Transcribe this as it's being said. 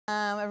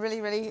I'm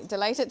really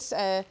delighted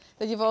that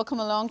you've all come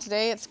along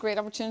today. It's a great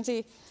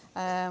opportunity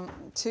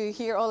to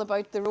hear all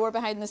about The Roar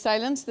Behind the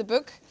Silence, the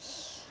book.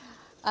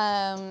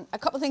 A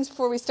couple of things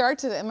before we start.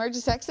 The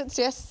emergency exits,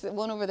 yes,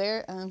 one over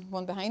there and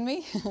one behind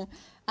me.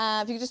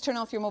 If you could just turn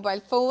off your mobile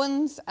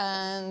phones,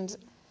 and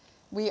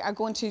we are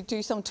going to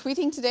do some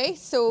tweeting today.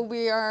 So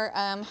we are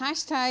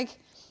hashtag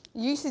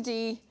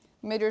UCD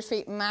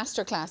Midwifery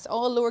Masterclass,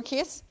 all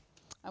lowercase.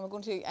 And we're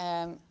going to,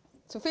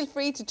 so feel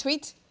free to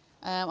tweet.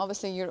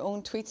 Obviously, your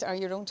own tweets are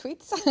your own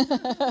tweets.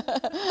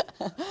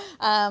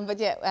 But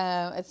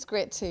yeah, it's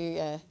great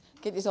to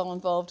get you all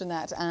involved in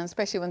that, and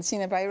especially when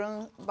Sheena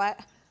Byrom,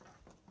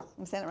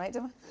 I'm saying it right,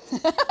 am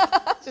I?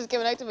 She was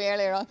giving out to me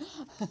earlier on.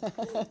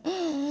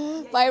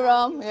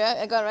 Byrom, yeah,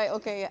 I got it right,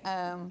 okay.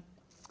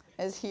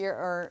 Is here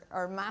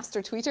our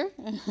master tweeter.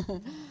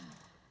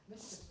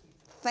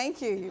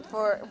 Thank you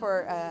for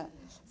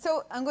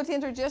so I'm going to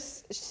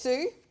introduce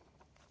Sue.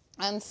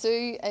 And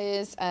Sue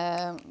is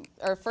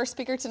our first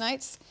speaker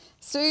tonight.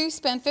 Sue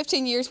spent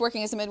 15 years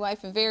working as a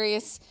midwife in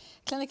various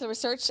clinical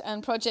research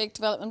and project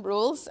development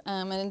roles.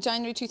 And in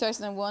January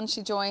 2001,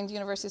 she joined the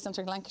University of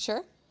Central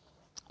Lancashire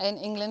in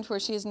England, where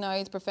she is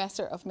now the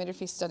Professor of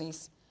Midwifery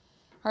Studies.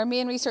 Her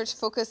main research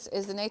focus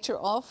is the nature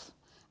of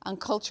and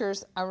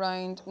cultures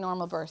around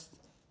normal birth.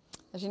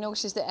 As you know,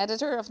 she's the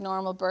editor of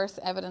Normal Birth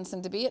Evidence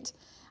and Debate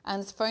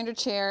and is founder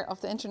chair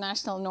of the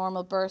International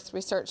Normal Birth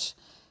Research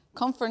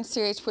Conference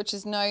series, which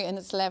is now in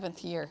its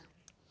 11th year,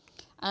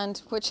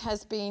 and which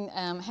has been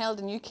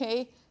held in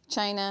UK,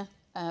 China,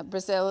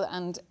 Brazil,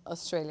 and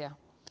Australia.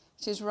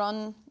 She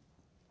runs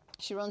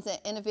the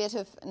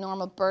Innovative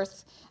Normal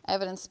Birth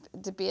Evidence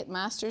Debate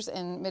Masters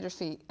in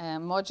Midwifery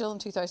module in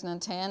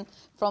 2010,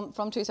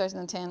 from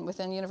 2010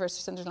 within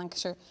University of Central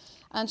Lancashire,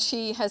 and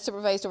she has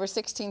supervised over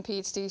 16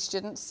 PhD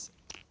students,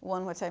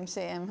 one which I'm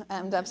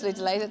absolutely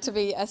delighted to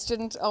be a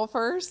student of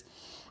hers.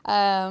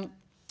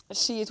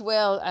 She as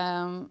well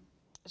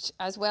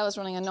as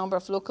running a number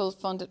of local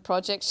funded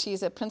projects.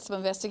 She's a principal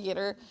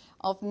investigator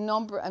of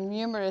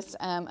numerous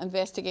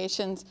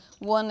investigations.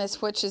 One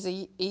is which is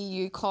a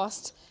EU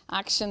cost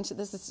action.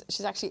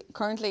 She's actually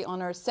currently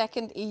on her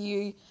second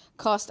EU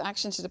cost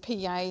action. She's a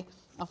PI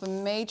of a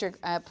major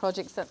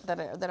projects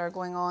that are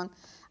going on.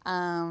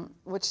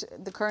 Which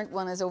the current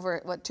one is over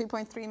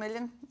 2.3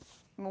 million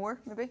more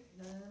maybe.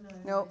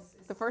 No.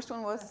 The first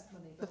one was.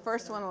 The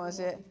first one was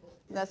yeah.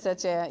 That's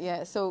it.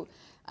 Yeah. So.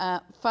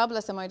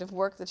 Fabulous amount of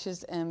work that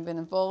she's been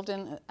involved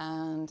in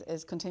and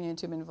is continuing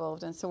to be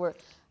involved in. So we're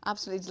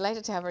absolutely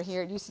delighted to have her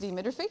here at UCD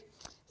Midwifery.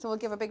 So we'll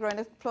give a big round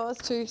of applause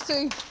to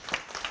Sue.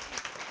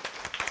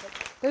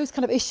 Those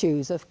kind of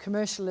issues of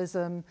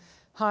commercialism,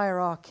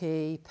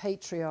 hierarchy,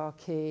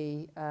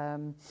 patriarchy,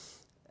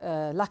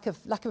 lack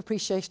of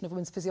appreciation of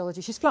women's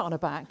physiology. She's flat on her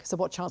back, so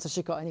what chance has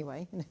she got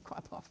anyway,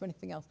 quite apart from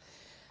anything else.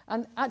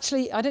 And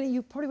actually, I don't know,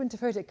 you probably wouldn't have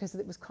heard it because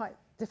it was quite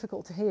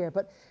difficult to hear,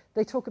 but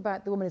they talk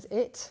about the woman as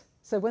it.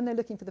 So when they're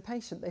looking for the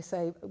patient, they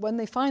say, when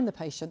they find the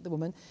patient, the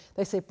woman,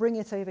 they say, bring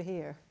it over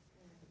here.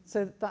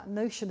 So that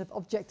notion of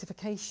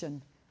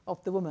objectification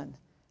of the woman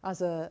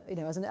as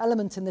as an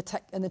element in the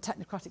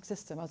technocratic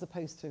system, as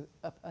opposed to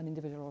an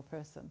individual or a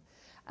person.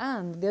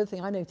 And the other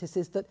thing I notice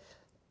is that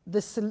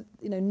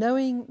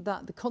knowing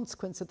that the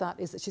consequence of that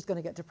is that she's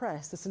going to get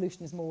depressed, the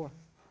solution is more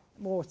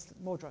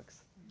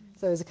drugs.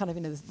 So there's a kind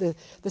of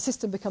the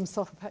system becomes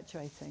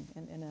self-perpetuating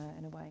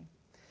in a way.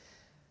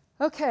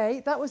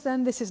 Okay, that was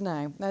then, this is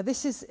now. Now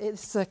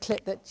it's a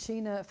clip that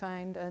Sheena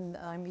found and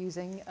I'm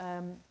using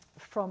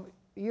from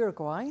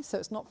Uruguay, so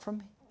it's not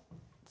from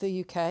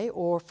the UK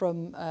or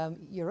from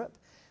Europe,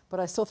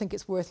 but I still think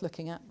it's worth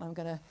looking at. I'm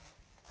going to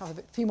have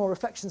a few more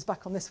reflections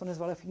back on this one as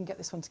well, if we can get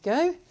this one to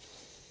go.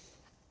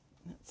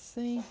 Let's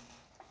see.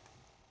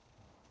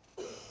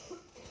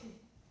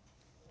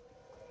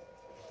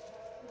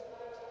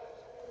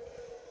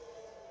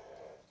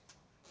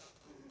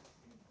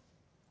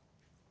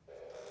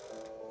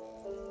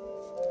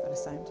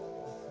 Sound.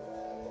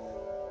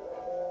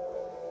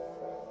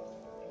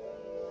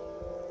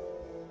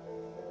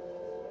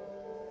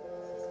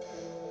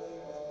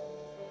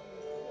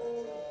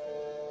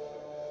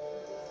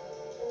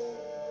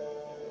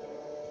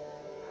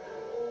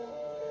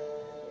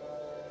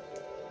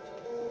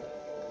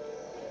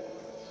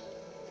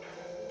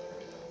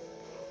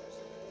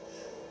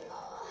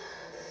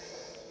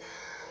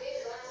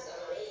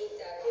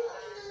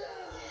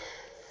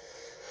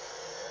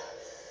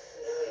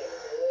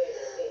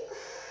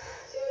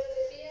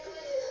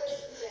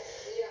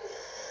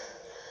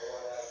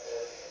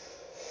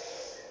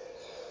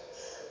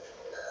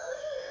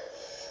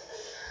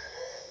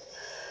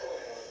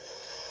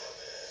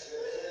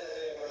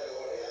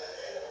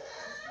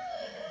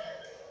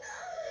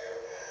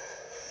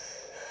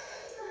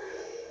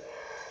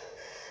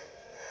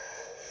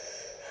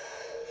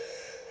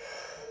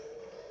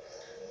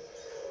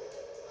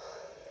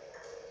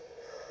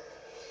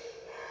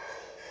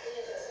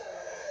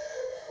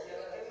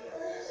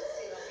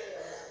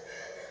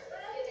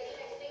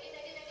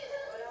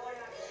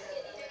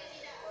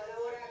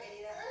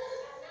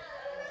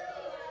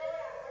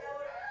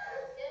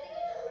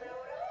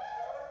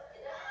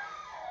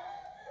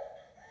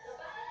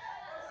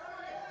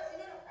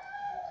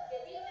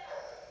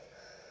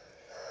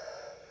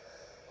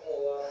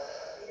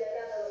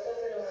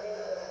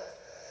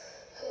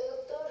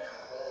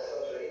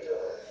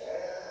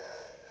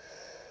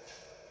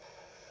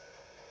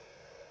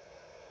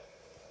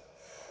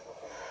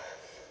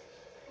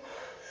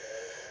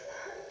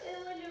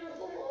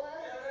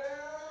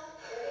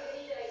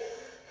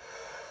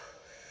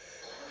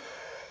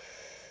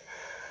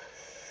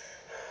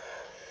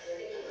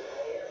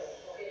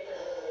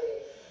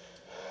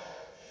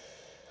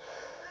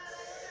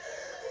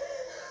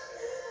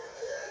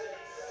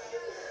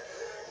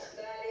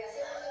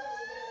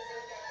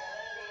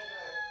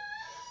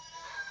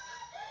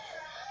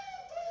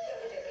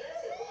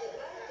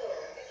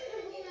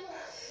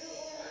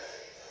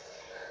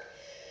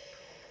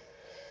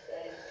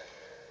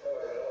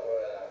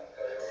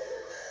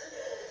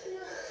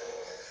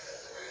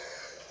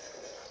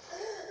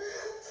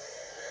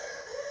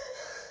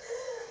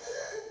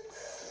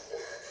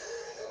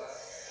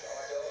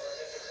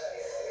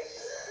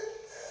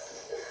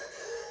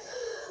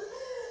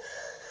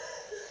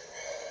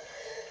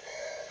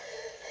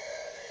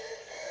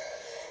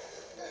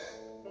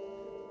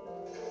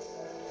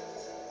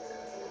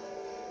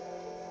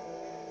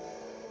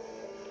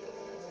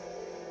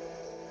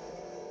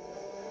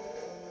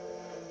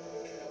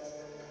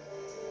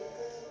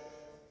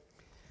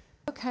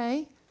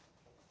 UK,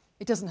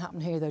 it doesn't happen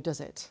here though, does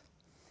it?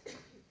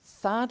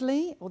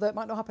 Sadly, although it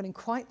might not happen in to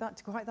quite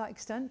that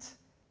extent,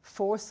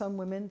 for some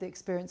women the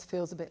experience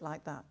feels a bit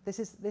like that. This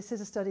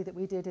is a study that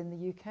we did in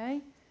the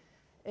UK,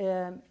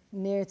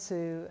 near to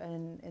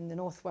in the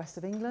northwest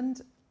of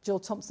England. Jill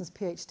Thompson's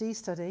PhD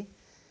study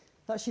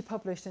that she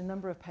published in a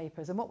number of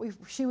papers, and what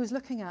she was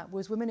looking at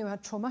was women who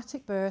had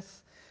traumatic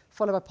birth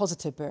followed by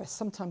positive birth.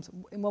 Sometimes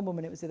in one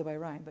woman it was the other way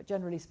around, but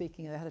generally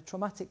speaking they had a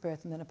traumatic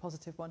birth and then a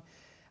positive one.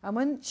 And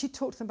when she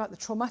talked to them about the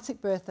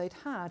traumatic birth they'd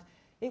had,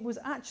 it was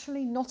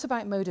actually not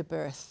about mode of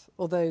birth,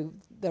 although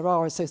there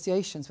are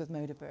associations with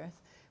mode of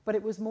birth, but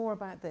it was more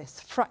about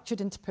this, fractured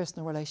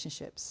interpersonal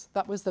relationships.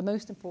 That was the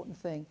most important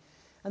thing.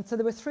 And so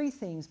there were three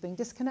themes: being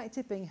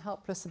disconnected, being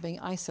helpless, and being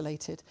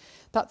isolated.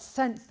 That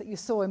sense that you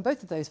saw in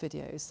both of those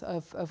videos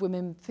of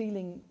women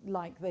feeling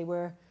like they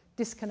were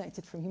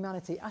disconnected from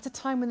humanity at a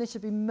time when they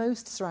should be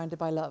most surrounded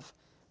by love,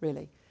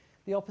 really.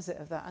 The opposite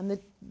of that. And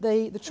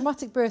the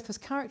traumatic birth was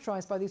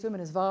characterised by these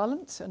women as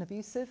violent and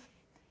abusive,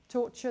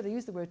 torture, they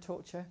use the word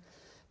torture,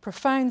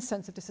 profound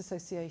sense of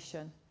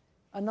disassociation,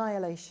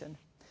 annihilation.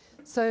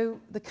 So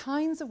the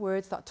kinds of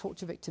words that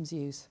torture victims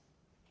use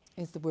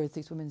is the words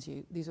these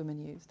women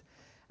used.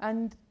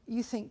 And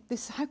you think,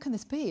 how can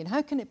this be? And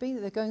how can it be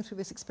that they're going through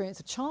this experience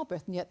of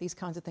childbirth and yet these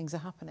kinds of things are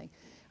happening?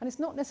 And it's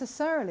not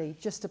necessarily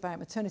just about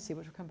maternity,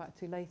 which we'll come back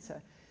to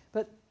later,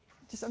 but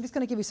I'm just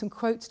going to give you some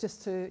quotes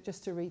just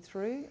to read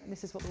through. And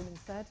this is what the women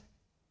said.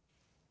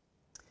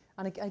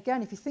 And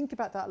again, if you think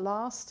about that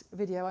last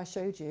video I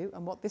showed you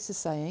and what this is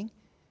saying,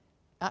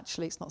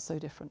 actually it's not so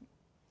different.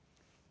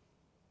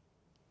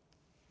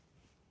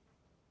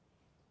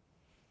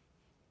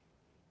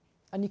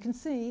 And you can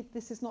see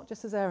this is not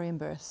just cesarean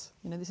births.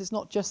 You know, this is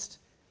not just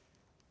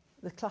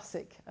the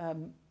classic.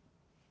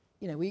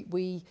 You know,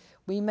 we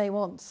may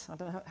want.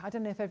 I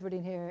don't know if everybody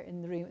in here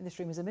in this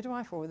room is a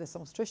midwife, or there's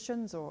some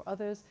obstetricians or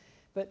others.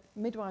 But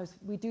midwives,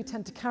 we do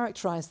tend to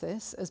characterise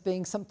this as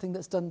being something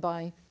that's done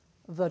by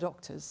the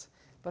doctors.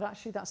 But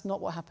actually, that's not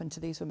what happened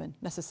to these women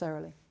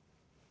necessarily.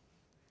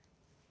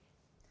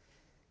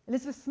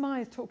 Elizabeth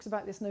Smythe talks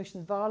about this notion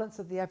of violence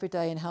of the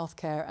everyday in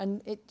healthcare,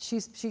 and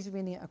she's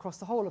meaning it across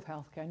the whole of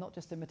healthcare, not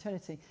just in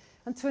maternity.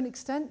 And to an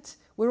extent,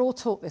 we're all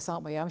taught this,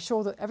 aren't we? I'm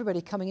sure that everybody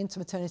coming into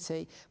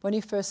maternity, when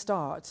you first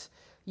start,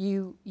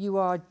 you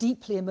are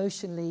deeply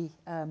emotionally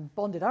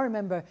bonded. I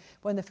remember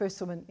when the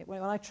first woman,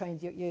 when I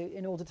trained, you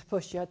in order to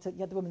push, you had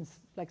the woman's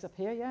legs up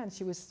here, yeah, and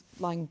she was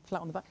lying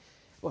flat on the back.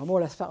 Well, more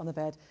or less flat on the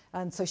bed.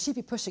 And so she'd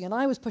be pushing, and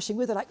I was pushing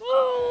with her like,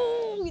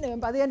 oh, you know,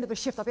 and by the end of a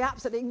shift, I'd be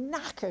absolutely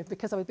knackered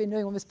because I'd been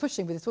doing all this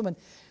pushing with this woman,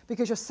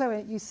 because you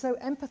so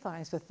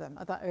empathise with them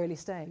at that early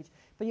stage.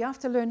 But you have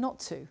to learn not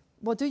to.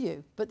 Well, do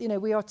you? But, you know,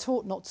 we are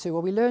taught not to,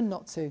 or we learn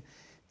not to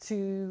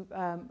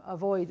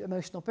avoid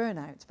emotional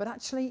burnout. But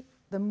actually,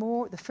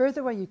 the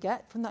further away you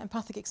get from that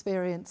empathic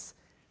experience,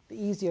 the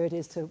easier it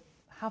is to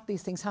have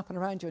these things happen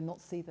around you and not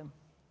see them.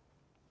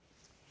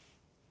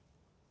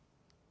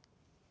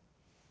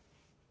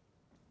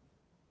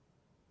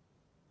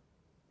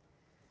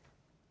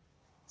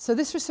 So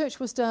this research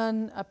was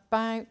done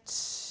about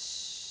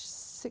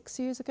 6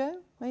 years ago,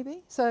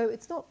 maybe. So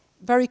it's not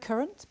very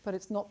current, but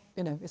it's not,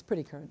 you know, it's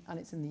pretty current, and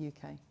it's in the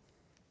UK.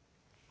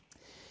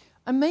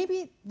 And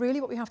maybe really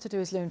what we have to do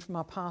is learn from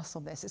our past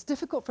on this. It's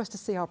difficult for us to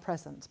see our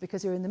present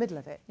because you're in the middle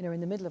of it, you know, in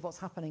the middle of what's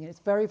happening, and it's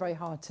very, very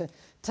hard to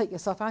take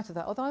yourself out of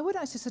that. Although I would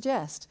actually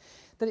suggest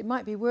that it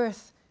might be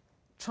worth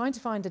trying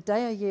to find a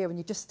day a year when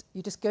you just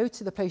go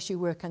to the place you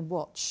work and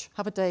watch.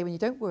 Have a day when you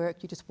don't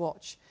work, you just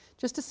watch,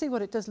 just to see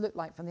what it does look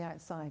like from the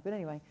outside. But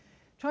anyway,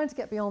 trying to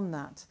get beyond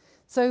that.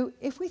 So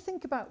if we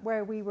think about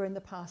where we were in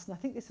the past, and I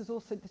think this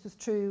was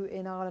true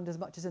in Ireland as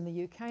much as in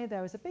the UK,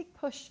 there was a big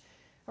push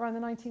around the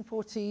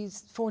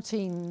 1940s,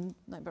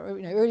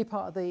 early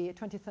part of the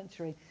 20th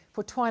century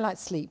for twilight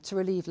sleep to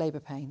relieve labour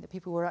pain, that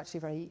people were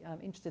actually very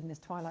interested in this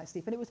twilight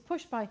sleep. And it was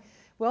pushed by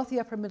wealthy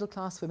upper middle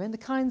class women, the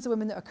kinds of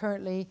women that are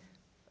currently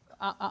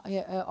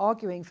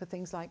arguing for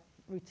things like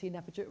routine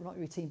epidural, not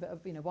routine,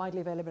 but you know,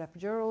 widely available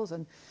epidurals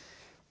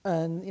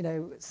and you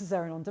know,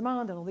 cesarean on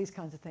demand and all these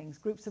kinds of things.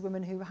 Groups of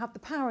women who have the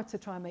power to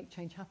try and make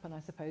change happen,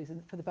 I suppose,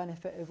 and for the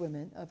benefit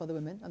of other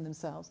women and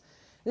themselves.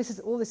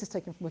 All this is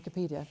taken from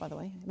Wikipedia, by the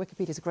way.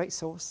 Wikipedia is a great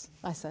source,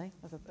 I say,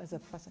 as a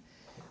professor.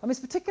 And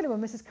this particular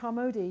one, Mrs.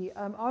 Carmody,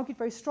 argued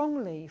very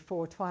strongly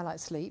for twilight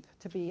sleep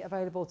to be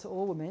available to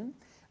all women,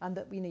 and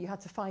that, you know, you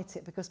had to fight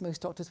it because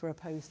most doctors were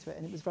opposed to it,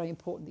 and it was very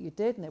important that you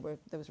did, and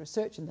there was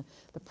research, and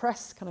the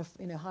press kind of,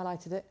 you know,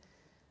 highlighted it.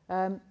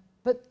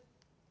 But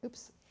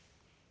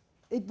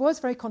it was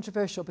very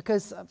controversial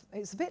because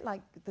it's a bit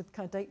like the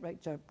kind of date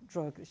rape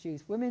drug that's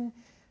used. Women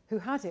who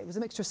had it was a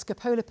mixture of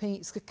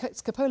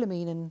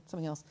scopolamine and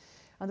something else,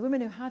 and the women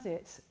who had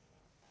it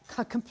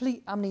had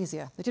complete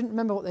amnesia. They didn't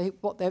remember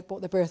what their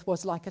birth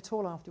was like at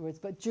all afterwards,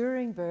 but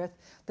during birth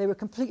they were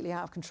completely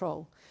out of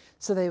control.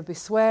 So they would be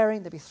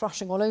swearing, they'd be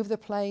thrashing all over the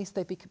place,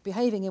 they'd be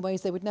behaving in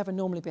ways they would never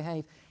normally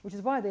behave, which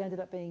is why they ended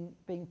up being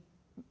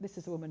this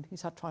is a woman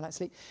who's had twilight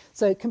sleep,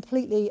 so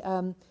completely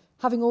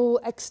having all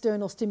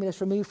external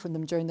stimulus removed from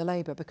them during the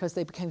labour because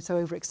they became so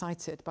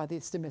overexcited by the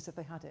stimulus if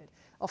they had it.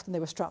 Often they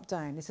were strapped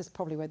down. This is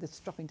probably where the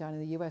strapping down in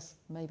the US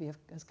maybe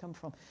has come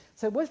from.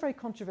 So it was very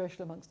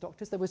controversial amongst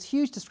doctors. There was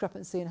huge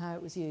discrepancy in how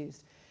it was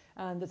used.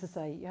 And as I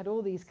say, you had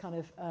all these kind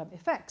of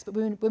effects, but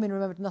women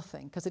remembered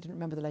nothing because they didn't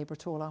remember the labour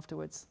at all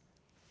afterwards.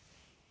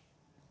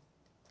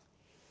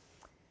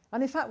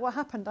 And in fact, what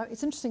happened,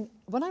 it's interesting,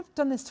 when I've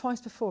done this twice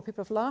before,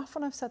 people have laughed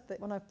when I've said that,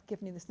 when I've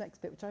given you this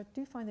next bit, which I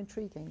do find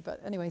intriguing. But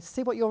anyway,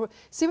 see what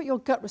your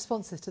gut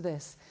response is to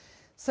this.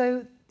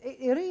 So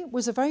it only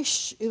was it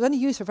was only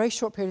used for a very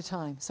short period of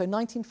time, so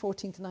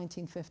 1914 to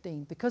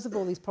 1915, because of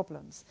all these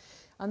problems.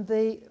 And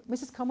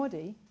Mrs.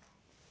 Carmody,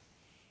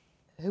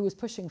 who was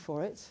pushing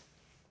for it,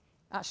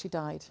 actually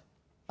died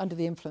under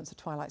the influence of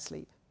twilight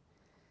sleep.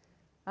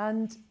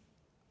 And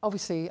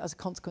obviously, as a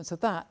consequence of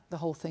that, the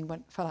whole thing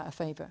fell out of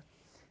favour.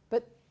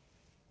 But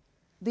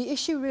the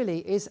issue really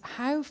is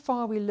how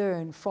far we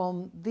learn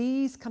from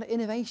these kind of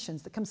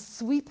innovations that come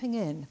sweeping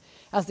in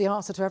as the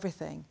answer to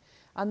everything.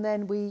 And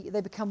then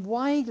they become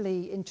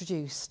widely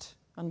introduced.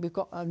 And we've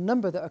got a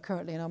number that are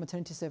currently in our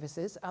maternity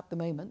services at the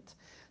moment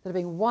that are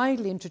being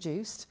widely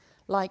introduced.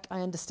 Like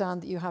I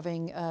understand that you're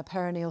having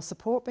perineal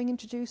support being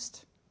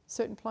introduced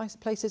certain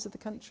places of the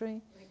country.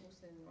 I think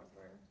mostly in the north of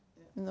Ireland.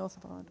 Yeah. In the north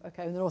of Ireland,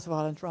 okay, in the north of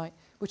Ireland, right.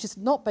 Which is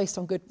not based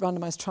on good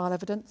randomised trial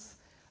evidence.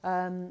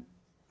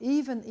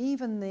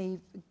 Even the,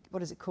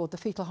 what is it called, the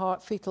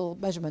fetal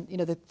measurement, you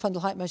know, the fundal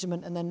height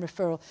measurement and then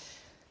referral,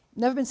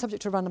 never been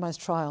subject to a randomised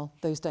trial,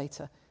 those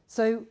data.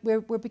 So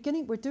we're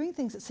doing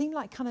things that seem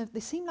like they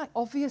seem like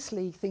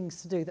obviously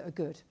things to do that are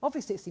good.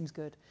 Obviously it seems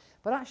good,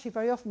 but actually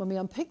very often when we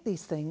unpick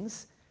these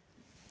things,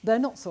 they're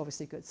not so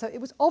obviously good. So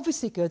it was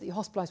obviously good that you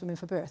hospitalised women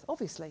for birth,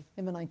 obviously,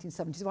 in the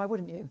 1970s. Why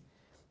wouldn't you?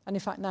 And in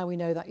fact, now we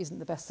know that isn't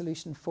the best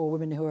solution for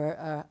women who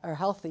are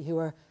healthy, who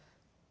are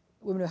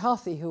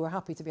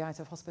happy to be out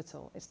of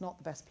hospital. It's not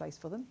the best place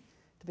for them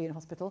to be in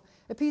hospital.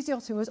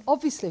 Episiotomy was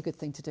obviously a good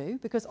thing to do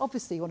because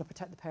obviously you want to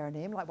protect the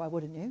perineum, like why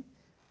wouldn't you?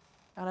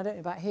 And I don't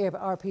know about here,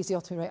 but our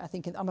episiotomy rate, I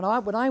think,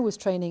 when I was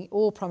training,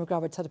 all primary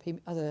gravids had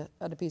an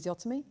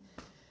episiotomy.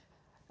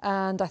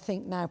 And I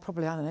think now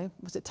probably, I don't know,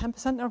 was it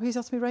 10% our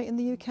episiotomy rate in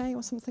the UK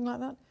or something like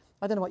that?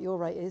 I don't know what your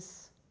rate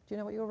is. Do you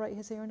know what your rate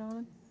is here in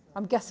Ireland?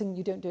 I'm guessing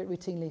you don't do it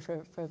routinely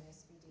for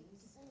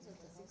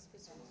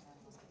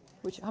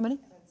which, how many?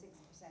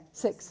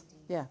 6,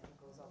 yeah.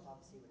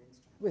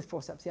 With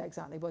forceps, yeah,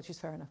 exactly, which is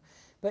fair enough.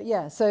 But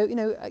yeah, so, you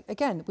know,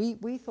 again,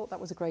 we thought that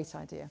was a great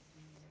idea.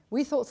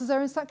 We thought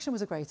caesarean section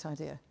was a great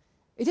idea.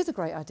 It is a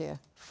great idea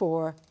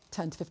for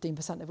 10 to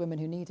 15% of women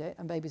who need it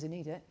and babies who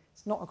need it.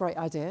 It's not a great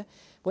idea.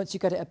 Once you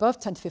get it above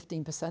 10 to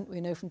 15%,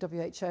 we know from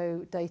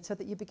WHO data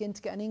that you begin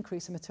to get an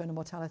increase in maternal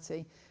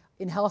mortality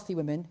in healthy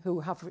women who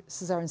have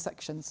caesarean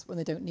sections when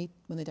they don't need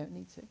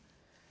to.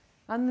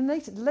 And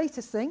the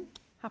latest thing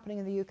happening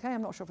in the UK,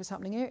 I'm not sure if it's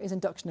happening here, is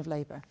induction of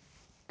labour,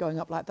 going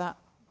up like that.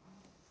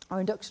 Our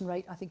induction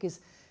rate, I think, is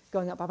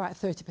going up by about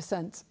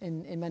 30%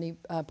 in many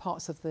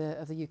parts of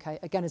the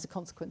UK, again as a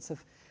consequence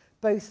of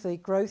both the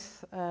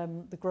growth,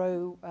 the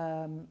GROW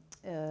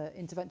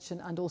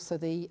intervention and also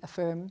the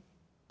AFFIRM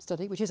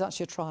study, which is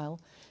actually a trial.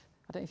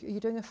 I don't know if are you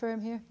doing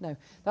AFFIRM here? No.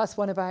 That's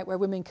one about where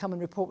women come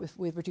and report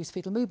with reduced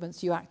fetal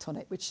movements, you act on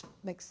it, which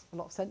makes a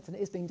lot of sense and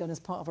it is being done as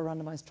part of a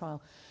randomised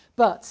trial.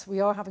 But we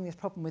are having this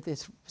problem with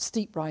this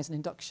steep rise in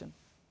induction.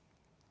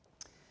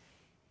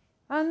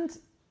 And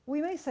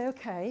we may say,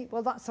 okay,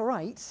 well, that's all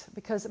right,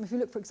 because if you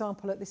look, for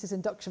example, at this is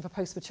induction for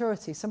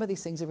post-maturity, some of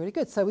these things are really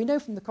good. So we know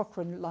from the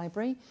Cochrane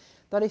Library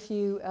that if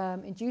you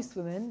induce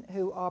women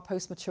who are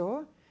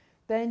post-mature,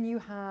 then you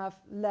have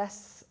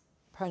less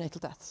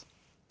perinatal deaths,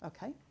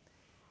 okay?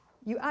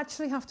 You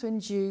actually have to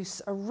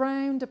induce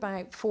around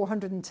about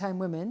 410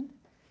 women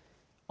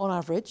on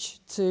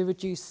average to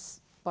reduce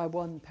by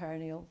one the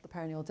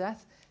perineal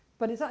death.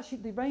 But it's actually,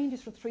 the range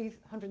is from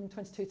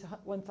 322 to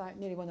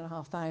nearly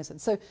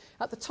 1,500. So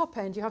at the top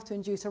end, you have to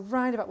induce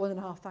around about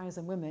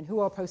 1,500 women who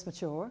are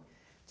post-mature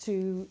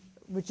to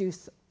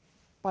reduce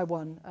by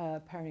one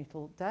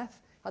perinatal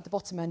death. At the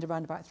bottom end,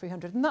 around about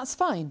 300. And that's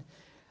fine,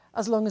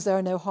 as long as there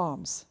are no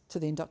harms to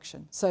the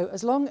induction. So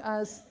as long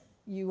as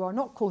you are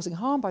not causing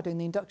harm by doing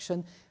the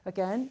induction,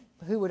 again,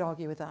 who would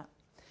argue with that?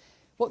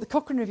 What the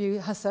Cochrane Review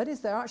has said is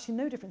there are actually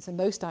no difference in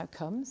most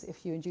outcomes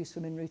if you induce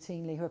women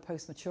routinely who are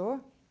post-mature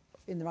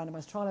in the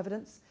randomised trial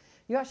evidence.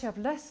 You actually have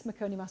less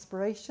meconium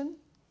aspiration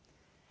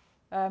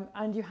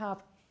and you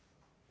have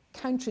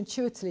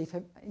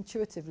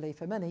counterintuitively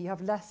for many, you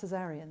have less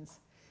caesareans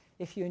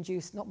if you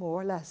induce, not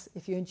more or less,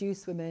 if you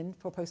induce women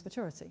for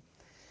post-maturity.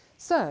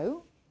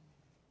 So,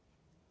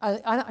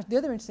 the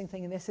other interesting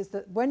thing in this is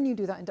that when you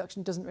do that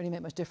induction, it doesn't really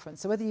make much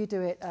difference. So whether you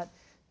do it at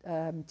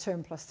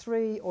term plus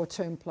 3 or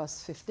term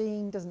plus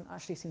 15 doesn't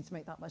actually seem to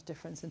make that much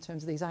difference in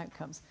terms of these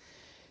outcomes.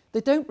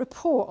 They don't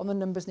report on the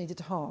numbers needed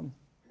to harm.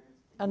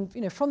 And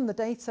you know, from the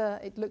data,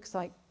 it looks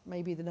like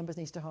maybe the numbers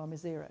needed to harm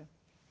is 0.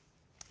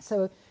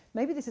 So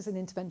maybe this is an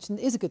intervention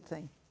that is a good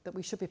thing that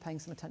we should be paying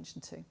some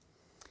attention to.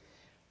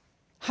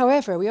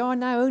 However, we are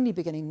now only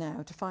beginning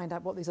now to find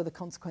out what these other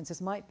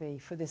consequences might be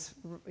for this,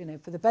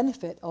 for the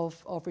benefit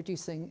of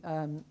reducing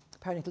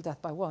perinatal death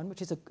by 1,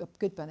 which is a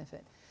good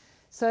benefit.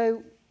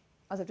 So,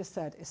 as I've just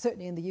said,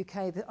 certainly in the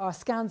UK, our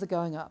scans are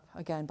going up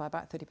again by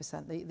about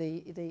 30%.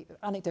 The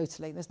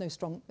anecdotally,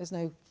 there's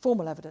no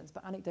formal evidence,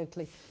 but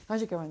anecdotally, as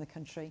you go around the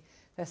country,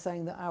 they're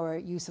saying that our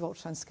use of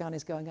ultrasound scan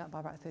is going up by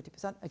about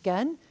 30%.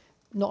 Again,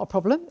 not a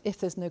problem if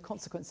there's no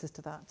consequences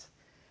to that.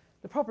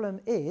 The problem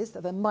is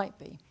that there might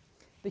be,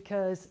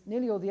 because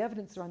nearly all the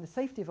evidence around the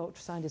safety of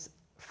ultrasound is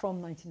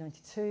from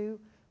 1992,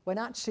 when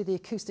actually the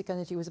acoustic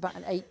energy was about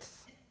 1/8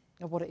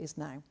 of what it is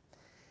now.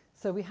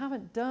 So we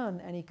haven't done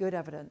any good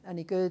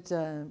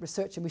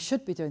research, and we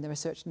should be doing the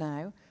research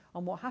now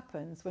on what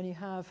happens when you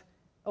have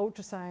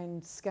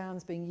ultrasound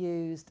scans being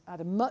used at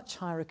a much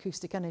higher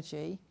acoustic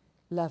energy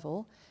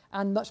level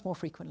and much more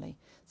frequently.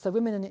 So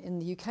women in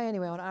the UK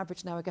anyway, on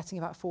average now, are getting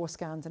about 4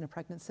 scans in a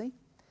pregnancy,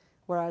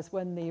 whereas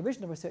when the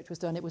original research was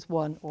done, it was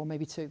 1 or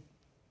maybe 2.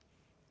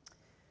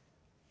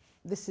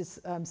 This is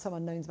some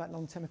unknowns about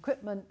long-term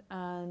equipment,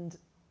 and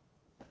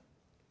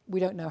we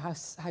don't know how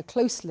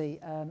closely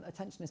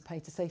attention is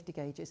paid to safety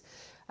gauges.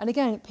 And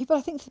again, people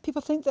think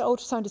that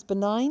ultrasound is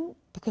benign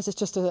because it's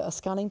just a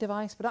scanning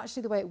device, but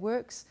actually the way it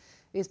works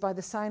is by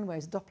the sound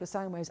waves, Doppler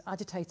sound waves,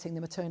 agitating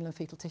the maternal and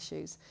fetal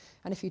tissues.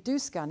 And if you do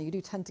scan, you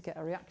do tend to get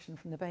a reaction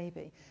from the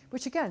baby,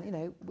 which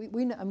again,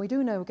 we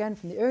do know again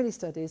from the early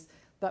studies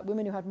that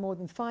women who had more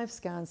than 5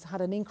 scans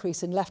had an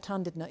increase in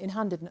left-handedness,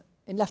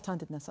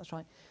 that's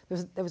right.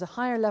 There was a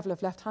higher level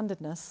of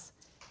left-handedness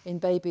in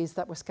babies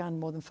that were scanned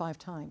more than 5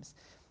 times.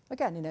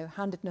 Again,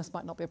 handedness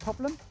might not be a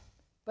problem,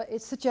 but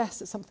it suggests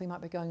that something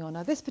might be going on.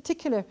 Now, this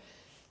particular,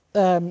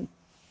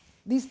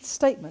 these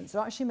statements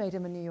are actually made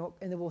in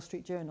the Wall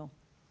Street Journal,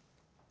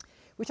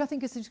 which I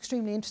think is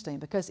extremely interesting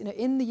because,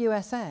 in the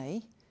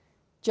USA,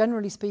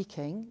 generally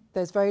speaking,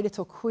 there's very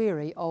little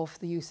query of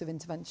the use of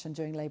intervention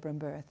during labour and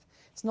birth.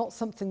 It's not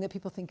something that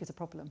people think is a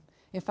problem.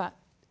 In fact,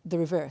 the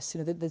reverse.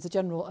 There's a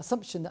general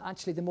assumption that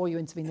actually the more you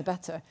intervene, the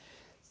better.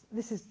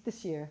 This is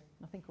this year,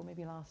 I think, or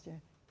maybe last year,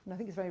 and I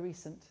think it's very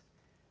recent.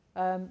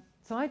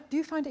 So I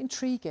do find it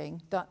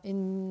intriguing that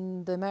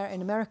in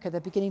America they're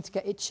beginning to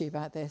get itchy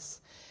about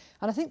this,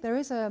 and I think there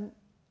is I've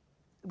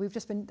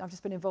just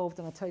been involved,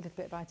 and I'll tell you a little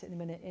bit about it in a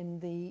minute, in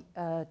the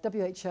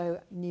WHO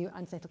new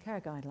antenatal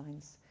care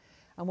guidelines.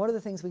 And one of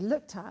the things we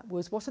looked at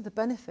was what are the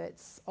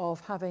benefits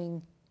of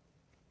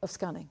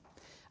scanning.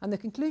 And the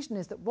conclusion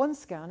is that 1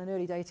 scan, an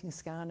early dating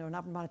scan or an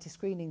abnormality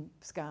screening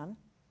scan,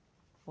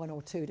 1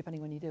 or 2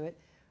 depending when you do it,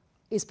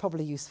 is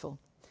probably useful.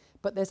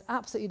 But there's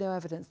absolutely no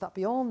evidence that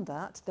beyond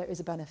that there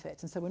is a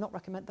benefit. And so we're not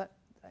recommend that,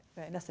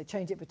 unless they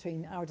change it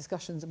between our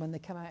discussions and when they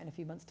come out in a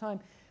few months' time,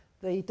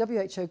 the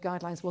WHO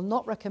guidelines will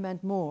not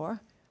recommend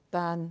more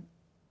than,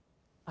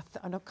 I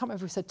can't remember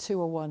if we said 2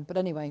 or 1, but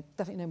anyway,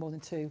 definitely no more than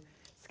 2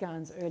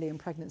 scans early in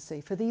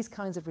pregnancy for these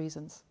kinds of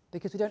reasons,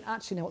 because we don't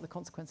actually know what the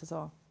consequences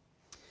are.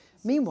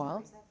 So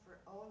Meanwhile, is that for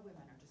all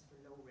women or just for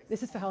low risk?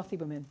 this is for healthy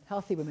women,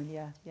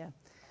 yeah.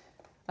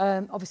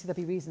 Obviously there'll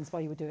be reasons why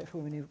you would do it for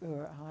women who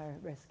are at higher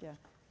risk,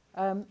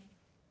 yeah.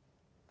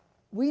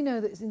 We know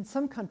that in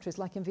some countries,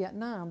 like in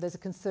Vietnam, there's a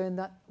concern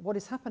that what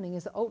is happening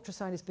is that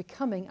ultrasound is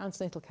becoming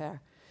antenatal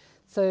care.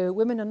 So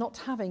women are not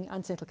having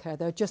antenatal care,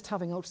 they're just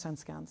having ultrasound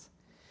scans.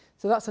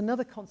 So that's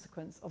another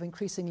consequence of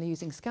increasingly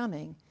using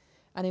scanning.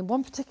 And in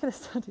one particular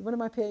study, one of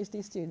my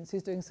PhD students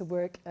who's doing some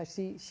work,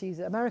 she's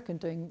American,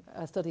 doing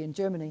a study in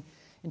Germany,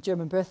 in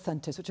German birth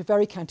centres, which are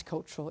very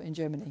countercultural in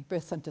Germany.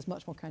 Birth centres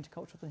much more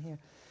countercultural than here.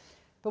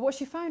 But what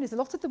she found is a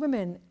lot of the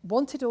women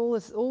wanted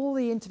all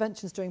the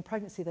interventions during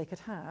pregnancy they could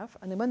have,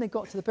 and then when they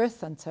got to the birth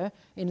centre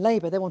in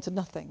labour, they wanted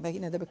nothing. They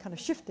were kind of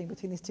shifting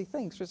between these two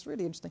things, which was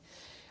really interesting.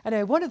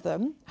 And one of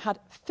them had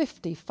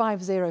 50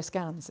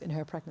 scans in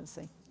her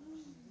pregnancy.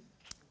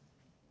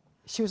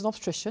 She was an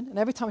obstetrician, and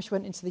every time she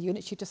went into the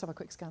unit, she'd just have a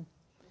quick scan.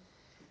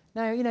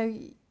 Now,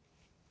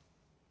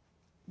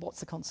 what's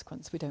the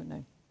consequence? We don't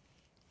know.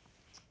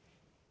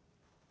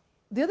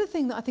 The other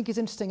thing that I think is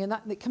interesting, and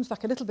that comes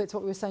back a little bit to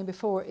what we were saying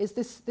before, is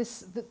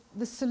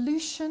the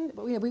solution.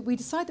 We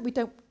decide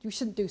that we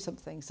shouldn't do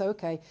something. So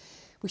okay,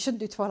 we shouldn't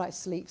do twilight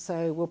sleep.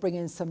 So we'll bring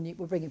in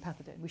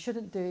pathogen. We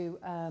shouldn't do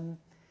a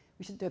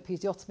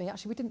episiotomy.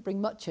 Actually, we didn't bring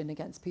much in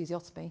against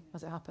episiotomy,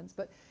 as it happens.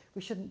 But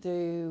we shouldn't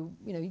do.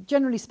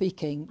 Generally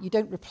speaking, you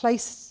don't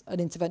replace an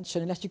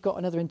intervention unless you've got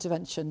another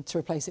intervention to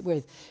replace it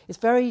with. It's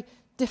very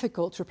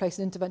difficult to replace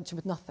an intervention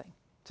with nothing.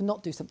 To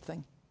not do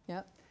something.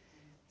 Yeah.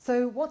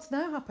 So what's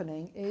now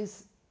happening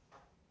is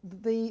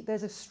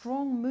there's a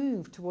strong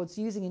move towards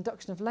using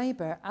induction of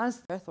labour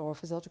as birth or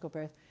physiological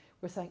birth.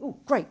 We're saying, oh,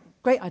 great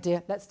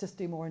idea, let's just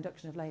do more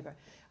induction of labour.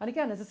 And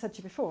again, as I said to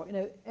you before,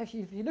 if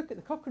you look at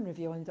the Cochrane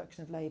review on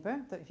induction of labour, I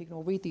don't know if you can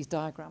all read these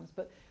diagrams,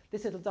 but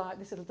this little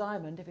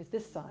diamond, if it's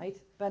this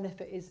side,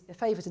 it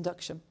favours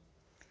induction.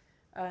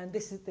 And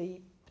this is the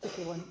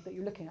particular one that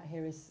you're looking at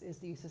here is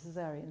the use of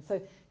caesarean.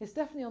 So it's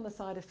definitely on the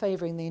side of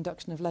favouring the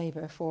induction of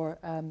labour for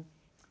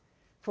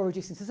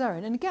reducing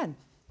caesarean. And again,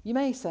 you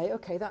may say,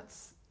 okay,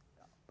 that's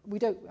we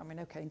don't, I mean,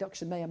 okay,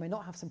 induction may or may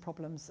not have some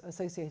problems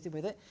associated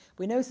with it.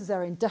 We know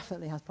cesarean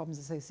definitely has problems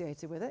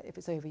associated with it if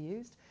it's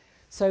overused.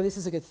 So this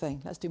is a good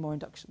thing. Let's do more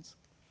inductions.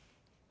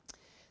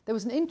 There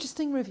was an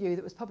interesting review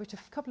that was published a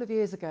couple of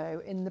years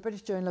ago in the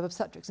British Journal of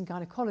Obstetrics and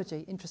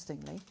Gynecology,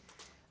 interestingly.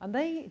 And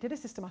they did a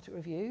systematic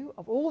review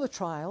of all the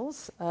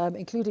trials,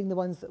 including the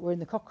ones that were in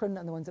the Cochrane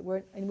and the ones that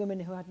were in women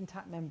who had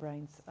intact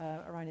membranes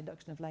around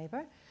induction of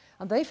labour.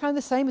 And they found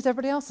the same as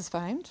everybody else has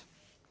found,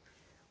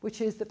 which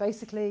is that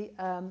basically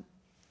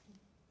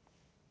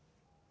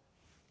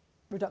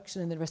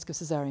reduction in the risk of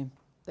caesarean.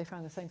 They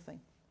found the same thing.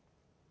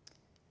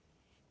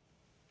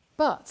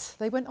 But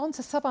they went on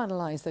to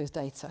sub-analyse those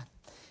data.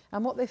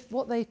 And what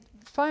they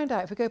found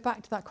out, if we go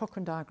back to that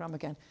Cochrane diagram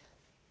again,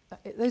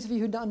 those of you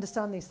who don't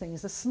understand these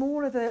things, the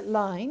smaller the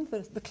line,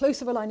 the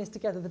closer the line is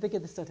together, the bigger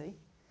the study.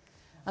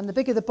 And the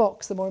bigger the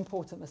box, the more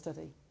important the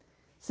study.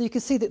 So you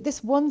can see that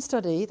this one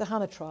study, the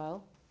Hannah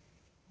trial,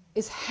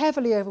 is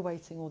heavily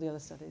overweighting all the other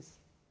studies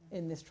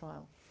in this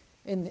trial,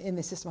 in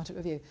this systematic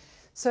review.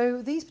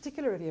 So these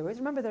particular reviewers,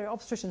 remember they're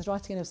obstetricians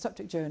writing in an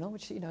obstetric journal,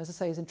 which, you know, as I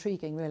say, is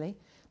intriguing, really,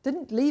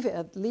 didn't leave it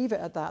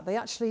at that. They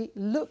actually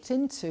looked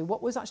into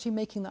what was actually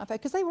making that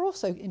effect, because they were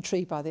also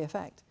intrigued by the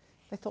effect.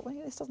 They thought, well,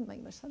 this doesn't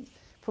make much sense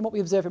from what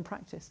we observe in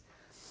practice.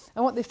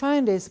 And what they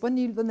found is when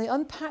they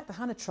unpacked the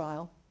Hannah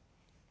trial,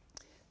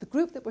 the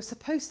group that were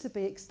supposed to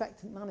be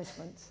expectant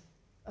management,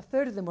 a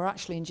third of them were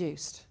actually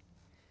induced.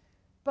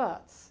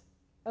 But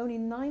only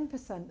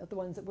 9% of the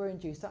ones that were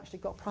induced actually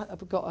got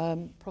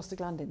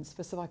prostaglandins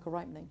for cervical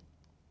ripening.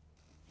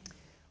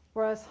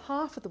 Whereas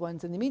half of the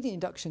ones in the immediate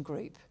induction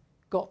group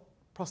got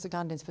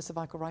prostaglandins for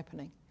cervical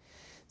ripening.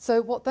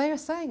 So what they are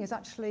saying is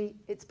actually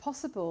it's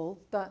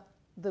possible that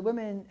the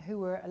women who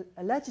were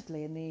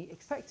allegedly in the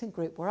expectant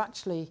group were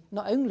actually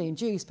not only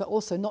induced, but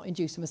also not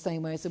induced in the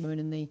same way as the women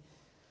in the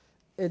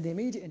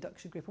immediate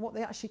induction group. And what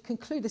they actually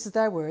conclude, this is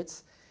their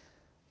words,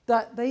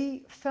 that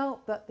they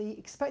felt that the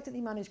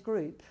expectantly managed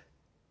group,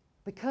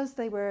 because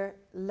they were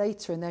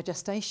later in their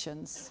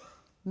gestations,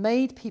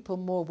 made people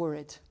more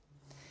worried.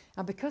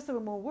 And because they were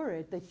more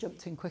worried, they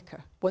jumped in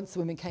quicker once the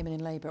women came in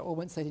labour or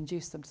once they'd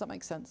induced them. Does that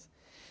make sense?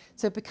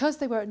 So because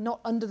they were not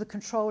under the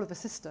control of a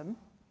system,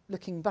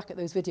 looking back at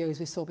those videos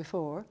we saw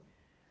before,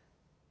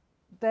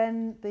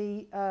 then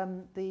the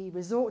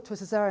resort to a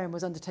caesarean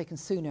was undertaken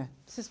sooner.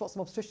 This is what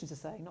some obstetricians are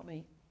saying, not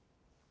me.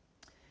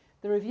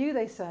 The review,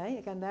 they say,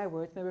 again their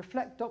words, may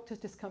reflect doctors'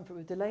 discomfort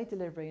with delayed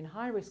delivery in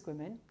high-risk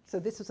women. So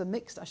this was a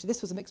mixed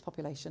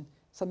population.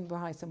 Some were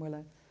high, some were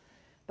low.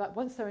 That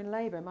once they're in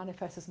labour,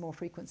 manifests as more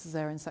frequent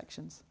caesarean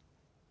sections.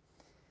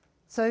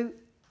 So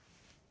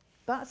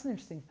that's an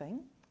interesting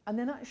thing. And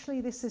then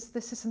actually this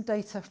is some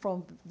data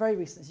from very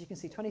recent, as you can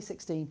see,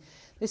 2016.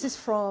 This is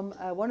from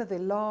one of the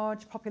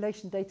large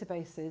population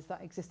databases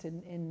that exist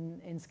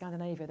in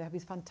Scandinavia. They have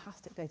these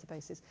fantastic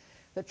databases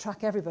that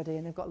track everybody,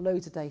 and they've got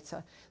loads of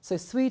data. So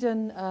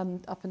Sweden,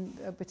 up in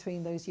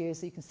between those years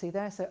that you can see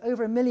there. So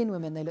over 1 million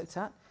women they looked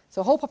at.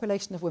 So a whole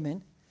population of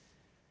women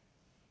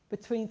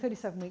between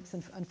 37 weeks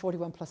and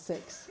 41 plus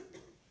 6.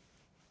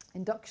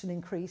 Induction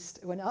increased,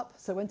 it went up,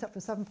 so it went up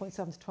from 7.7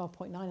 to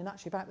 12.9, and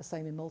actually about the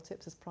same in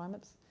multips as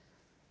primates.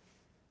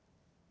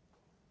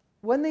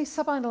 When they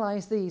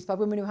sub-analysed these by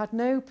women who had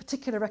no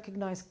particular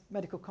recognised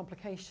medical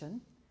complication,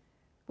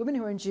 women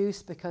who were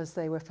induced because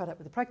they were fed up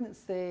with the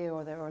pregnancy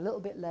or they were a little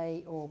bit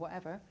late or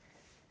whatever,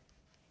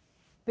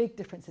 big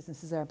differences in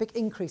caesarean, big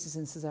increases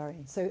in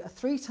caesarean. So a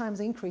 3 times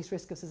increased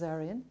risk of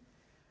caesarean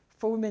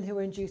for women who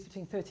were induced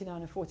between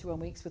 39 and 41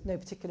 weeks with no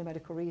particular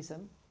medical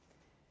reason,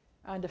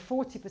 and a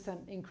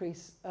 40%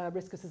 increase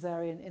risk of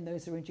caesarean in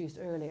those who were induced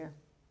earlier,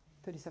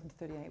 37 to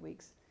 38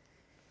 weeks.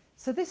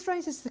 So this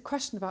raises the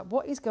question about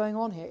what is going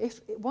on here.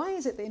 Why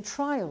is it that in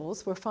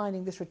trials we're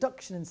finding this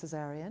reduction in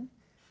caesarean,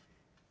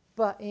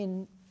 but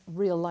in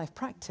real life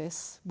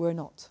practice we're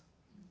not?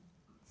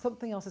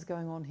 Something else is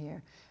going on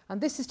here, and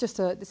this is just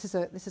an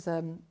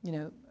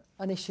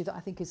issue that I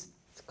think is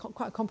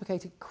quite a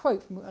complicated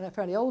quote from a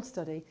fairly old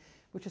study,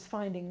 which is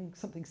finding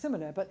something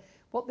similar. But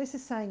what this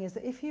is saying is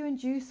that if you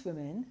induce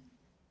women,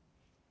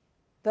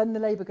 then the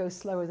labour goes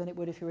slower than it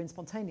would if you were in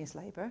spontaneous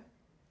labour.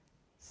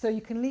 So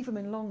you can leave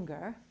women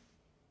longer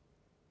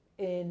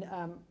in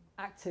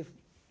active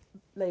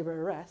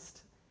labour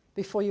arrest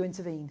before you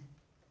intervene.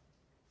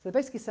 So they're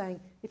basically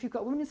saying if you've got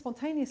a woman in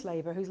spontaneous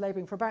labour who's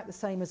labouring for about the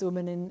same as a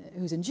woman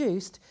who's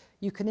induced,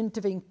 you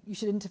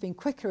should intervene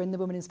quicker in the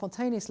woman in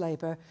spontaneous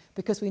labour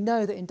because we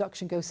know that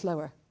induction goes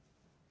slower.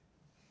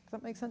 Does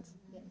that make sense?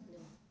 Yeah,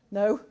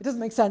 no, it doesn't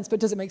make sense, but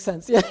does it make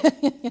sense? Yeah.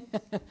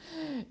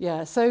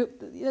 Yeah. So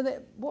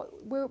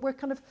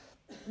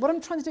what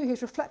I'm trying to do here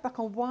is reflect back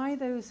on why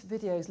those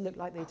videos look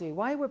like they do,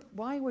 why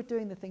we're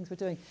doing the things we're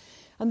doing.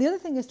 And the other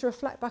thing is to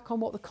reflect back on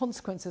what the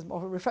consequences,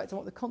 or reflect on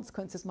what the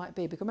consequences might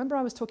be. Because remember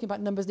I was talking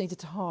about numbers needed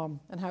to harm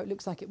and how it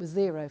looks like it was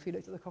 0 if you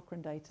looked at the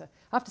Cochrane data.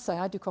 I have to say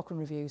I do Cochrane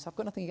reviews. I've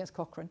got nothing against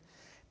Cochrane,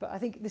 but I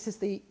think this is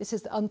the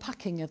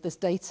unpacking of this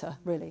data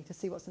really to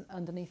see what's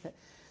underneath it.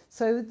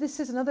 So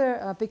this is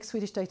another big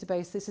Swedish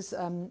database. This is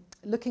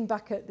looking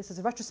back at, this is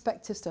a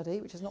retrospective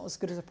study, which is not as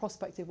good as a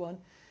prospective one,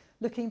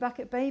 looking back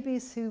at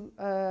babies who,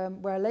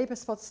 where labour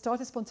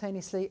started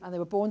spontaneously and they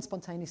were born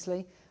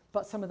spontaneously,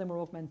 but some of them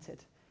were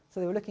augmented. So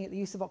they were looking at the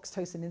use of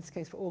oxytocin, in this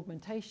case for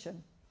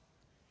augmentation,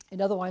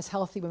 in otherwise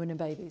healthy women and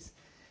babies,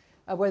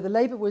 where the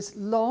labour was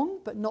long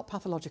but not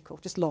pathological,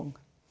 just long.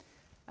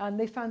 And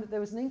they found that there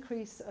was an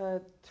increase,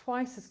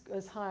 twice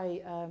as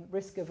high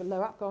risk of a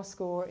low APGAR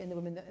score in the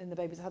women, in the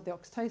babies that had the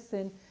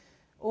oxytocin,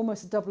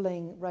 almost a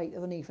doubling rate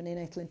of the need for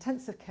neonatal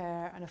intensive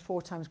care, and a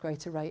 4 times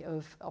greater rate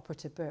of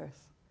operative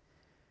birth.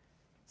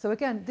 So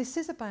again, this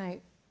is about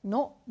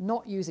not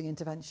using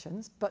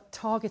interventions, but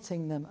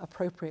targeting them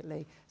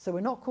appropriately. So we're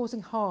not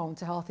causing harm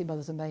to healthy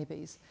mothers and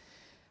babies.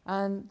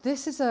 And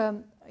this is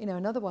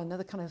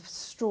another kind of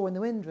straw in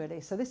the wind,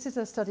 really. So this is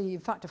a study, in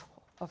fact,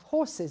 of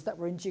horses that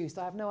were induced.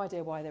 I have no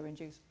idea why they were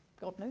induced,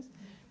 God knows,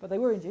 but they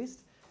were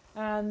induced.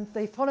 And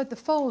they followed the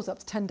foals up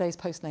to 10 days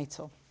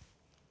postnatal.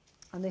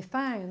 And they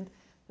found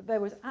that there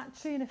was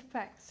actually an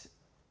effect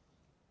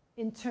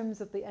in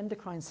terms of the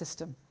endocrine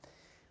system.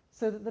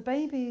 So that the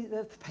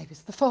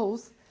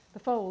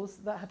foals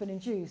that had been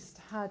induced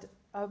had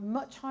a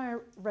much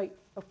higher rate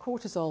of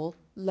cortisol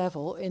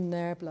level in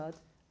their blood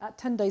at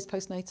 10 days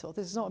postnatal.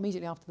 This is not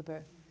immediately after the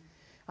birth.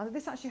 And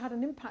this actually had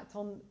an impact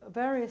on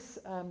various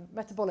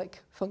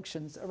metabolic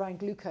functions around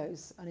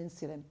glucose and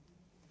insulin.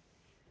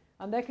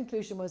 And their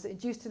conclusion was that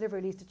induced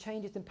delivery leads to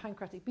changes in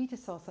pancreatic beta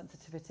cell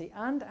sensitivity,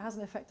 and it has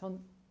an effect on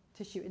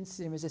tissue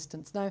insulin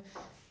resistance. Now,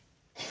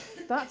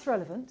 that's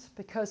relevant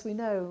because we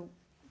know,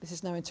 this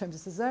is now in terms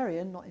of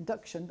caesarean, not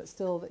induction, but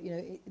still, that,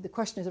 the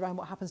question is around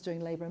what happens during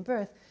labour and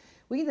birth.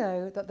 We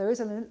know that there is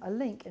a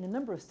link in a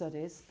number of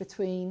studies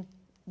between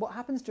what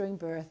happens during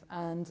birth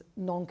and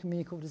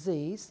non-communicable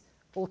disease,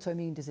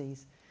 autoimmune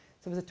disease.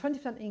 So there's a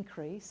 20%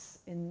 increase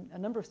in a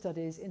number of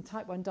studies in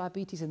type 1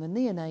 diabetes in the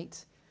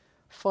neonate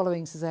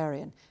following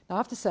caesarean. Now I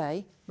have to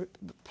say,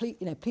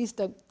 please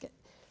don't get,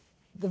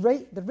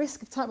 the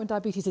risk of type 1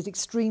 diabetes is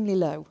extremely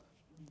low.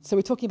 So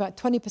we're talking about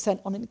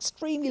 20% on an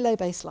extremely low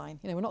baseline.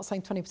 We're not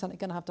saying 20% are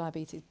going to have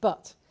diabetes,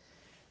 but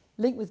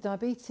linked with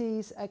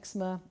diabetes,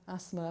 eczema,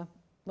 asthma,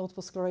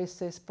 multiple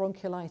sclerosis,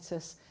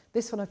 bronchiolitis.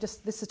 This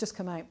has just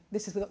come out.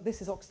 This is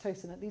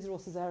oxytocin. These are all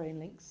caesarean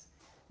links.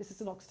 This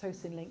is an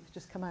oxytocin link that's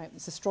just come out.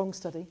 It's a strong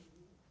study.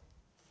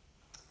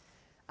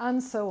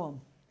 And so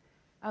on.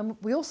 And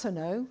we also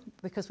know,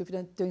 because we've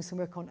been doing some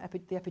work on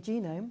the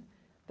epigenome,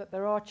 that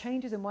there are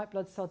changes in white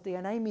blood cell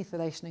DNA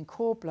methylation in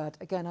cord blood,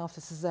 again after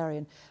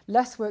caesarean.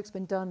 Less work's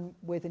been done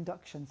with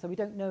induction, so we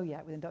don't know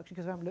yet with induction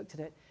because we haven't looked at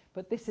it,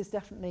 but this is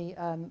definitely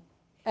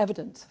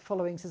evident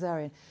following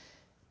caesarean.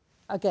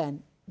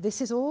 Again, this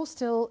is all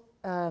still,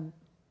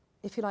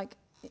 if you like,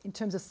 in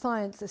terms of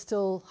science, it's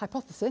still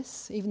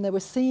hypothesis. Even though we're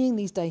seeing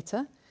these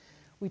data,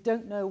 we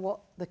don't know what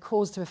the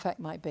causative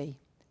effect might be.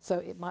 So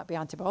it might be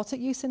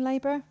antibiotic use in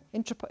labour,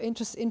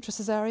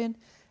 intracaesarean.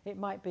 It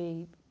might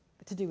be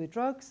to do with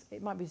drugs.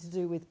 It might be to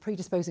do with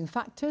predisposing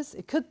factors.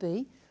 It could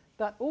be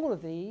that all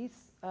of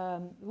these,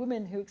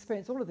 women who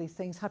experience all of these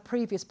things had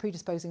previous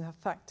predisposing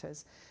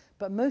factors.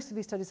 But most of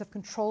these studies have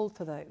controlled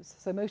for those.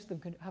 So most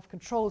of them have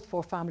controlled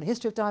for family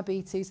history of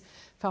diabetes,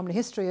 family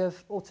history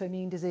of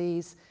autoimmune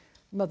disease,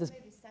 mothers.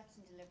 Maybe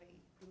section delivery,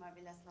 you might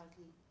be less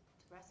likely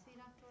to breastfeed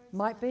afterwards.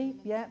 Might be,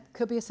 yeah,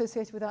 could be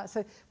associated with that.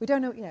 So we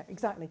don't know,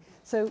 exactly.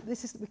 So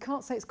we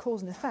can't say it's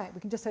cause and effect. We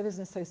can just say there's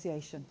an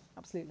association,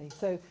 absolutely.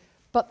 So,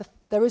 but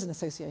there is an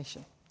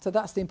association. So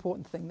that's the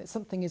important thing, that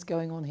something is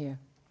going on here.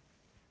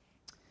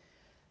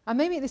 And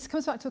maybe this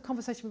comes back to a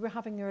conversation we were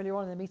having earlier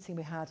on in the meeting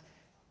we had.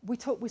 We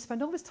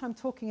spend all this time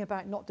talking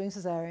about not doing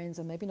caesareans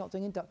and maybe not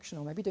doing induction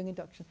or maybe doing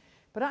induction.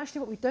 But actually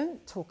what we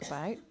don't talk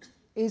about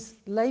is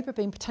labour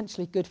being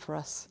potentially good for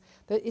us.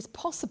 That it's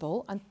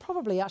possible and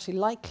probably actually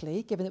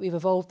likely, given that we've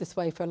evolved this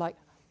way for like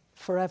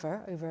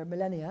forever, over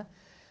millennia,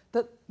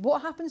 that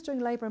what happens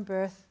during labour and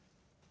birth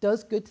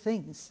does good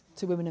things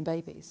to women and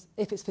babies,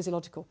 if it's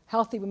physiological.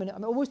 Healthy women,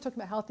 I'm always talking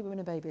about healthy women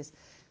and babies.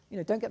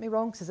 Don't get me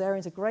wrong,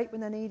 caesareans are great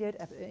when they're needed,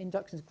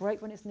 induction is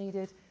great when it's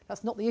needed.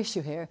 That's not the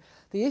issue here.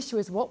 The issue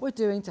is what we're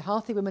doing to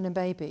healthy women and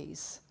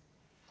babies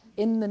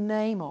in the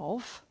name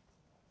of,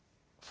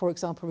 for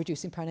example,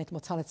 reducing perinatal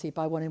mortality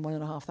by 1 in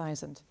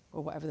 1,500,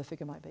 or whatever the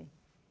figure might be.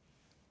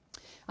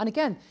 And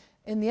again,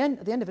 at the end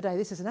of the day,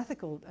 this is an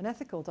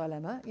ethical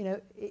dilemma.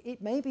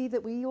 It may be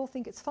that we all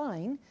think it's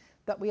fine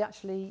that we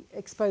actually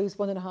expose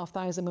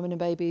 1,500 women and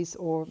babies,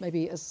 or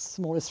maybe as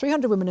small as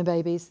 300 women and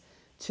babies,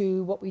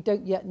 to what we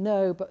don't yet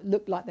know, but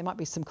look like there might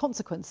be some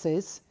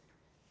consequences,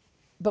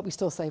 but we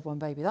still save one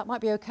baby. That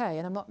might be okay,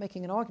 and I'm not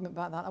making an argument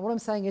about that. And what I'm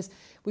saying is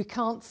we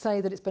can't say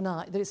that it's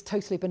benign, that it's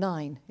totally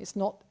benign. It's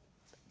not,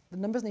 the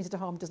numbers needed to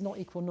harm does not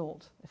equal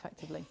naught,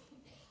 effectively.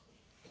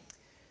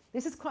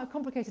 This is quite a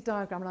complicated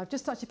diagram, and I've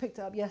just actually picked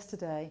it up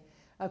yesterday,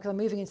 because I'm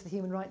moving into the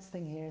human rights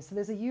thing here. So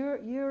there's a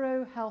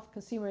Euro Health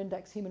Consumer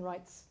Index human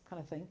rights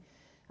kind of thing,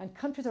 and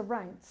countries are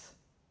ranked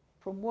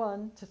from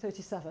 1 to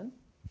 37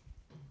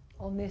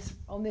 on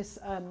this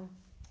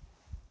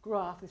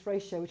graph, this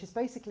ratio, which is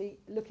basically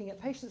looking at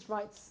patients'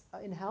 rights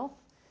in health,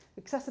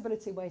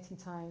 accessibility, waiting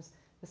times,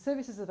 the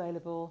services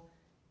available,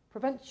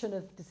 prevention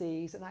of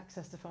disease and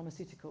access to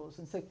pharmaceuticals.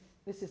 And so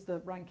this is the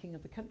ranking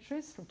of the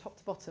countries from top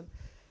to bottom.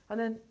 And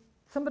then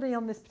somebody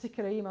on this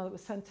particular email that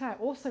was sent out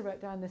also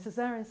wrote down the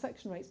caesarean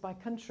section rates by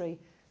country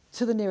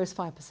to the nearest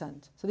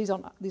 5%. So these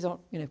aren't,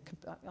 you know,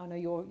 I know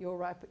you're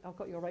right, I've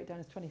got your rate down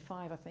as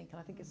 25, I think, and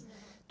I think it's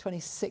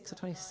 26 or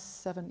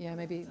 27, yeah,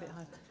 maybe a bit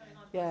higher.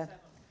 Yeah.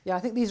 Yeah, I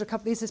think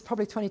these is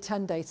probably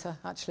 2010 data,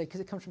 actually,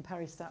 because it comes from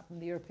Peristat, from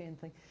the European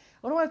thing.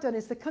 And what I've done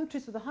is the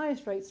countries with the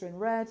highest rates are in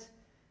red,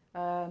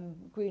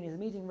 green is the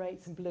median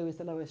rates, and blue is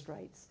the lowest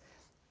rates.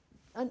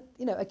 And,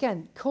 you know,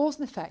 again, cause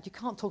and effect, you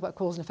can't talk about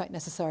cause and effect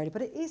necessarily,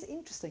 but it is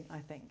interesting, I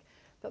think,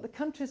 that the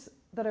countries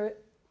that are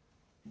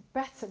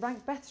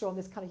ranked better on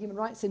this kind of human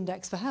rights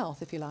index for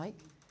health, if you like,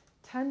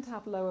 tend to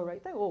have lower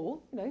rate. They're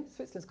all, you know,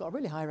 Switzerland's got a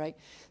really high rate.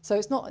 So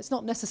it's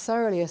not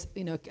necessarily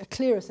a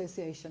clear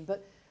association,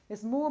 but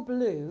there's more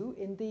blue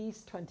in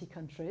these 20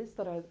 countries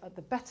that are at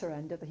the better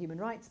end of the human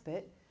rights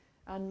bit,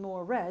 and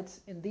more red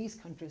in these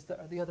countries that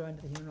are the other end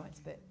of the human rights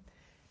bit.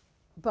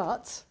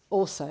 But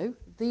also,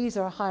 these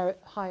are higher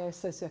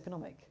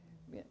socioeconomic.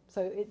 Yeah,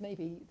 so it may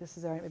be, this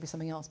is maybe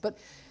something else. But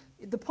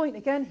the point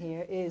again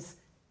here is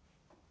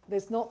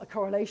there's not a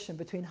correlation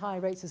between high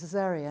rates of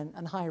caesarean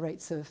and high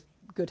rates of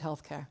good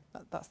healthcare.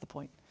 That's the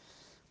point,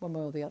 one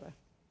way or the other.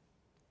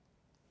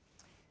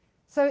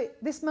 So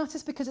this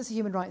matters because it's a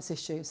human rights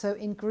issue. So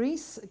in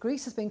Greece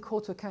has been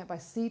called to account by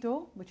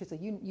CEDAW, which is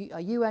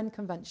a UN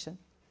convention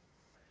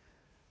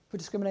for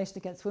discrimination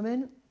against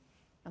women.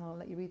 And I'll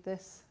let you read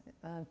this,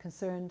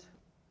 concerned.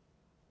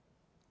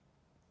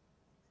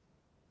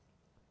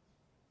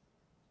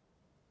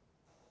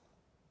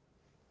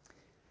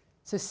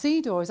 So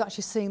CEDAW is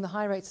actually seeing the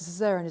high rates of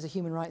caesarean as a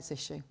human rights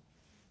issue,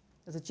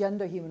 as a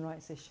gender human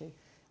rights issue.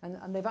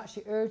 And they've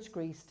actually urged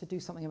Greece to do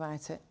something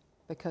about it,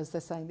 because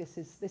they're saying this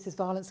is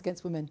violence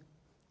against women,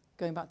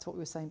 going back to what we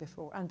were saying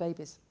before, and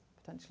babies,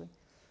 potentially,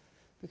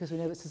 because we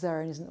know that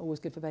caesarean isn't always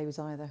good for babies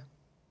either.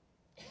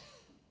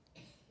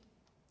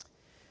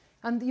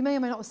 And you may or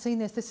may not have seen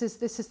this. This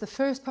is the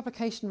first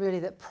publication, really,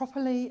 that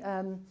properly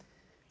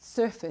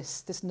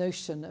surfaced this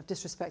notion of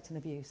disrespect and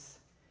abuse.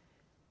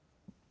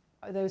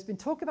 There's been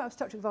talk about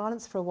obstetric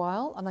violence for a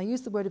while, and I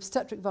use the word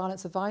obstetric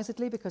violence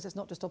advisedly because it's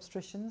not just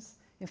obstetricians.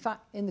 In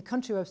fact, in the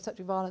country where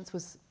obstetric violence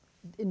was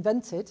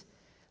invented,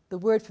 the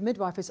word for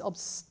midwife is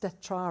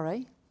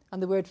obstetrare,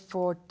 and the word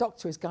for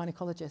doctor is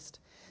gynecologist.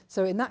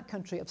 So in that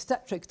country,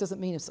 obstetrics doesn't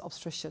mean it's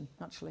obstetrician,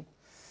 actually.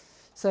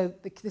 So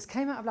this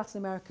came out of Latin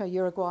America,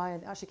 Uruguay,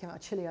 and actually came out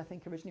of Chile, I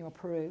think, originally, or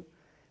Peru.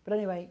 But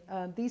anyway,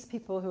 these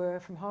people who are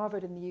from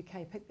Harvard in the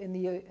UK, in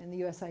the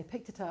USA,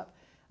 picked it up,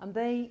 and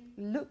they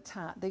looked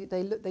at, they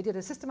did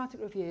a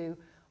systematic review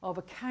of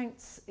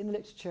accounts in the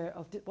literature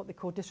of what they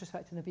call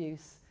disrespect and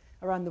abuse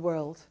around the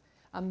world,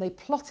 and they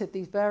plotted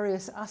these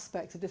various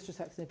aspects of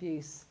disrespect and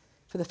abuse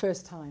for the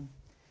first time.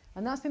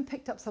 And that's been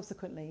picked up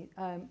subsequently.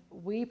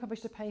 We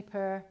published a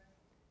paper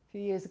a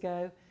few years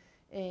ago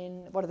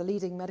in one of the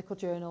leading medical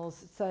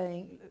journals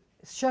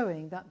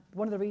showing that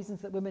one of the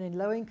reasons that women in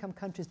low-income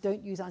countries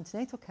don't use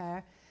antenatal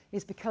care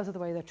is because of the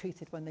way they're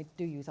treated when they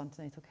do use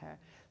antenatal care.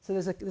 So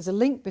there's a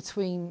link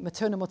between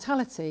maternal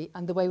mortality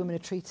and the way women are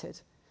treated.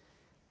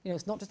 You know,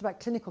 it's not just about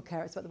clinical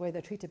care, it's about the way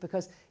they're treated,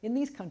 because in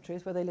these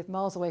countries where they live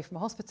miles away from a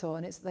hospital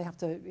and they have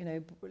to, you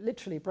know,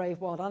 literally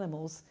brave wild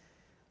animals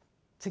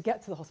to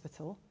get to the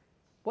hospital,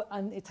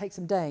 and it takes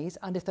them days,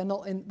 and if they're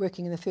not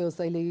working in the fields,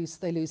 they lose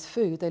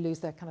food, they lose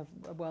their kind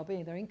of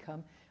well-being, their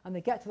income, and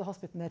they get to the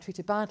hospital and they're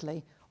treated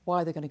badly.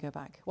 Why are they going to go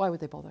back? Why would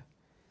they bother?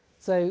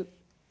 So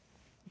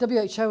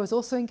WHO was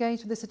also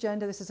engaged with this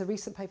agenda. This is a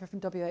recent paper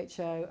from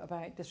WHO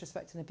about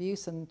disrespect and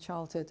abuse and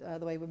childhood,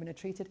 the way women are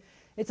treated.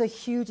 It's a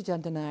huge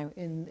agenda now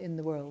in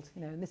the world,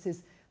 you know, and this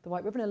is the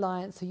White Ribbon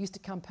Alliance, who used to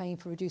campaign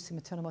for reducing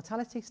maternal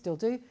mortality, still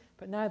do,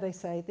 but now they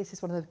say this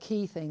is one of the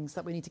key things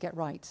that we need to get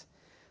right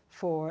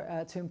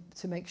for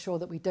to make sure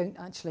that we don't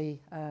actually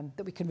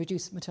that we can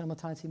reduce maternal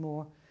mortality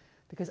more,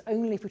 because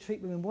only if we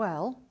treat women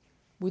well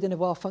within a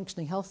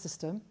well-functioning health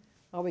system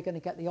are we going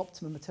to get the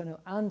optimum maternal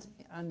and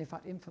in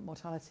fact infant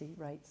mortality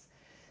rates.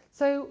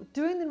 So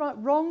doing the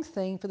wrong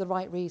thing for the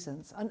right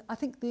reasons, and I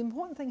think the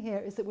important thing here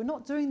is that we're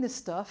not doing this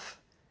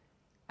stuff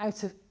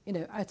out of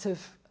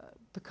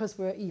because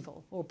we're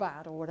evil or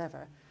bad or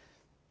whatever.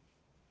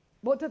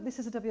 This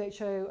is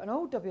an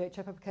old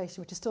WHO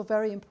publication, which is still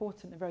very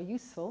important and very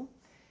useful,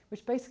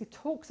 which basically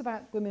talks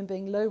about women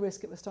being low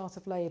risk at the start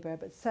of labour,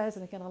 but says,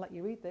 and again I'll let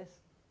you read this.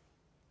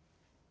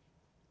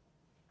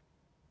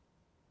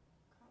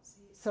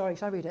 Sorry,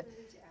 shall I read it?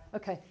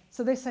 Okay,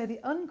 so they say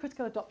the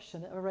uncritical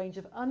adoption of a range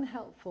of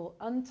unhelpful,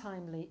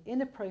 untimely,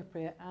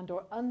 inappropriate and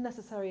or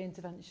unnecessary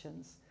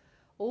interventions,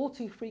 all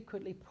too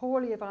frequently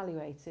poorly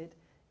evaluated,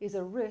 is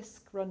a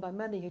risk run by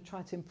many who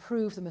try to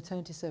improve the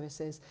maternity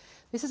services.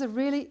 This is a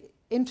really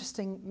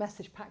interesting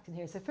message packed in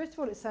here. So first of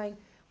all, it's saying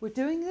we're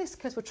doing this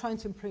because we're trying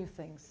to improve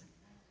things.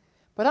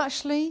 But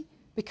actually,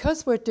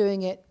 because we're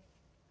doing it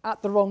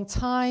at the wrong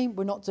time,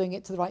 we're not doing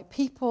it to the right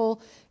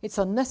people, it's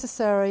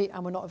unnecessary,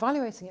 and we're not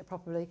evaluating it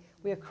properly,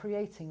 we are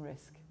creating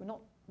risk. We're not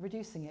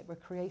reducing it, we're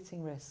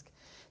creating risk.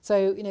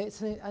 So, you know,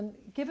 and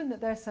given that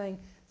they're saying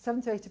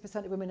 70 to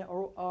 80% of women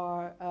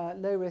are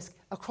low risk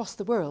across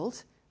the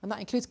world, and that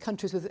includes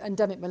countries with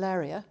endemic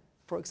malaria,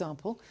 for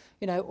example,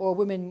 you know, or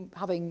women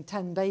having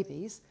 10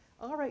 babies,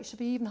 our rate should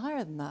be even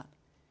higher than that.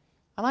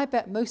 And I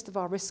bet most of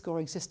our risk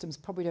scoring systems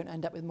probably don't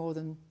end up with more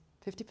than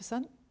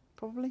 50%,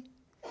 probably.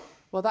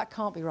 Well, that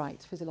can't be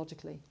right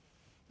physiologically.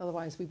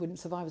 Otherwise, we wouldn't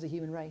survive as a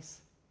human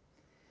race.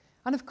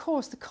 And of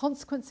course, the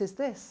consequence is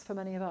this for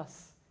many of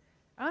us,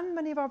 and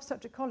many of our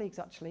obstetric colleagues,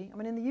 actually. I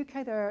mean, in the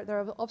UK, there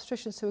are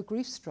obstetricians who are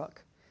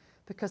grief-struck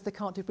because they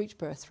can't do breech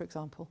births, for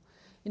example.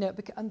 You know,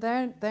 and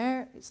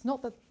it's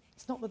not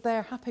that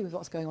they're happy with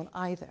what's going on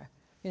either.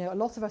 You know, a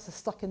lot of us are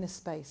stuck in this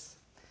space.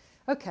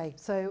 Okay,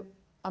 so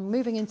I'm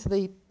moving into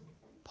the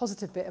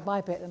positive bit of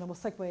my bit, and I will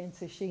segue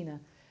into Sheena.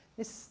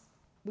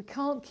 We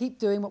can't keep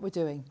doing what we're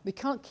doing. We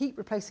can't keep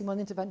replacing one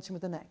intervention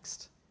with the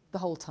next the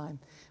whole time.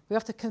 We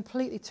have to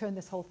completely turn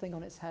this whole thing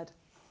on its head.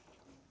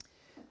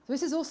 So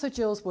this is also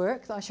Jill's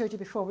work that I showed you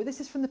before, but this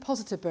is from the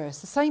positive births.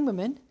 The same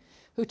women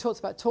who talked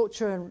about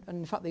torture, and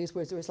in fact they used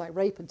words, it was like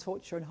rape and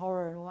torture and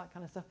horror and all that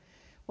kind of stuff.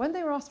 When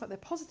they were asked about their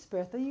positive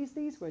birth, they used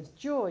these words: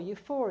 joy,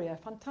 euphoria,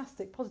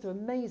 fantastic, positive,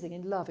 amazing,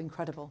 in love,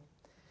 incredible.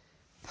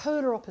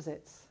 Polar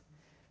opposites.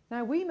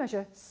 Now we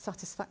measure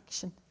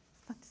satisfaction.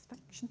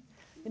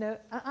 You know,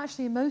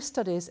 actually in most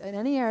studies in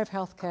any area of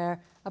healthcare,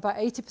 about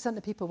 80%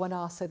 of people when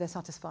asked say they're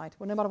satisfied.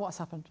 Well, no matter what's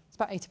happened, it's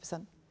about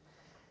 80%.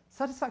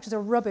 Satisfaction is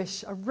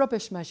a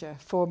rubbish measure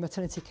for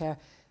maternity care.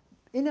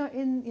 You know,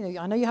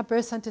 I know you have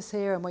birth centres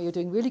here and where you're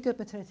doing really good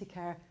maternity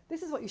care.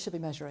 This is what you should be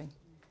measuring.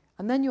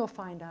 And then you'll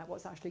find out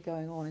what's actually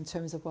going on in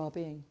terms of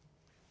well-being.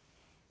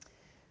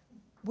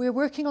 We're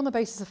working on the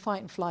basis of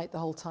fight and flight the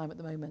whole time at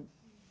the moment.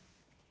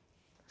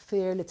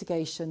 Fear,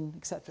 litigation,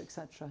 etc.,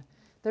 etc.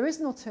 There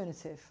is an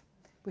alternative,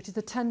 which is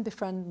the 10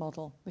 befriend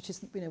model, which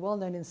is, you know, well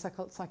known in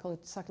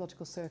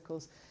psychological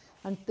circles.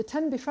 And the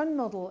 10 befriend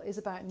model is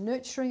about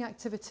nurturing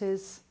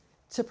activities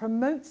to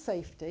promote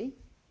safety,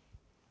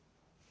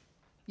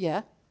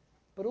 yeah,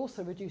 but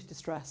also reduce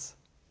distress.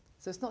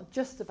 So it's not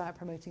just about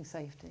promoting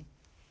safety.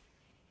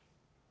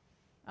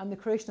 And the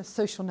creation of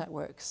social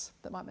networks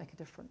that might make a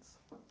difference.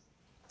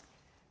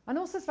 And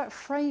also it's about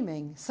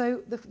framing.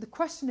 So the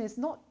question is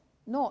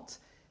not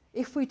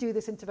if we do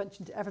this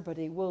intervention to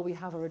everybody, will we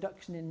have a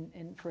reduction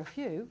in for a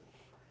few?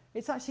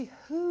 It's actually,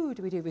 who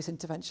do we do this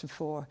intervention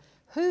for?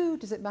 Who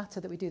does it matter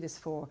that we do this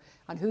for?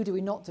 And who do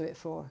we not do it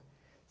for?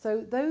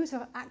 So those who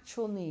have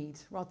actual need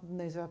rather than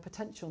those who have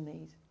potential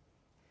need.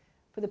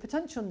 For the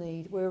potential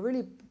need, we're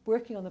really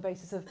working on the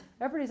basis of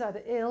everybody's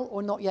either ill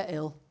or not yet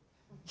ill.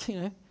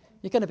 You know,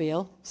 you're going to be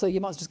ill, so you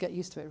might as well just get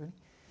used to it,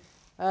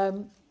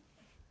 really.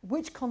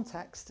 Which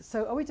context?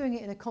 So are we doing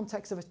it in a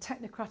context of a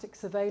technocratic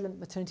surveillance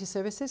maternity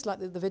services, like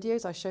the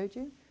videos I showed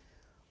you?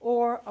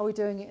 Or are we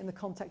doing it in the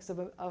context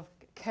of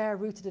care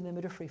rooted in a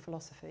midwifery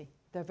philosophy?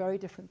 They're very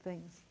different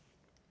things.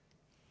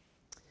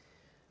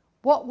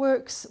 What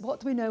works? What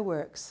do we know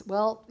works?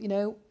 Well, you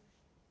know,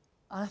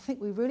 I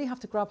think we really have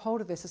to grab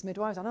hold of this as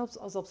midwives and as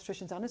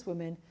obstetricians and as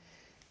women.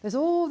 There's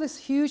all this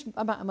huge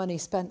amount of money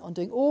spent on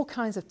doing all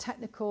kinds of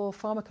technical,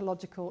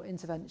 pharmacological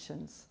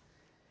interventions.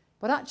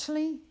 But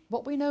actually,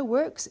 what we know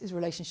works is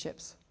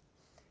relationships.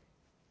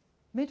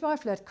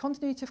 Midwife-led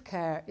continuity of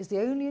care is the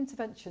only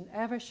intervention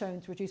ever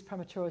shown to reduce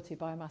prematurity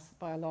by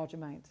a large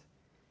amount.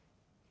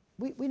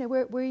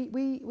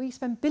 We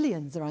spend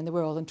billions around the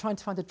world and trying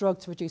to find a drug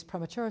to reduce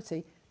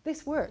prematurity.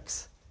 This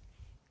works.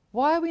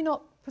 Why are we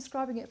not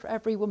prescribing it for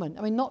every woman?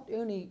 I mean, not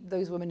only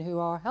those women who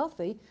are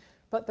healthy,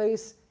 but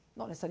those,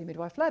 not necessarily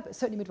midwife-led, but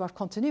certainly midwife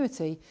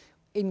continuity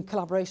in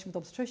collaboration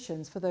with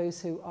obstetricians for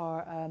those who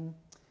are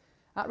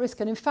at risk.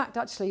 And in fact,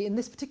 actually, in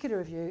this particular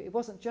review, it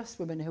wasn't just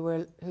women who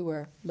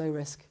were low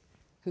risk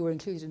who were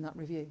included in that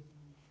review.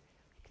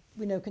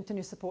 We know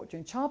continuous support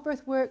during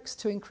childbirth works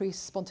to increase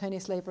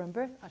spontaneous labour and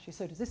birth. Actually,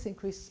 so does this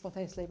increase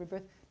spontaneous labour and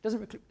birth.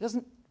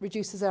 Doesn't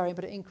reduce caesarean,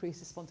 but it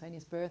increases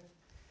spontaneous birth.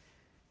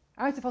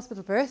 Out of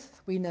hospital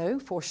birth, we know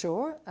for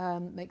sure,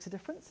 makes a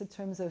difference in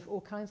terms of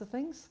all kinds of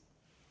things,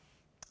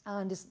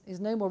 and is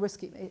no more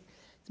risky.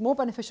 It's more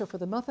beneficial for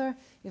the mother,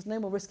 is no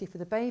more risky for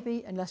the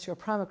baby, unless you're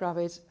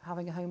prima-gravid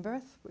having a home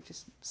birth, which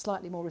is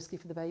slightly more risky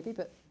for the baby,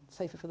 but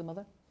safer for the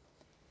mother.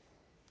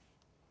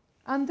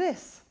 And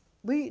this,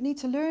 we need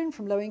to learn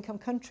from low-income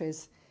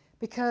countries,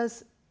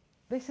 because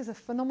this is a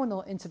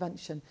phenomenal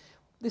intervention.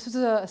 This was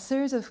a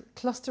series of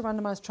cluster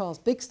randomized trials,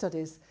 big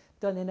studies,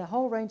 done in a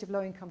whole range of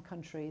low-income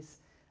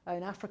countries,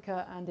 in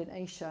Africa and in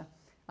Asia.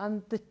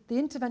 And the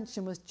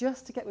intervention was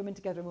just to get women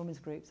together in women's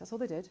groups. That's all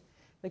they did.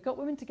 They got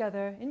women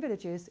together in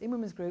villages, in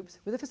women's groups,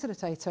 with a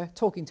facilitator,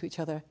 talking to each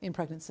other in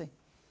pregnancy.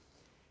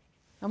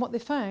 And what they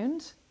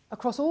found,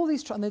 across all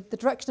these trials, and the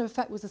direction of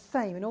effect was the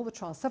same in all the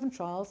trials, 7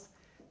 trials,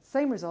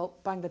 same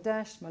result,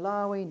 Bangladesh,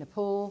 Malawi,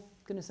 Nepal,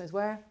 goodness knows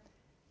where.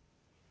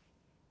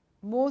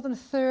 More than a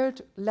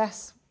third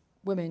less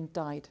women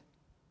died.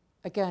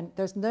 Again,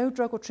 there's no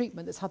drug or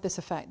treatment that's had this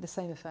effect, the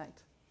same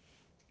effect.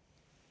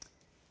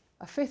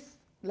 A fifth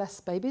less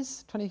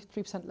babies,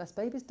 23% less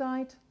babies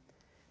died.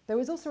 There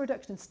was also a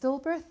reduction in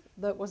stillbirth,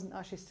 though it wasn't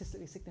actually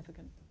statistically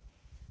significant.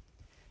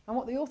 And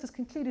what the authors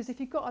conclude is if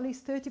you've got at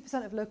least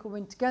 30% of local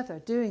women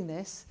together doing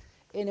this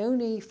in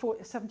only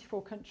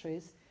 74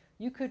 countries,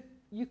 you could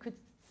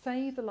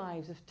save the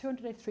lives of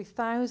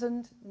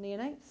 283,000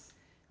 neonates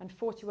and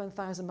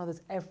 41,000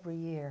 mothers every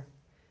year.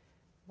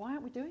 Why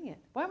aren't we doing it?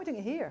 Why aren't we doing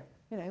it here?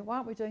 You know, why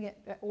aren't we doing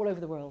it all over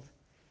the world?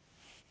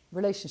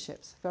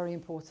 Relationships, very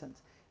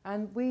important.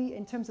 And we,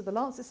 in terms of the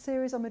Lancet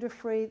series on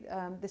midwifery,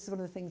 this is one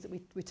of the things that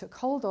we took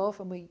hold of,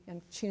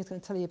 and Sheena's going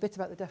to tell you a bit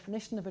about the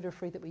definition of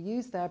midwifery that we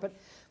used there, but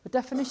the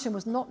definition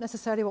was not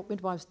necessarily what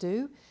midwives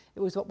do, it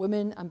was what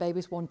women and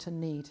babies want and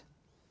need.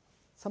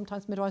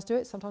 Sometimes midwives do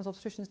it, sometimes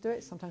obstetricians do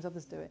it, sometimes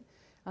others do it.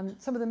 And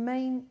some of the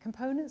main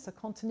components are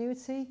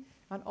continuity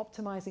and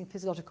optimising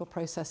physiological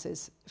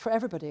processes for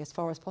everybody as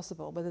far as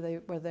possible, whether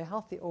they're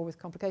healthy or with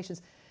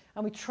complications.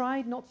 And we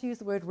tried not to use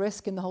the word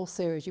risk in the whole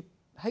series. You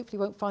hopefully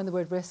won't find the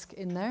word risk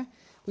in there.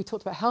 We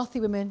talked about healthy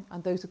women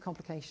and those with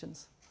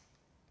complications.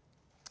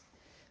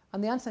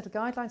 And the antenatal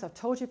guidelines I've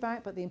told you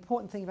about, but the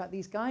important thing about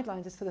these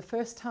guidelines is for the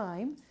first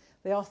time,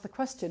 they ask the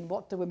question,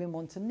 what do women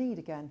want and need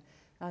again?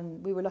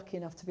 And we were lucky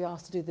enough to be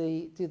asked to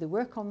do the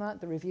work on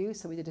that, the review.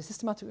 So we did a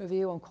systematic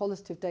review on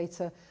qualitative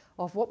data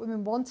of what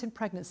women want in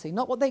pregnancy,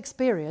 not what they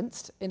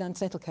experienced in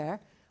antenatal care,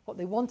 what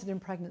they wanted in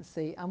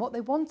pregnancy. And what they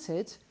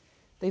wanted,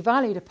 they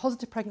valued a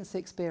positive pregnancy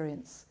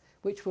experience,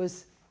 which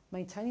was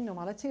maintaining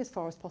normality as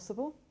far as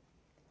possible,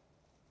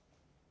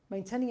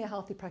 maintaining a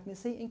healthy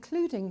pregnancy,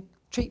 including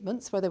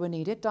treatments where they were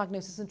needed,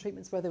 diagnosis and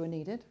treatments where they were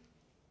needed,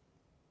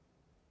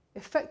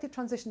 effective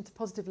transition to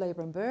positive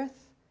labour and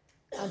birth,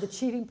 and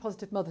achieving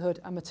positive motherhood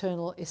and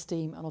maternal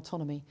esteem and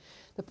autonomy.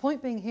 The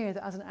point being here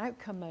that as an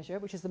outcome measure,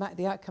 which is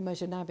the outcome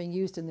measure now being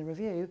used in the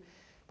review,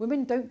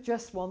 women don't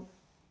just want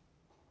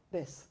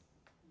this.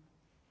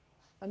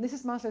 And this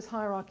is Maslow's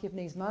hierarchy of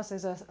needs.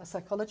 Maslow's a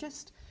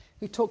psychologist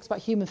who talks about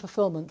human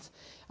fulfillment.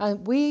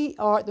 And we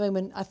are at the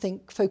moment, I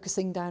think,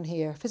 focusing down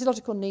here.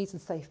 Physiological needs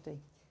and safety.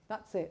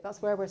 That's it.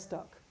 That's where we're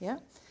stuck. Yeah?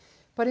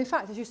 But in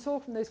fact, as you saw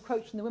from those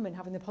quotes from the women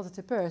having the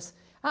positive births,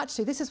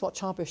 actually this is what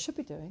childbirth should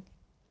be doing.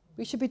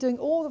 We should be doing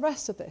all the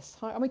rest of this.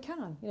 And we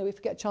can, you know, if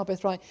we get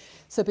childbirth right.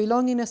 So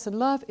belongingness and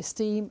love,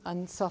 esteem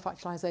and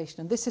self-actualisation.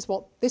 And this is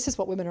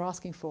what women are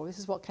asking for. This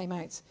is what came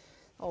out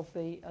of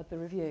the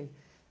review.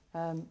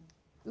 And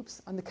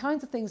the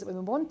kinds of things that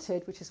women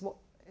wanted, which is what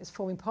is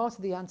forming part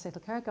of the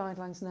antenatal care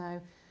guidelines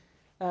now,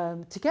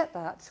 to get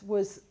that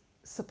was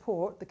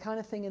support, the kind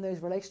of thing in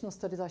those relational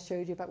studies I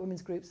showed you about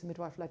women's groups and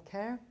midwife-led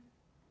care,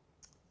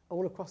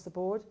 all across the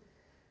board.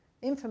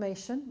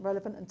 Information,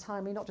 relevant and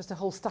timely, not just a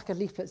whole stack of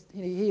leaflets,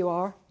 you know, here you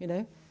are, you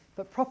know,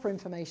 but proper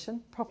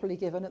information, properly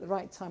given at the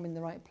right time in the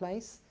right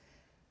place.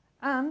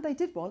 And they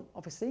did want,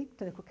 obviously,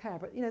 clinical care,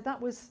 but, you know, that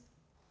was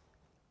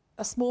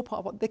a small part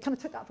of what, they kind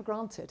of took that for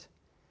granted.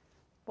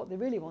 What they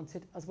really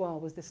wanted as well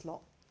was this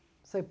lot.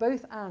 So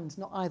both and,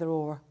 not either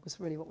or,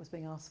 was really what was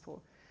being asked for.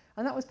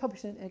 And that was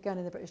published again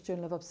in the British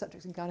Journal of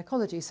Obstetrics and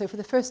Gynecology. So for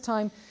the first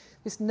time,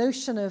 this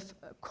notion of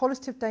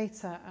qualitative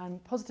data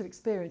and positive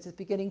experience is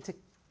beginning to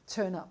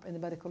turn up in the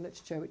medical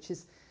literature, which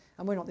is,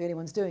 and we're not the only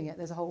ones doing it,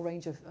 there's a whole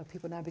range of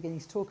people now beginning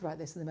to talk about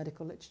this in the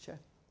medical literature,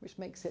 which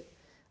makes it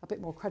a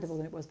bit more credible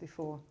than it was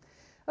before.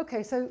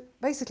 Okay, so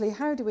basically,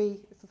 how do we,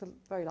 this is the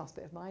very last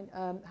bit of mine,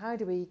 how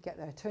do we get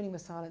there? Turning the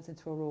silence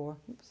into a roar.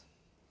 Oops.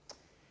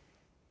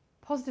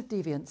 Positive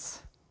deviance.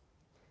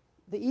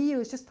 The EU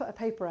has just put a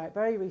paper out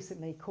very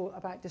recently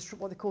about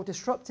what they call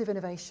disruptive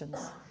innovations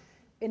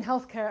in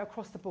healthcare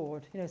across the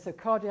board. You know, so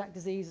cardiac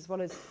disease as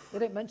well as, they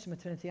don't mention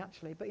maternity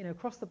actually, but you know,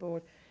 across the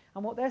board.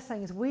 And what they're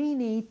saying is we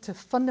need to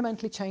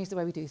fundamentally change the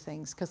way we do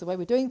things because the way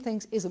we're doing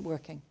things isn't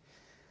working.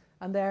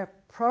 And they're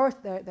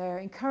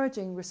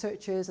encouraging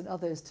researchers and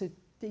others to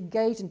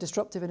engage in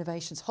disruptive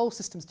innovations, whole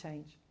systems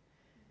change.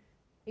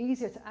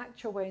 Easier to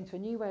act your way into a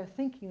new way of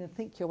thinking than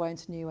think your way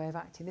into a new way of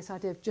acting. This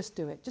idea of just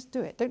do it,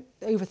 don't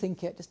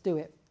overthink it, just do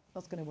it.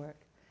 That's going to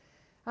work.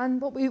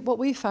 And what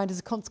we found as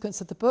a consequence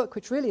of the book,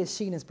 which really is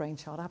Sheena's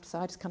brainchild, I have to say,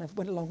 I just kind of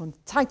went along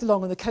and tagged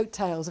along on the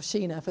coattails of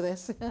Sheena for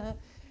this.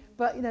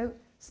 But, you know,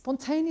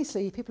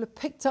 spontaneously, people have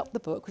picked up the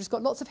book, which has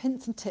got lots of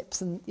hints and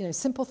tips and, you know,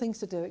 simple things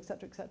to do,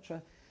 etc., etc.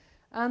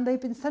 And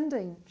they've been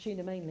sending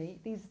Sheena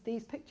mainly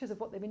these pictures of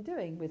what they've been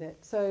doing with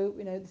it. So,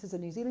 you know, this is a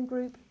New Zealand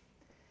group.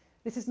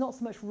 This is not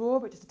so much raw,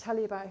 but just to tell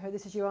you about her,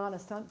 this is Joanna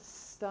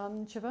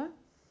Stancheva,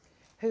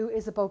 who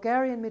is a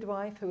Bulgarian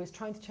midwife who is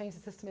trying to change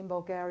the system in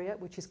Bulgaria,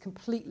 which is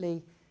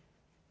completely,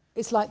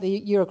 it's like the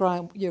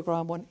Uruguayan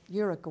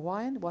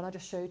one I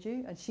just showed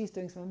you, and she's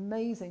doing some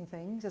amazing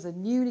things as a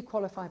newly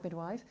qualified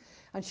midwife.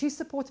 And she's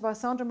supported by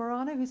Sandra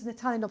Morano, who's an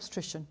Italian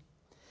obstetrician.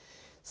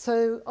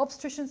 So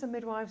obstetricians and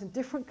midwives in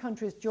different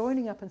countries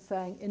joining up and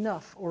saying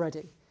enough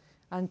already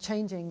and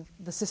changing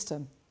the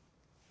system.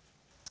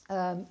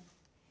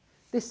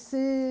 This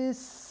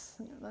is,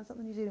 that's not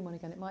the New Zealand one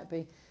again, it might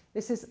be.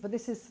 This is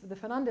the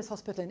Fernandez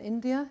Hospital in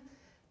India.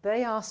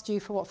 They asked you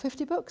for what,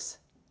 50 books?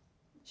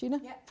 Sheena?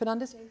 Yeah.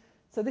 Fernandez? Yeah.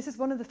 So this is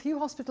one of the few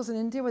hospitals in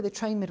India where they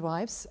train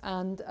midwives,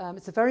 and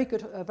it's a very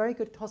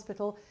good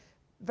hospital.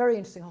 very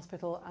interesting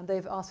hospital, and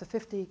they've asked for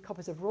 50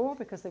 copies of RAW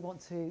because they want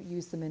to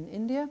use them in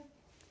India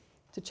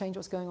to change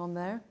what's going on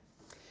there.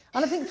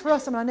 And I think for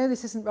us, I know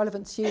this isn't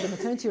relevant to you, the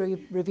maternity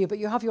review, but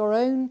you have your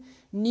own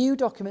new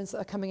documents that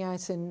are coming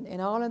out in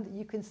Ireland that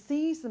you can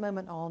seize the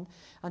moment on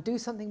and do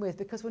something with,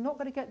 because we're not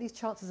going to get these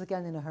chances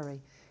again in a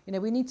hurry. You know,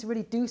 we need to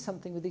really do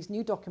something with these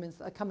new documents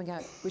that are coming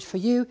out, which for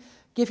you,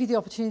 give you the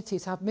opportunity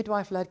to have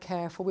midwife-led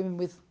care for women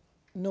with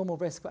normal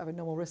risk, whatever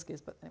normal risk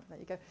is, but there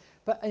you go.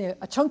 But anyway,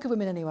 a chunk of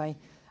women anyway.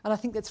 And I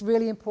think it's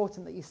really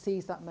important that you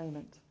seize that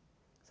moment.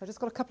 So I just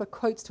got a couple of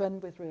quotes to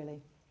end with,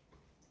 really.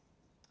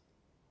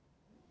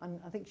 And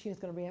I think Sheena's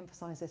going to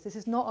re-emphasise this. This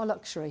is not a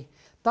luxury.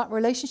 That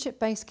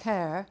relationship-based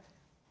care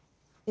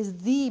is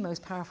the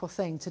most powerful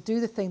thing to do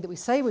the thing that we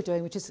say we're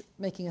doing, which is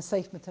making a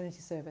safe maternity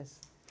service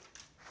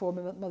for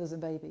mothers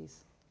and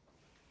babies.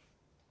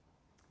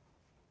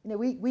 You know,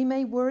 we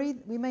may worry,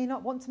 we may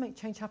not want to make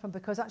change happen,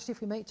 because actually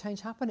if we make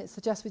change happen, it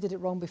suggests we did it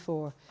wrong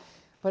before.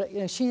 But, you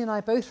know, Sheena and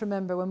I both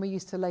remember when we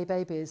used to lay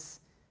babies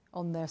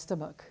on their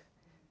stomach.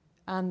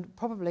 And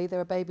probably there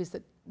are babies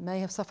that may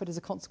have suffered as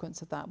a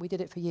consequence of that. We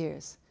did it for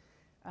years.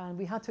 And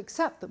we had to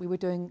accept that we were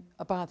doing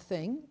a bad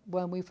thing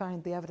when we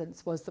found the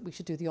evidence was that we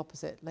should do the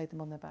opposite, lay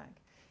them on their back.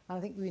 And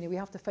I think we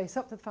have to face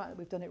up to the fact that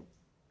we've done it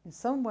in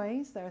some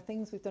ways. There are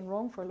things we've done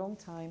wrong for a long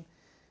time,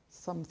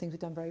 some things we've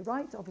done very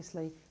right,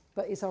 obviously,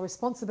 but it's our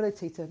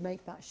responsibility to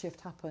make that shift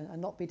happen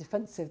and not be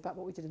defensive about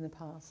what we did in the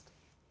past.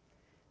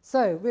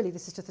 So really,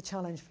 this is just a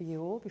challenge for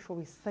you all before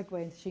we segue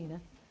into Sheena.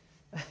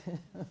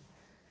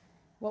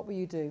 What will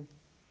you do?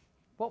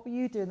 What will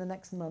you do in the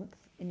next month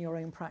in your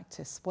own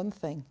practice? One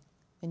thing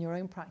in your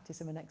own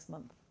practice in the next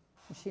month.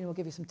 And Sheena will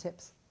give you some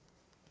tips.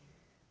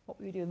 What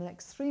will you do in the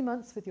next 3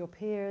 months with your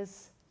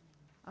peers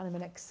and in the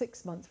next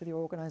 6 months with your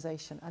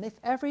organisation? And if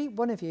every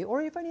one of you,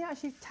 or if only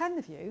actually 10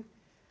 of you,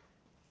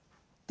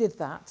 did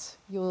that,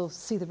 you'll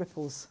see the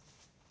ripples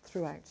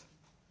throughout.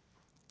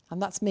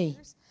 And that's me.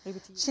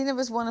 Sheena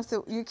was one of the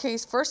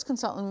UK's first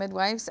consultant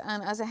midwives,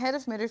 and as a head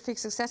of midwifery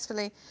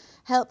successfully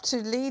helped to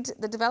lead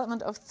the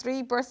development of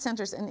 3 birth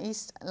centres in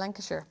East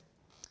Lancashire.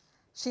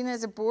 Sheena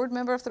is a board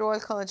member of the Royal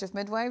College of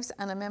Midwives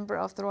and a member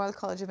of the Royal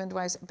College of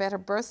Midwives Better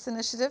Births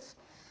Initiative,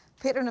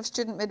 patron of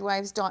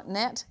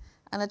studentmidwives.net,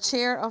 and a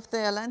chair of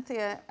the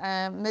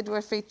Lancashire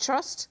Midwifery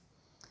Trust.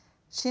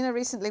 Sheena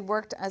recently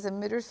worked as a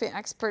midwifery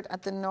expert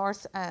at the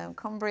North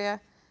Cumbria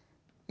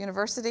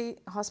University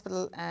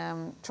Hospital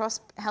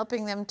Trust,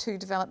 helping them to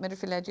develop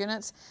midwifery-led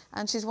units,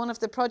 and she's one of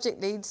the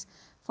project leads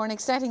for an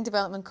exciting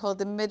development called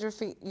the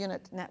Midwifery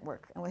Unit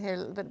Network, and we'll hear a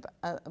little bit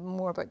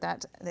more about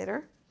that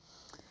later.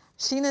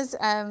 Sheena's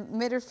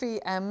midwifery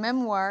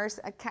memoirs,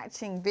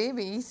 Catching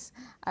Babies,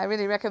 I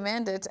really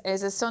recommend it,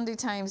 is a Sunday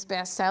Times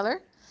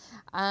bestseller,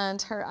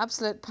 and her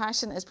absolute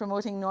passion is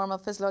promoting normal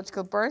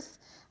physiological birth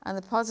and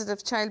the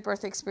positive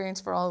childbirth experience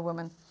for all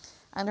women.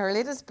 And her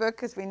latest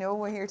book, as we know,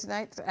 we're here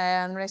tonight,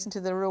 in relation to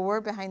the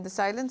roar behind the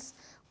silence,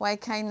 why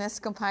kindness,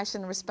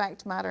 compassion,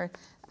 respect matter,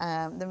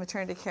 the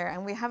maternity care.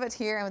 And we have it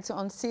here, and it's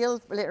on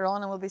sale later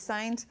on and will be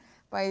signed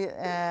by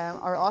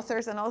our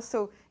authors. And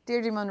also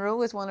Deirdre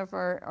Munro is one of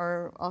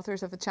our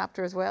authors of a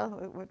chapter as well,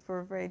 which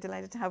we're very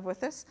delighted to have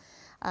with us.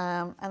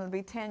 And it'll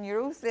be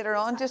 €10 later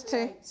on, just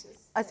to...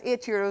 That's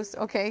 €8,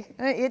 okay.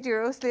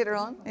 €8 later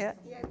on, yeah.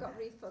 Yeah, I got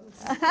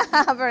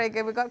refunds. Very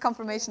good, we got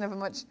confirmation of how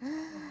much.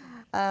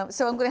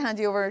 So I'm going to hand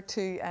you over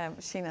to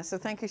Sheena. So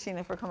thank you,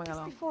 Sheena, for coming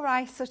along. Before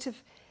I sort of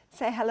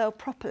say hello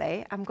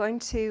properly, I'm going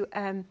to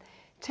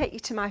take you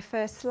to my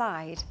first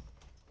slide,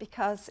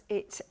 because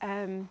it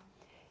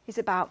is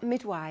about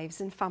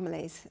midwives and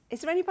families. Is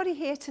there anybody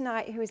here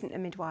tonight who isn't a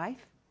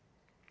midwife?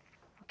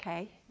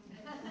 Okay.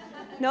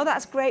 No,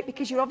 that's great,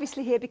 because you're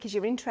obviously here because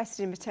you're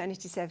interested in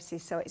maternity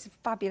services, so it's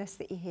fabulous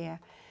that you're here.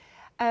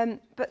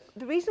 But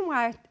the reason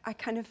why I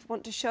kind of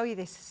want to show you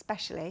this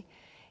especially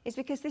is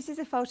because this is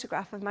a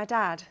photograph of my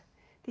dad.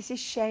 This is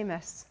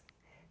Seamus.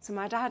 So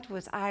my dad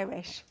was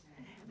Irish,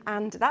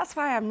 and that's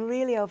why I'm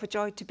really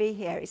overjoyed to be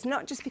here. It's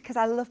not just because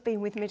I love being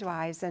with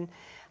midwives and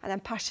I'm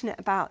passionate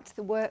about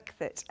the work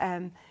that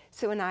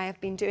Sue and I have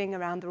been doing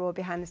around the roar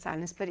behind the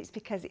silence, but it's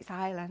because it's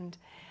Ireland.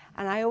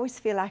 And I always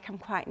feel like I'm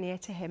quite near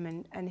to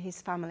him and his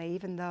family,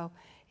 even though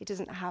he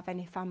doesn't have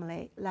any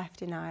family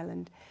left in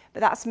Ireland.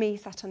 But that's me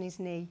sat on his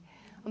knee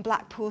on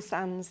Blackpool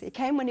Sands. He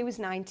came when he was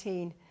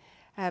 19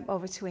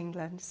 over to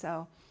England.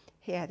 So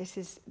here, this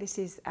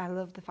is, I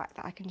love the fact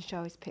that I can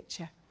show his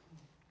picture.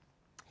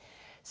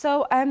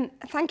 So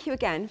thank you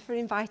again for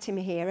inviting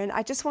me here. And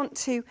I just want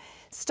to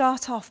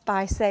start off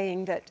by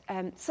saying that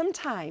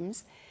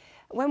sometimes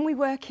when we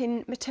work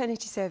in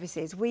maternity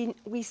services,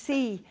 we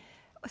see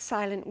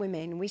silent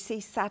women, we see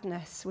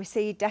sadness, we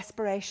see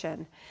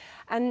desperation,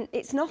 and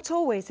it's not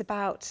always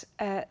about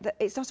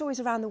it's not always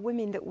around the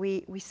women that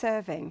we're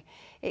serving.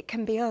 It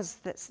can be us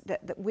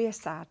that we're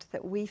sad,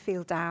 that we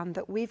feel down,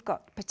 that we've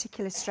got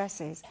particular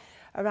stresses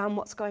around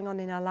what's going on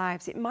in our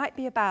lives. It might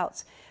be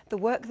about the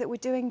work that we're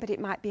doing, but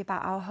it might be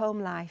about our home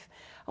life,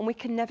 and we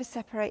can never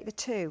separate the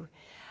two.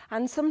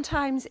 And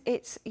sometimes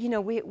it's, you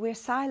know, we're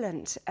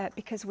silent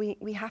because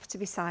we have to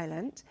be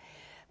silent.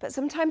 But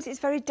sometimes it's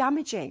very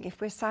damaging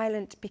if we're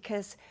silent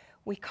because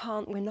we're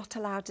not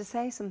allowed to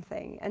say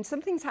something. And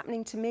something's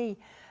happening to me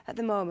at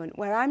the moment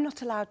where I'm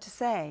not allowed to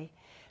say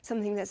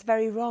something that's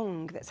very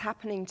wrong that's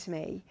happening to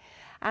me.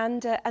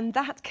 And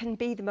that can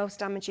be the most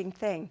damaging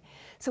thing.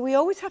 So we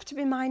always have to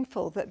be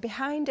mindful that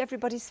behind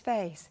everybody's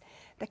face,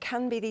 there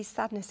can be these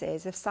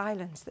sadnesses of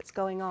silence that's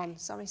going on.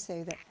 Sorry,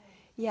 Sue.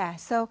 Yeah,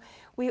 so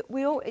we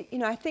all, you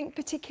know, I think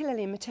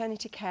particularly in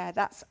maternity care,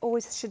 that's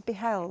always should be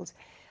held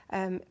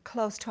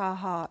close to our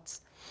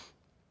hearts.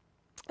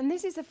 And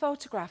this is a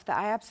photograph that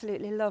I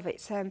absolutely love.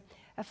 It's a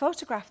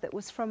photograph that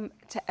was from,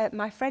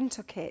 my friend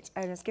took it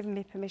and has given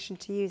me permission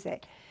to use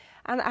it.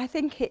 And I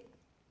think it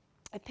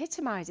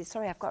epitomises,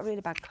 sorry, I've got a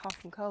really bad cough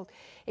and cold.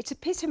 It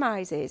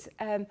epitomises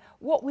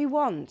what we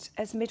want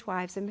as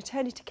midwives and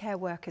maternity care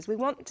workers. We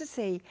want to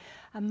see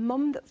a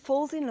mum that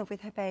falls in love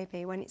with her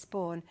baby when it's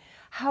born,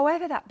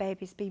 however that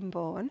baby's been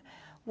born,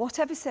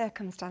 whatever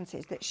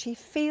circumstances, that she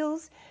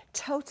feels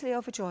totally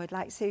overjoyed,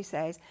 like Sue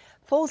says,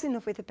 falls in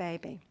love with the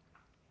baby.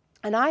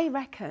 And I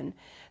reckon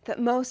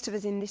that most of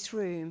us in this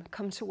room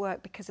come to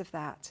work because of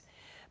that.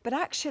 But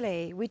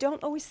actually, we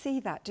don't always see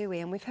that, do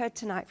we? And we've heard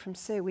tonight from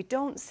Sue, we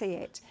don't see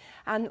it.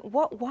 And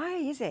why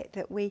is it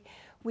that we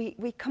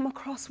come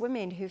across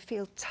women who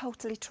feel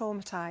totally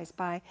traumatised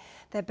by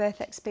their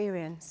birth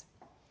experience?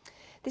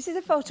 This is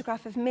a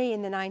photograph of me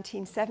in the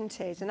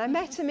 1970s, and I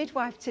met a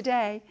midwife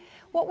today.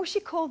 What was she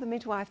called, the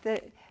midwife?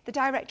 The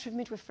director of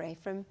midwifery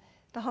from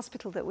the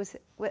hospital that was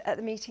at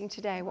the meeting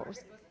today. What was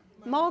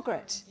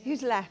Margaret,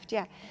 who's left,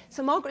 yeah.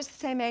 So Margaret's the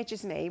same age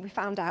as me. We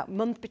found out a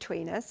month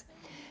between us.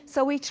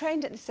 So we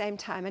trained at the same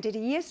time. I did a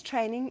year's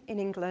training in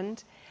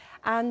England.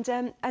 And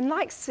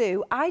like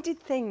Sue, I did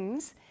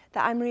things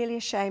that I'm really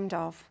ashamed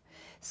of.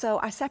 So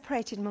I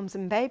separated mums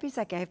and babies.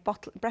 I gave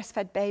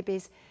breastfed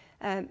babies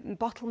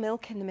bottle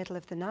milk in the middle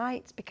of the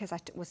night because I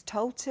was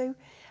told to.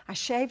 I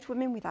shaved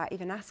women without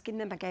even asking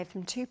them. I gave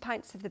them 2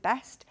 pints of the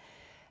best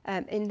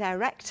in their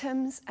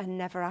rectums and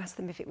never asked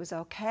them if it was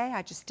okay.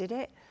 I just did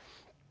it.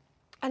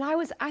 And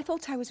I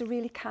thought I was a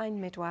really kind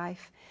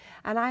midwife.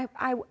 And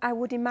I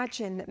would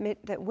imagine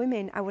that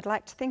women, I would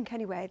like to think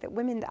anyway, that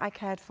women that I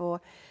cared for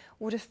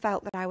would have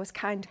felt that I was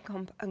kind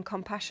and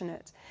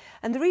compassionate.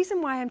 And the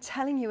reason why I'm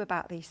telling you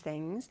about these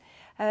things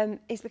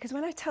is because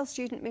when I tell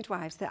student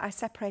midwives that I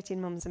separated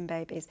mums and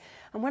babies,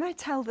 and when I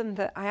tell them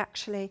that I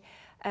actually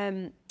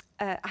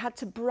had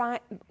to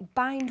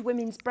bind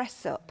women's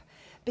breasts up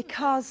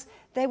because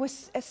they were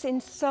in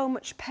so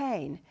much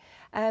pain,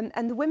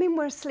 and the women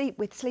were asleep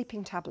with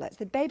sleeping tablets.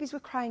 The babies were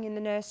crying in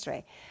the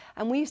nursery,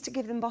 and we used to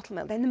give them bottle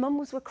milk. Then the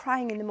mums were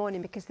crying in the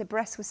morning because their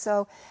breasts were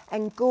so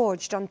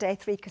engorged on day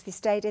 3 because they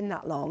stayed in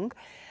that long.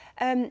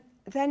 I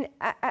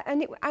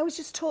was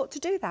just taught to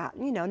do that.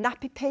 You know,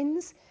 nappy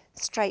pins,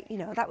 straight, you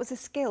know, that was a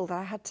skill that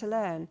I had to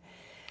learn.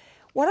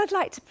 What I'd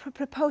like to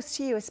propose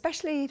to you,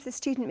 especially if the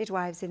student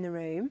midwives in the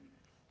room,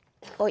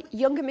 or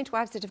younger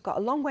midwives that have got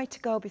a long way to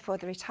go before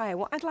they retire,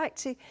 what I'd like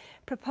to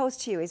propose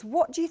to you is,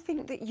 what do you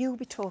think that you'll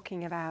be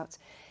talking about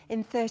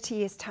in 30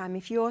 years' time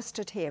if you're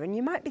stood here? And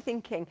you might be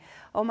thinking,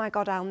 oh my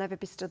God, I'll never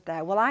be stood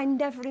there. Well, I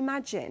never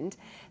imagined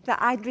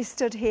that I'd be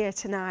stood here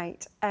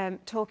tonight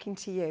talking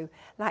to you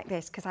like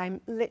this, because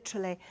I'm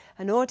literally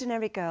an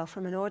ordinary girl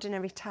from an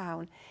ordinary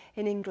town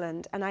in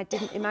England, and I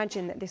didn't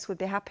imagine that this would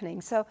be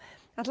happening. So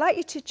I'd like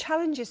you to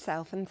challenge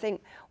yourself and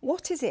think,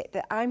 what is it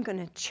that I'm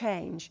going to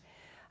change?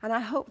 And I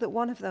hope that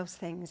one of those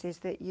things is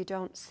that you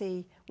don't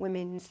see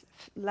women's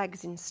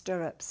legs in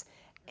stirrups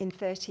in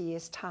 30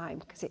 years' time,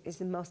 because it is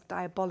the most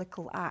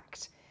diabolical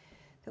act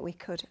that we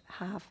could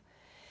have.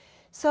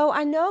 So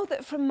I know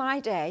that from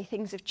my day,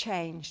 things have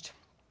changed.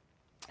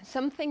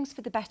 Some things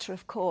for the better,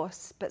 of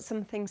course, but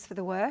some things for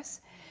the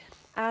worse.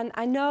 And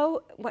I know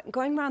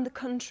going around the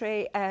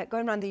country,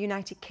 going around the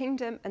United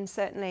Kingdom, and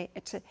certainly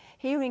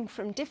hearing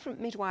from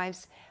different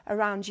midwives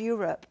around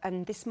Europe,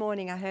 and this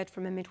morning I heard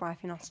from a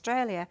midwife in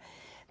Australia,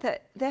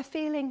 that they're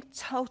feeling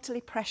totally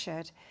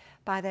pressured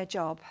by their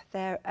job.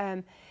 They're,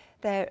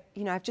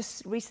 you know, I've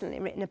just recently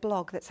written a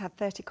blog that's had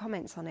 30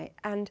 comments on it,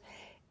 and,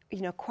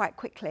 you know, quite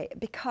quickly,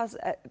 because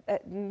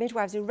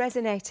midwives are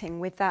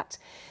resonating with that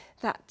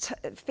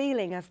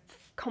feeling of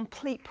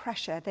complete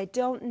pressure. They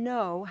don't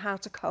know how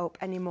to cope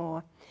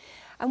anymore.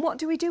 And what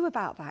do we do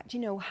about that?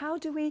 You know, how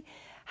do we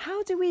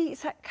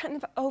kind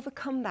of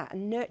overcome that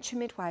and nurture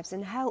midwives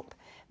and help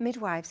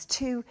midwives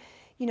to,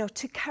 you know,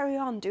 to carry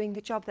on doing the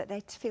job that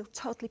they feel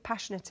totally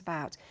passionate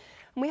about?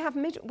 And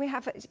we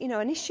have you know,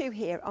 an issue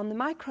here on the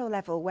micro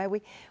level where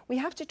we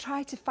have to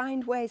try to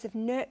find ways of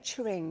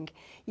nurturing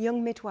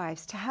young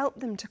midwives to help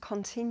them to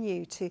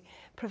continue to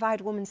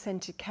provide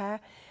woman-centred care.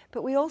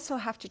 But we also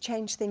have to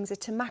change things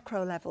at a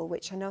macro level,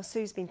 which I know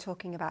Sue's been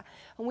talking about.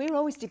 And we're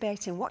always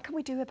debating, what can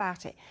we do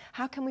about it?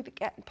 How can we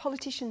get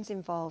politicians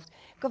involved,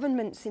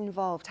 governments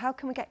involved? How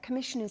can we get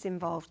commissioners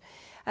involved?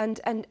 And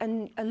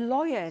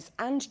lawyers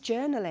and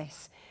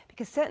journalists?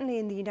 Because certainly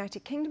in the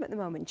United Kingdom at the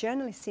moment,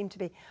 journalists seem to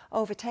be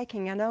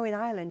overtaking. I know in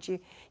Ireland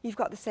you've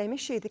got the same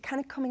issue. They're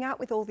kind of coming out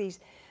with all these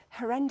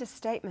horrendous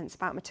statements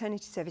about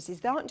maternity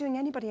services. They aren't doing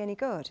anybody any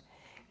good.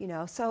 you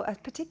know, so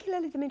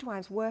particularly the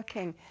midwives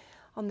working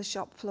on the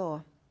shop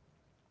floor.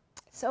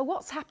 So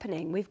what's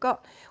happening?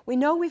 We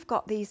know we've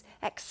got these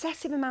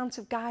excessive amounts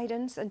of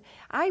guidance, and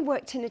I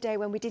worked in a day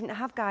when we didn't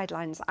have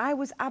guidelines. I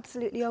was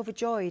absolutely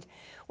overjoyed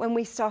when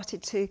we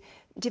started to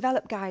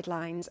develop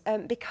guidelines,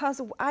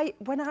 because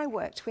when I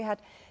worked, we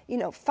had, you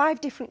know,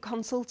 5 different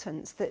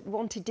consultants that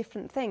wanted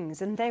different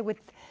things, and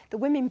the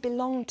women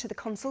belonged to the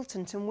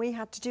consultant, and we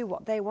had to do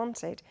what they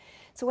wanted.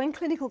 So when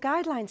clinical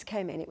guidelines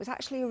came in, it was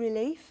actually a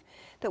relief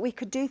that we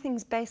could do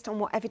things based on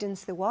what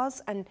evidence there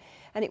was, and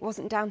it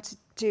wasn't down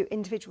to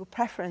individual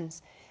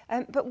preference.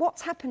 But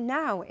what's happened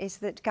now is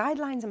that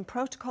guidelines and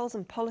protocols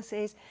and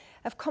policies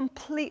have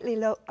completely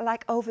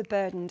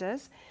overburdened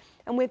us,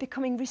 and we're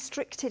becoming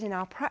restricted in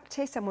our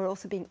practice, and we're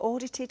also being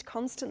audited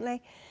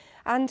constantly.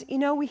 And you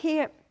know, we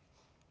hear,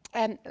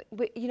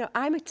 you know,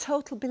 I'm a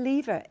total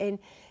believer in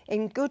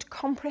good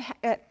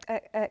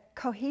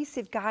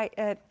cohesive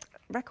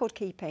record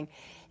keeping.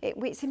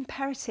 It's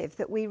imperative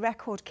that we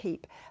record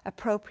keep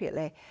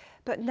appropriately.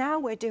 But now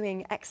we're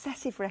doing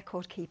excessive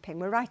record keeping.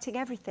 We're writing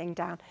everything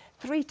down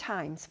 3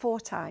 times, 4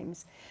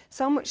 times.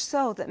 So much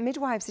so that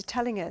midwives are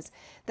telling us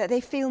that they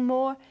feel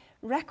more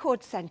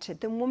record-centred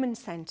than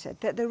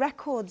woman-centred, that the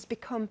records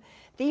become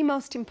the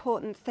most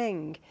important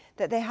thing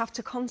that they have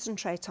to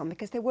concentrate on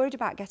because they're worried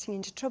about getting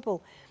into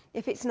trouble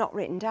if it's not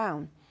written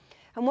down.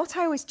 And what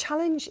I always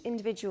challenge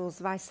individuals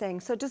by saying,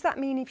 so does that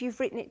mean if you've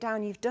written it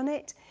down, you've done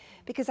it?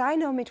 Because I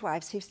know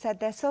midwives who've said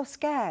they're so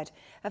scared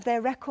of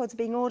their records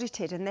being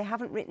audited and they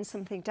haven't written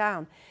something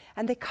down.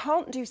 And they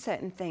can't do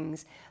certain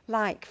things,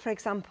 like, for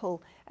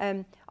example,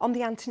 on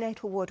the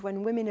antenatal ward,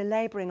 when women are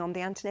labouring on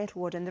the antenatal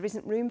ward and there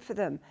isn't room for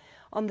them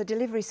on the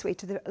delivery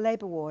suite of the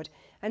labour ward.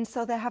 And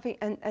so they're having,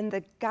 and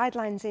the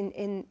guidelines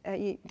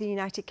in the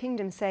United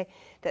Kingdom say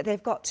that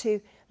they've got to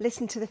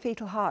listen to the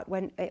fetal heart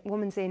when a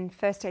woman's in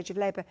first stage of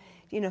labour,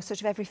 you know,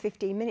 sort of every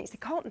 15 minutes. They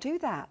can't do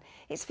that.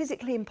 It's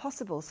physically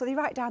impossible. So they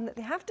write down that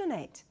they have done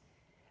it.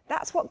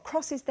 That's what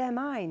crosses their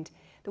mind.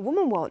 The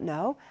woman won't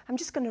know. I'm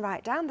just going to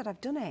write down that I've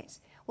done it.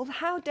 Well,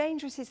 how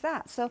dangerous is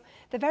that? So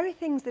the very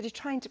things that are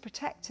trying to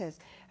protect us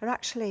are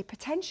actually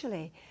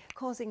potentially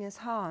causing us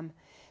harm.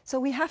 So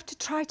we have to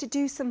try to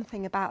do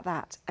something about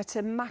that at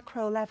a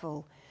macro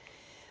level.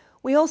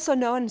 We also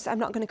know, and I'm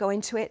not going to go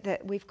into it,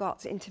 that we've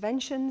got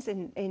interventions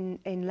in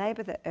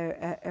labour that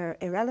are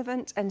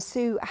irrelevant, and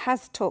Sue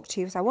has talked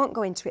to you, so I won't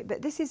go into it,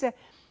 but this is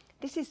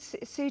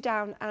Sue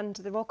Downe and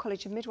the Royal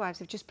College of Midwives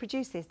have just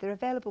produced this. They're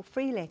available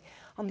freely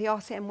on the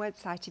RCM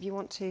website if you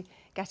want to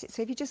get it.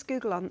 So if you just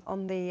Google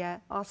on the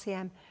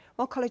RCM,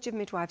 Royal College of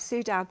Midwives,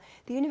 Sue Downe,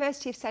 the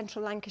University of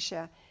Central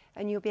Lancashire,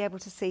 and you'll be able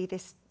to see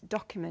this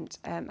document,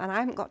 and I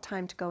haven't got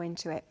time to go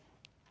into it.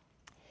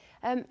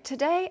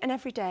 Today and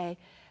every day,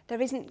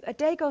 there isn't a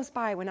day goes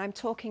by when I'm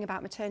talking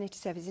about maternity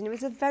services, and it was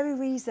the very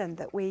reason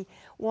that we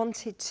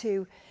wanted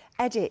to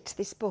edit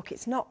this book.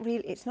 It's not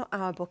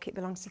our book, it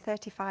belongs to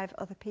 35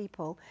 other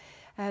people,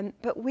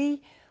 but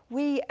we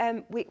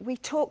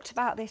talked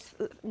about this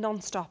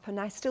non-stop, and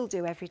I still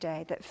do every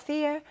day, that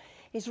fear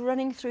is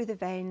running through the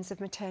veins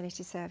of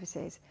maternity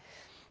services.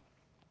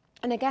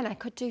 And again, I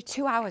could do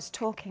 2 hours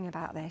talking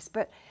about this,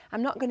 but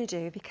I'm not going to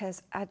do,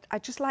 because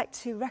I'd just like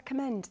to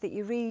recommend that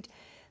you read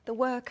the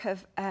work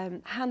of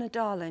Hannah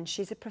Darlan.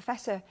 She's a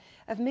professor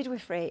of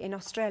midwifery in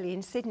Australia,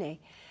 in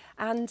Sydney.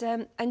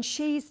 And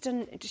she's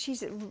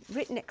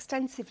written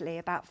extensively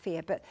about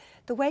fear, but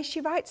the way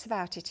she writes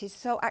about it is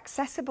so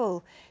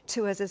accessible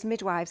to us as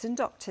midwives and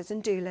doctors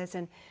and doulas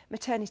and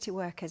maternity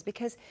workers,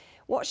 because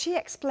what she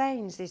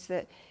explains is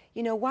that,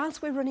 you know,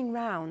 whilst we're running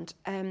around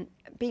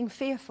being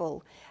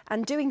fearful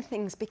and doing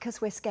things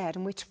because we're scared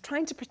and we're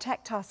trying to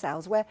protect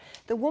ourselves, where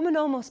the woman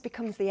almost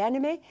becomes the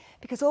enemy,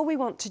 because all we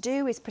want to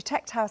do is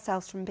protect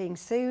ourselves from being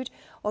sued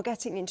or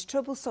getting into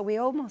trouble, so we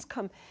almost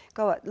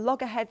go at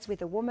loggerheads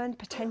with a woman,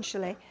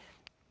 potentially.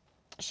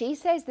 She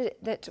says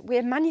that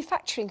we're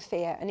manufacturing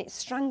fear and it's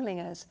strangling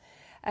us.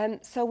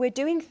 So we're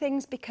doing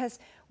things because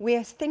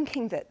we're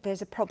thinking that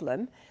there's a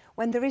problem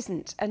when there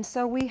isn't. And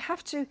so we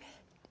have to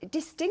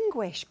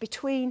distinguish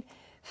between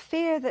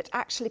fear that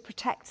actually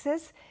protects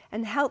us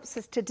and helps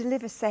us to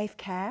deliver safe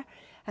care,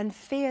 and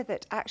fear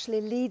that actually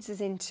leads us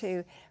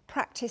into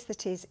practice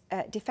that is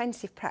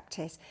defensive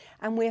practice,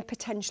 and we're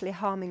potentially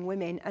harming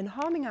women and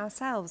harming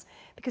ourselves,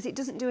 because it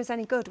doesn't do us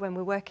any good when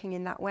we're working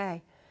in that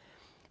way.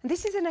 And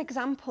this is an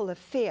example of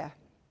fear.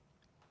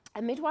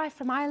 A midwife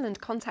from Ireland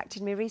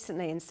contacted me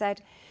recently and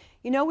said,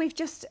 you know, we've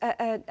just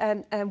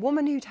a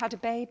woman who'd had a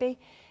baby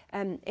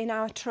in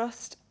our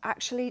trust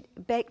actually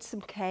baked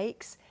some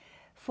cakes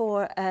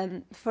for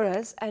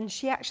us, and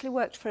she actually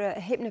worked for a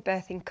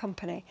hypnobirthing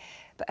company,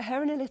 but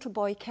her and a little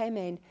boy came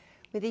in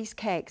with these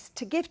cakes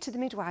to give to the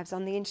midwives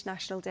on the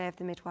International Day of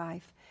the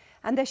Midwife,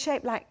 and they're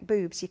shaped like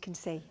boobs, you can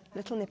see,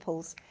 little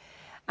nipples.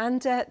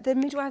 And the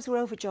midwives were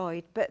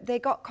overjoyed, but they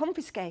got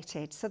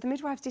confiscated. So the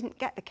midwives didn't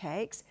get the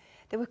cakes.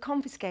 They were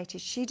confiscated.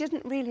 She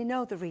didn't really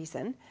know the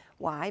reason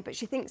why, but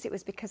she thinks it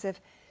was because of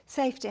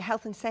safety,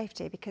 health and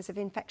safety, because of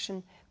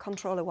infection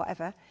control or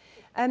whatever.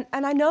 And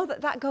I know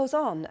that that goes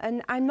on.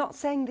 And I'm not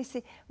saying this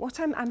is what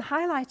I'm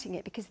highlighting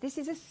it because this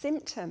is a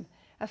symptom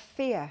of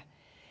fear.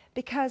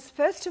 Because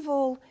first of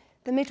all,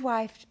 the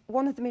midwife,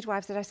 one of the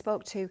midwives that I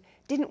spoke to,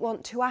 didn't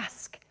want to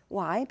ask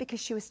why, because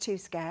she was too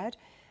scared.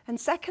 And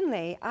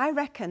secondly, I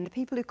reckon the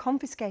people who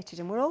confiscated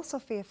him were also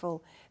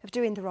fearful of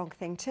doing the wrong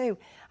thing too.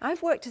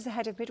 I've worked as a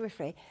head of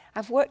midwifery.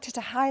 I've worked at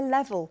a high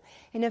level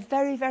in a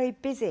very, very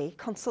busy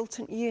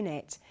consultant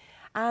unit.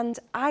 And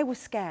I was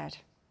scared.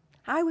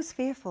 I was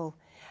fearful.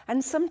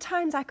 And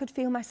sometimes I could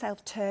feel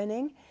myself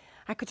turning.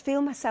 I could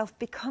feel myself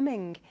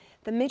becoming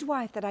the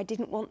midwife that I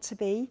didn't want to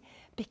be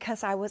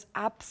because I was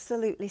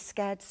absolutely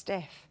scared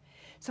stiff.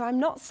 So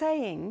I'm not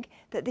saying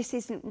that this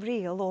isn't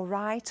real or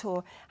right,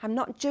 or I'm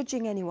not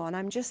judging anyone.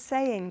 I'm just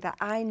saying that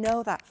I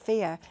know that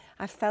fear.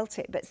 I've felt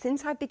it. But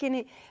since I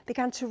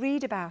began to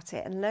read about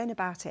it and learn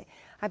about it,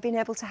 I've been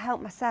able to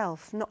help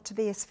myself not to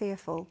be as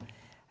fearful.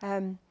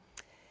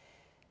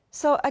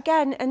 So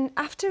again, and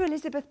after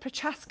Elizabeth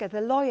Prochaska,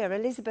 the lawyer,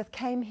 Elizabeth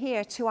came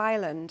here to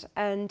Ireland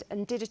and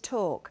did a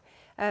talk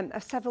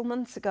several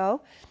months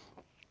ago.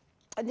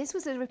 And this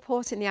was a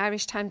report in the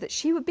Irish Times that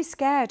she would be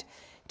scared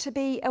to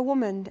be a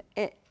woman,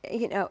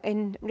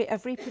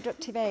 of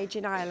reproductive age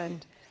in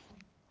Ireland.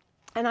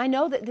 And I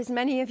know that there's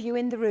many of you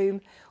in the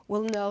room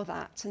will know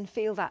that and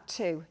feel that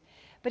too.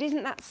 But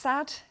isn't that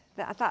sad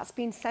that that's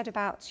been said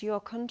about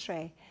your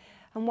country?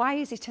 And why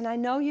is it? And I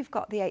know you've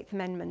got the 8th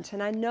Amendment,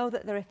 and I know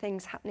that there are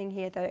things happening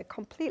here that are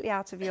completely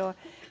out of your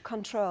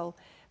control.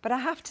 But I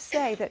have to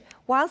say that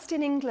whilst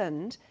in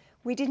England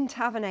we didn't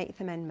have an 8th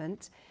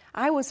Amendment,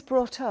 I was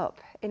brought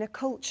up in a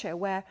culture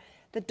where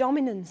the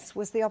dominance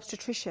was the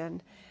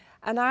obstetrician,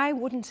 and I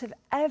wouldn't have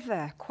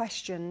ever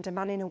questioned a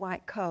man in a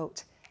white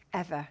coat,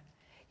 ever.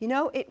 You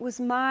know, it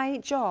was my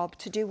job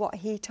to do what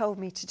he told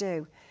me to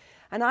do.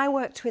 And I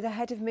worked with a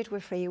head of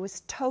midwifery who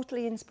was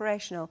totally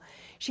inspirational.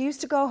 She used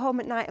to go home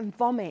at night and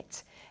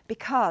vomit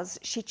because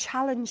she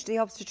challenged the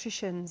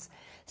obstetricians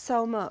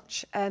so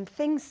much.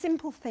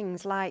 Simple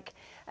things like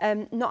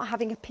not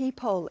having a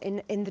peephole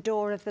in the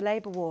door of the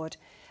labour ward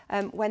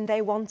when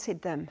they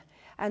wanted them.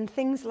 And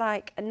things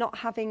like not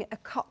having a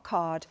cot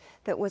card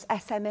that was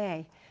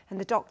SMA and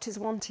the doctors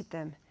wanted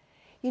them.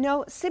 You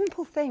know,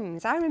 simple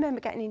things. I remember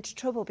getting into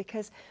trouble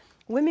because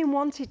women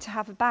wanted to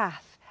have a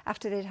bath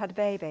after they'd had a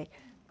baby.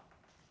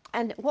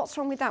 And what's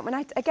wrong with that? When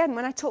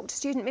I talk to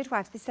student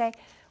midwives, they say,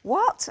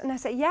 what? And I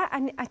say, yeah,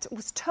 and I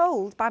was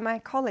told by my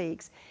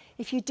colleagues,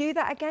 if you do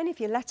that again, if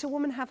you let a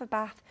woman have a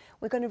bath,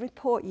 we're going to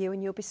report you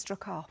and you'll be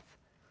struck off.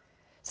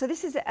 So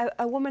this is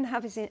a woman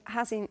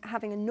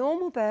having a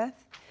normal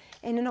birth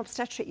in an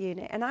obstetric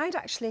unit. And I'd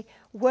actually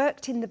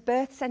worked in the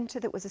birth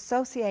centre that was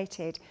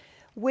associated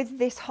with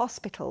this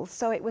hospital.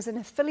 So it was an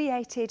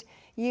affiliated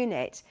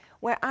unit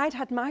where I'd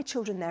had my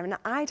children there and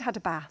I'd had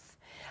a bath.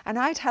 And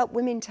I'd helped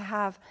women to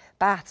have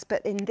baths.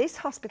 But in this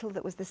hospital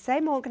that was the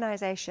same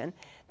organisation,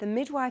 the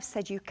midwife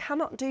said, you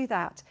cannot do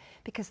that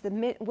because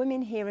the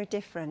women here are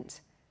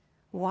different.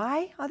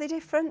 Why are they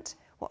different?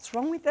 What's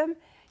wrong with them?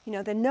 You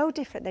know, they're no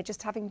different. They're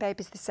just having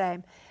babies the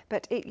same.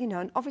 But,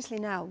 and obviously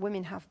now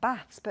women have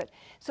baths. But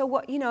so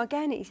what,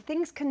 again,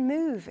 things can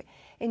move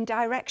in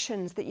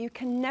directions that you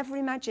can never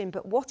imagine.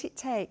 But what it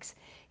takes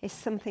is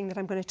something that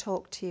I'm going to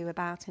talk to you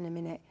about in a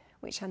minute,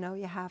 which I know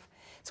you have.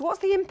 So what's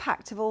the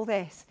impact of all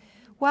this?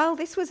 Well,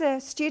 this was a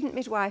student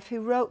midwife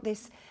who wrote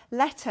this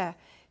letter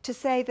to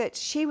say that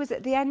she was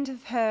at the end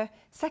of her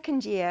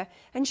second year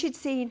and she'd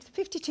seen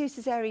 52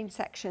 caesarean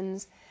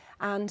sections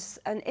and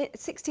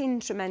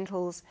 16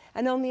 instrumentals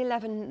and only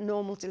 11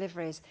 normal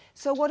deliveries.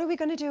 So what are we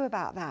going to do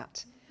about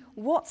that?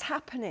 What's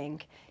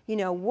happening?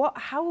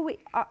 How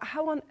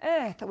on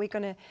earth are we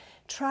going to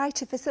try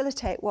to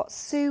facilitate what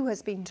Sue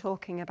has been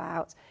talking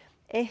about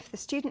if the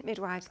student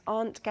midwives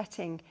aren't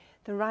getting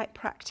the right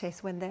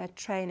practice when they're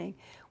training?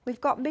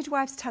 We've got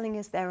midwives telling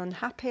us they're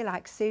unhappy,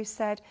 like Sue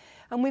said,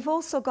 and we've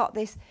also got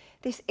this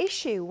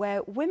issue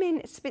where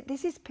women,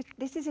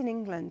 this is in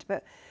England,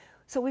 but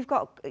so we've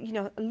got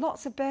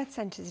lots of birth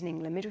centres in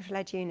England,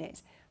 midwifery-led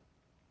units.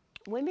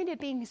 Women are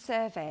being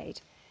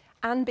surveyed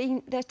and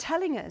they're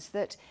telling us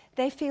that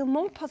they feel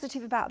more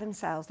positive about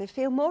themselves, they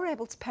feel more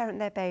able to parent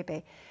their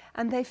baby,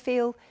 and they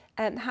feel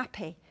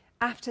happy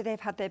after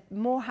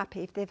more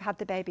happy if they've had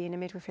the baby in a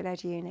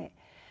midwifery-led unit.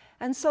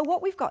 And so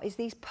what we've got is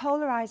these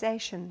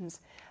polarisations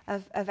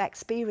of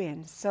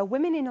experience. So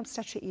women in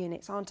obstetric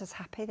units aren't as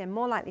happy, they're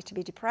more likely to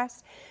be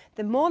depressed,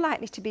 they're more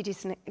likely to be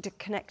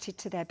disconnected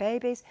to their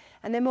babies,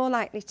 and they're more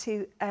likely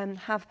to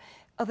have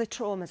other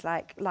traumas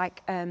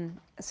like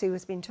Sue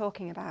has been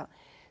talking about.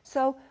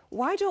 So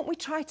why don't we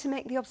try to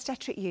make the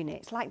obstetric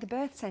units like the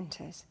birth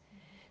centres?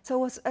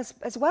 So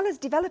as well as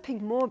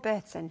developing more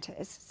birth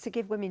centres to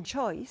give women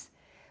choice,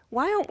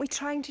 why aren't we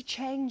trying to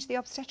change the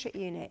obstetric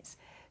units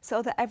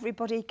so that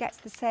everybody gets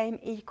the same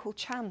equal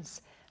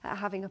chance at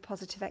having a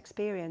positive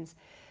experience?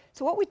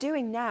 So what we're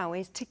doing now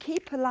is to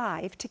keep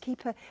alive,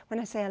 when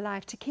I say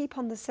alive, to keep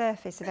on the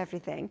surface of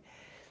everything.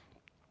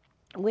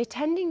 We're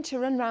tending to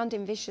run round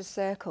in vicious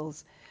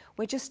circles.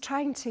 We're just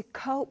trying to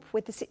cope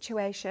with the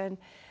situation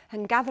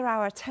and gather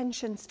our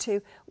attentions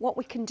to what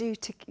we can do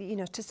to, you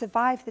know, to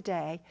survive the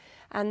day,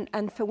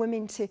 and for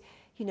women to,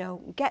 you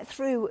know, get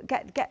through,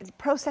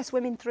 process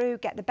women through,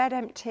 get the bed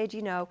emptied,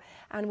 you know,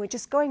 and we're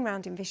just going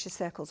round in vicious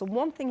circles, and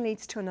one thing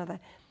leads to another.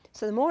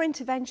 So the more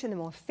intervention, the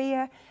more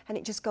fear, and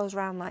it just goes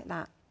round like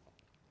that.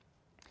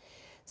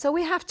 So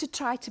we have to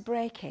try to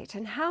break it.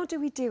 And how do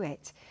we do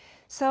it?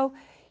 So,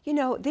 you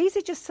know, these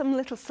are just some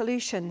little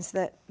solutions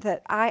that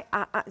I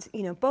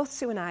you know, both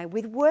Sue and I,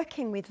 with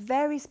working with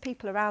various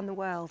people around the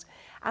world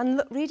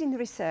and reading the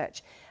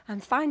research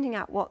and finding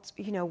out what,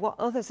 you know, what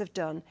others have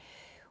done,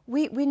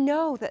 we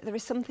know that there are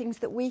some things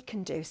that we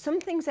can do.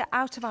 Some things are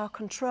out of our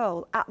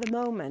control at the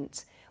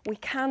moment. We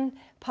can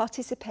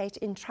participate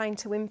in trying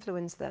to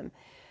influence them.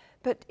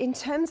 But in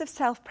terms of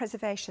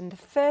self-preservation, the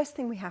first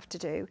thing we have to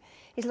do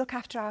is look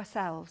after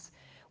ourselves.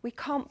 We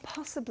can't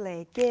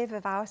possibly give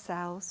of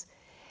ourselves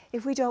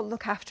if we don't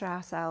look after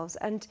ourselves.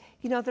 And,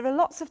 you know, there are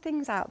lots of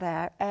things out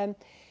there.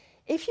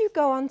 If you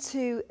go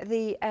onto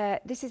the,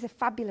 this is a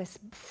fabulous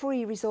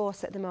free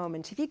resource at the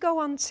moment. If you go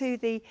onto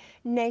the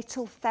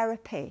natal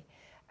therapy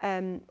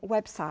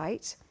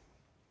website,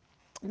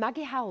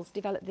 Maggie Howells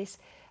developed this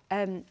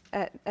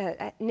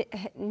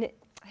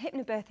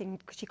hypnobirthing,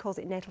 she calls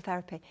it natal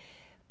therapy,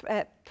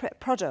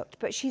 product,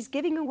 but she's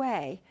giving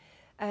away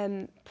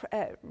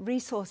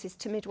resources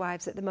to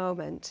midwives at the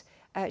moment.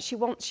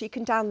 She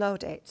can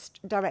download it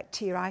direct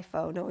to your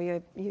iPhone or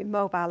your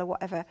mobile or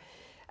whatever,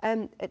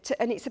 and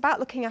it's about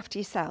looking after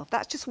yourself.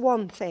 That's just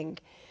one thing.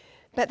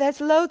 But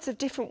there's loads of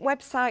different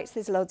websites,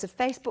 there's loads of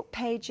Facebook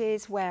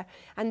pages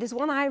and there's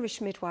one Irish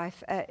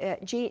midwife,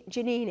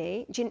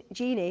 Jeannie,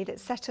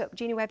 that's set up,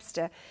 Jeannie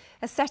Webster,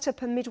 has set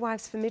up a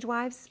Midwives for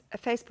Midwives, a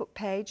Facebook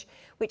page,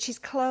 which is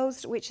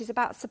closed, which is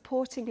about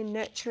supporting and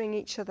nurturing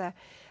each other.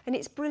 And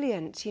it's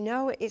brilliant, you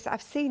know,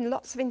 I've seen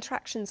lots of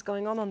interactions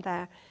going on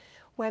there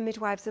where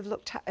midwives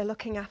are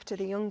looking after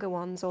the younger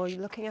ones or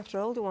looking after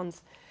older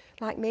ones,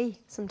 like me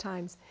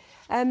sometimes.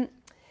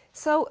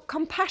 So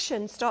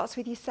compassion starts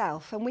with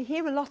yourself, and we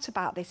hear a lot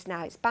about this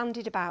now. It's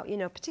bandied about, you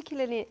know,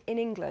 particularly in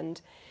England,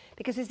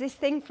 because there's this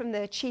thing from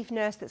the chief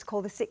nurse that's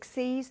called the 6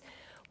 C's,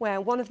 where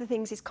one of the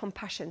things is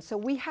compassion. So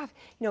we have,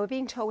 you know, we're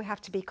being told we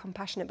have to be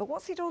compassionate, but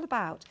what's it all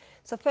about?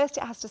 So first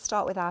it has to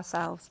start with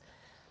ourselves.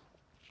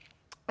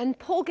 And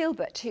Paul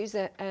Gilbert, who's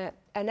an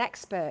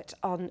expert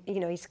on, you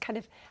know, he's kind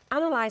of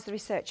analysed the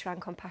research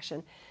around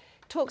compassion,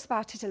 talks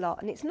about it a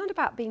lot, and it's not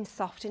about being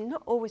soft and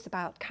not always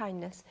about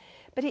kindness,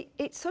 but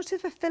it's sort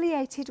of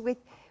affiliated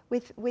with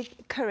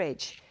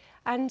courage.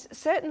 And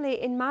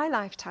certainly in my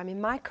lifetime,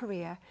 in my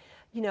career,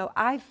 you know,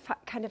 I've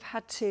kind of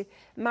had to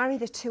marry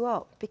the two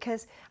up,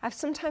 because I've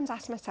sometimes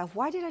asked myself,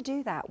 why did I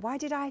do that? Why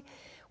did I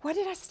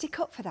stick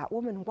up for that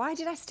woman? Why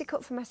did I stick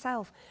up for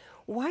myself?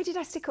 Why did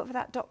I stick up for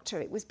that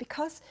doctor? It was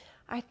because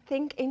I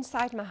think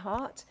inside my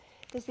heart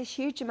there's this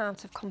huge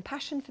amount of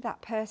compassion for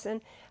that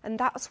person, and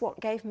that's what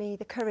gave me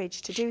the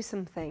courage to do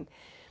something.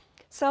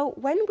 So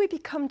when we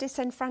become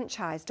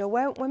disenfranchised, or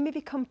when we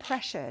become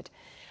pressured,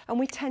 and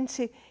we tend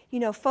to, you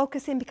know,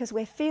 focus in because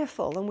we're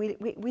fearful, and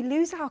we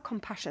lose our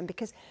compassion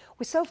because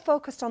we're so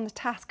focused on the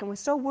task and we're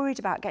so worried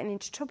about getting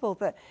into trouble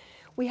that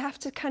we have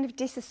to kind of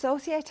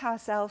disassociate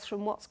ourselves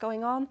from what's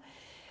going on.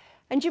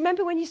 And do you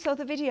remember when you saw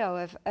the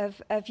video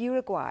of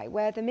Uruguay,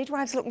 where the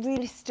midwives looked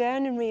really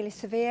stern and really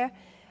severe,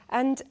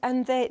 and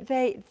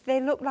they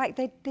looked like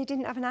they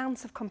didn't have an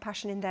ounce of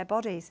compassion in their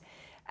bodies?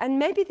 And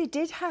maybe they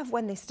did have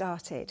when they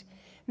started.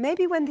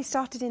 Maybe when they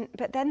started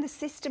but then the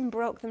system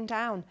broke them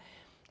down.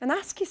 And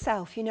ask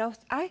yourself, you know,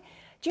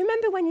 do you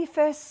remember when you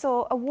first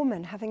saw a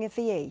woman having a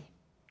VE?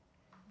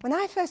 When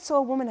I first saw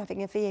a woman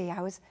having a VE,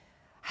 I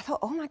thought,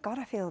 oh my God,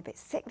 I feel a bit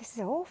sick. This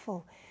is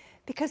awful.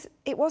 Because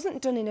it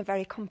wasn't done in a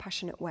very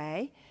compassionate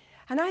way.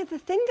 And the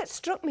thing that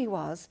struck me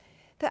was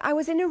that I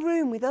was in a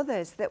room with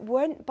others that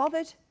weren't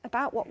bothered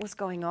about what was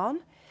going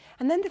on.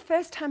 And then the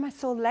first time I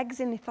saw legs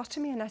in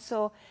lithotomy, and I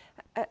saw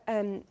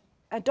a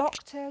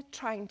doctor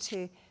trying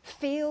to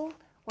feel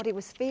what he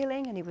was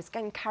feeling, and he was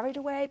getting carried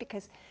away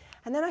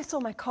and then I saw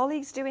my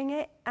colleagues doing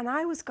it, and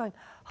I was going,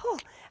 oh,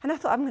 and I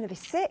thought, I'm going to be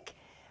sick.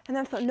 And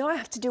then I thought, no, I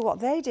have to do what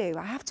they do.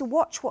 I have to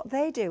watch what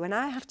they do, and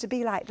I have to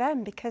be like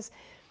them because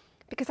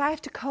I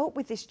have to cope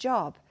with this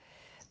job.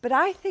 But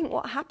I think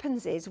what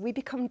happens is we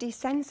become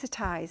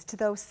desensitized to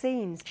those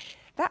scenes.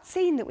 That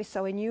scene that we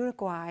saw in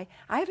Uruguay,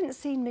 I haven't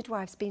seen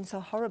midwives being so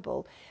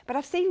horrible, but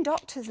I've seen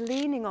doctors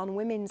leaning on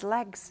women's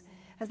legs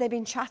as they've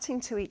been chatting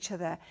to each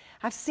other.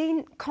 I've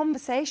seen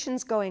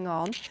conversations going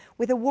on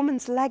with a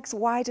woman's legs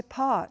wide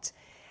apart.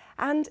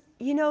 And,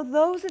 you know,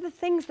 those are the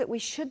things that we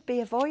should be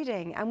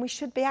avoiding, and we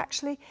should be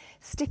actually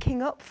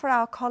sticking up for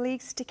our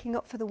colleagues, sticking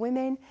up for the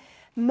women,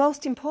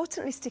 most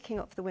importantly, sticking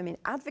up for the women,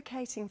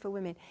 advocating for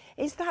women.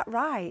 Is that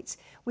right?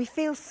 We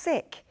feel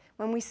sick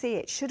when we see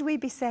it. Should we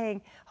be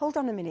saying, hold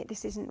on a minute,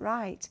 this isn't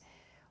right?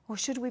 Or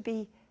should we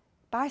be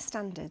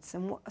bystanders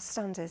and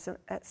standers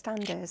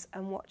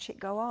and watch it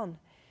go on.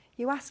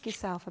 You ask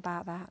yourself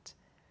about that.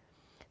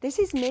 This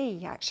is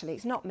me, actually.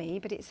 It's not me,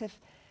 but it's a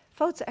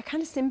photo. It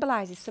kind of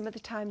symbolises some of the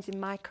times in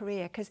my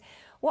career, because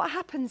what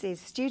happens is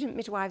student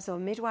midwives or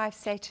midwives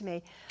say to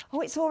me,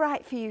 oh, it's all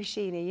right for you,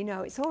 Sheena, you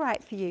know, it's all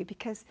right for you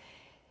because,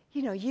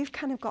 you know, you've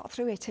kind of got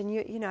through it, and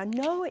you know,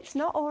 no, it's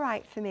not all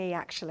right for me,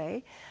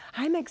 actually.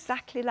 I'm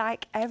exactly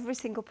like every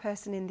single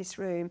person in this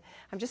room.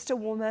 I'm just a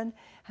woman,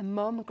 a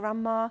mum, a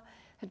grandma,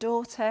 a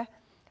daughter,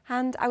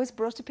 and I was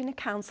brought up in a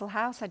council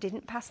house. I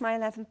didn't pass my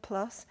 11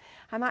 plus.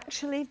 I'm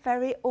actually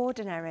very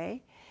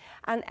ordinary,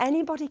 and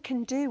anybody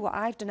can do what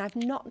I've done. I've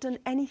not done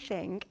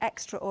anything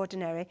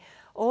extraordinary.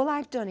 All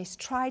I've done is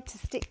tried to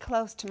stick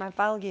close to my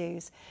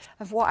values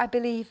of what I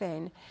believe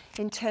in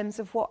terms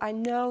of what I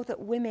know that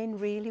women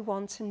really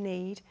want and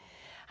need.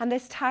 And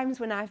there's times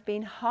when I've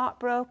been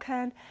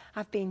heartbroken,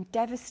 I've been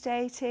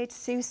devastated.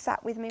 Sue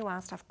sat with me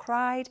whilst I've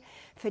cried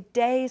for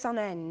days on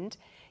end,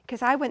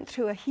 because I went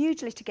through a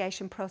huge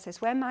litigation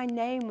process where my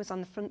name was on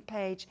the front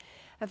page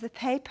of the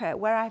paper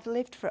where I've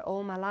lived for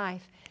all my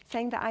life,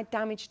 saying that I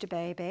damaged a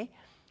baby.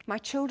 My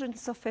children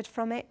suffered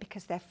from it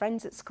because their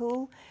friends at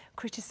school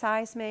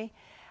criticised me,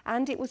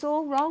 and it was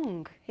all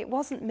wrong. It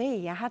wasn't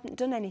me. I hadn't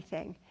done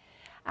anything.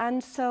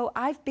 And so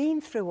I've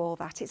been through all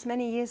that. It's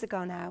many years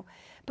ago now.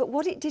 But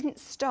what it didn't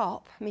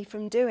stop me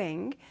from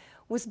doing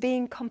was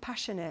being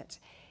compassionate.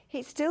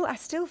 I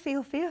still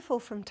feel fearful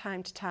from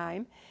time to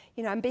time.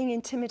 You know, I'm being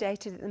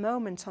intimidated at the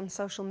moment on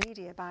social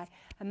media by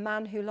a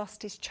man who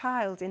lost his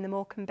child in the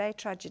Morecambe Bay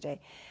tragedy.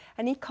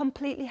 And he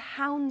completely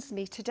hounds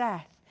me to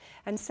death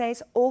and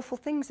says awful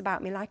things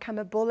about me, like I'm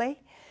a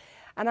bully.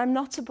 And I'm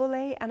not a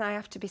bully, and I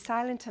have to be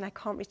silent, and I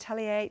can't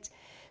retaliate.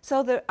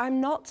 So that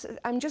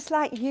I'm just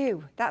like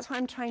you. That's what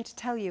I'm trying to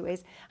tell you,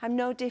 is I'm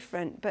no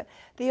different. But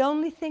the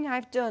only thing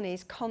I've done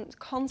is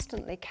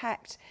constantly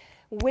kept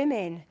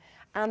women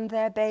and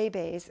their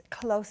babies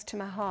close to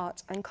my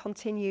heart and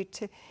continued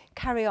to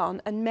carry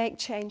on and make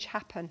change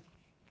happen.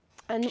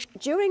 And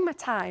during my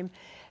time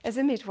as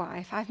a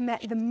midwife, I've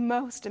met the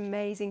most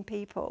amazing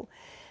people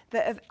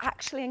that have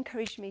actually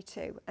encouraged me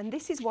to. And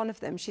this is one of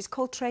them. She's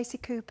called Tracy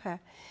Cooper.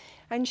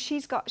 And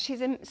she's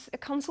a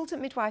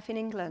consultant midwife in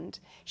England.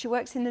 She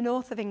works in the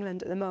north of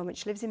England at the moment.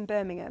 She lives in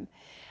Birmingham.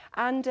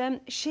 And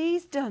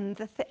she's done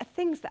the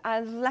things that I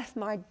left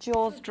my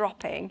jaws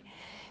dropping,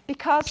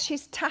 because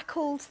she's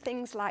tackled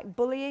things like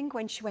bullying.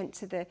 When she went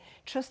to the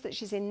trust that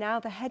she's in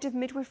now, the head of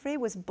midwifery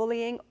was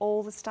bullying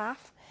all the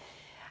staff.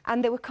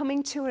 And they were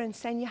coming to her and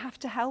saying, you have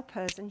to help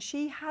us. And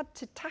she had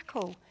to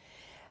tackle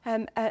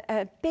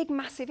a big,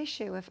 massive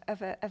issue of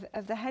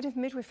the head of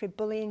midwifery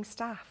bullying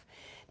staff.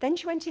 Then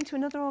she went into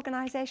another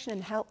organisation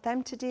and helped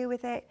them to deal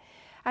with it.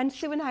 And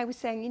Sue and I were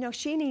saying, you know,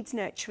 she needs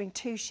nurturing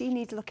too. She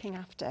needs looking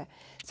after.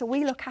 So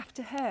we look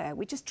after her.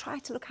 We just try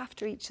to look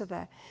after each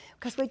other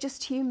because we're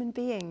just human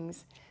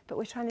beings, but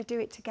we're trying to do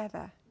it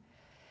together.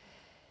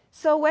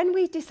 So when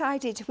we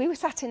decided, we were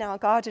sat in our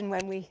garden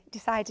when we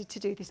decided to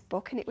do this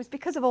book, and it was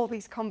because of all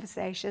these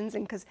conversations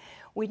and because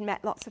we'd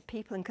met lots of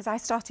people, and because I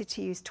started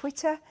to use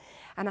Twitter,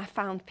 and I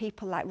found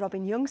people like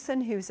Robin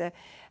Youngson, who's an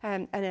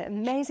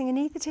amazing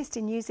anaesthetist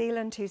in New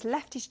Zealand, who's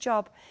left his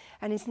job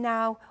and is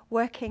now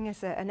working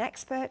as an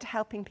expert,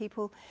 helping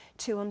people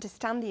to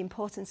understand the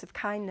importance of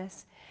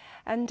kindness.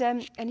 And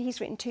he's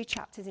written 2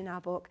 chapters in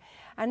our book.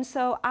 And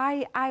so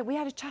we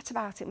had a chat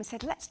about it, and we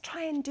said, let's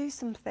try and do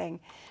something.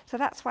 So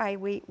that's why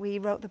we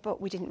wrote the book.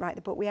 We didn't write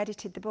the book, we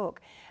edited the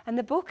book. And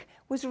the book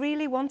was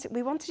really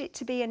we wanted it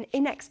to be an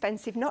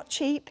inexpensive, not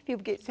cheap,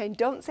 people get saying,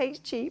 don't say it's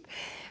cheap,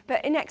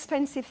 but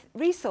inexpensive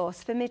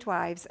resource for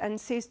midwives. And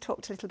Sue's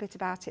talked a little bit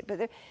about it.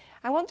 But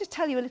I want to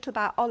tell you a little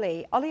about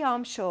Ollie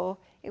Armshaw.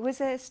 It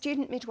was a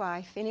student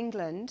midwife in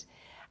England.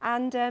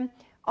 And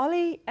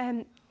Ollie,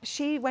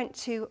 she went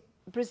to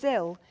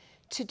Brazil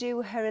to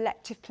do her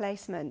elective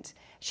placement.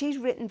 She's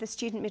written the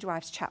student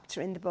midwives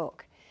chapter in the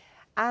book.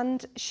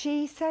 And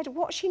she said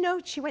what she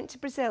knows, she went to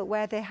Brazil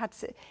where they had,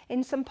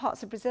 in some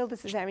parts of Brazil, the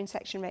caesarean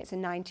section rates are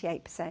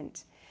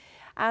 98%.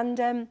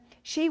 And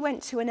she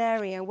went to an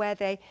area where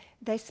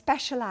they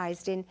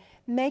specialised in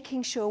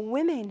making sure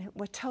women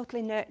were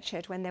totally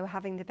nurtured when they were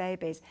having the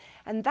babies.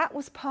 And that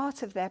was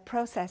part of their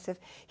process of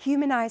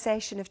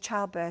humanisation of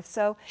childbirth.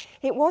 So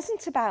it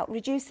wasn't about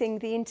reducing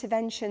the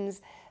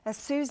interventions, as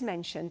Sue's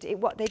mentioned.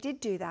 They did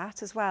do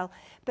that as well.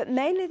 But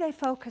mainly they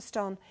focused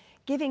on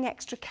giving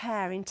extra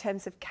care in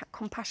terms of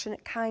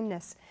compassionate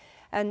kindness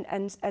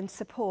and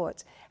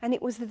support. And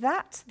it was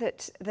that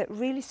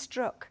really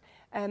struck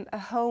a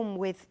home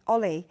with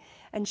Ollie,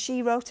 and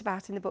she wrote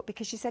about in the book,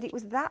 because she said it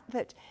was that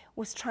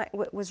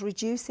was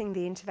reducing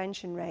the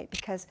intervention rate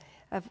because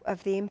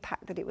of the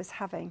impact that it was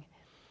having.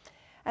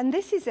 And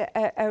this is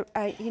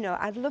you know,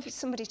 I'd love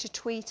somebody to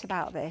tweet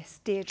about this,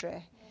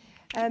 Deirdre,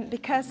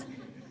 because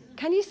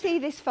can you see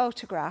this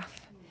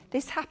photograph?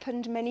 This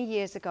happened many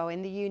years ago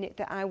in the unit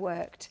that I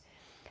worked,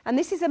 and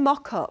this is a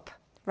mock-up,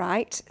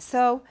 right?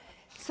 So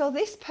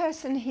this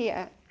person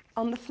here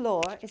on the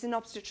floor is an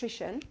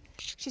obstetrician.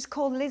 She's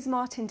called Liz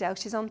Martindale.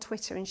 She's on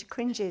Twitter, and she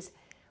cringes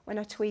when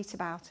I tweet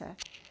about her.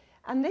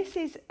 And this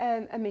is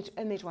a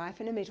midwife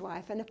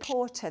and a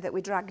porter that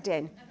we dragged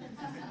in.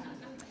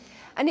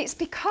 And it's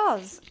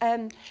because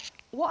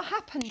what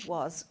happened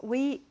was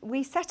we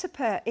set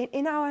up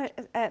in our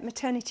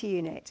maternity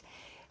unit,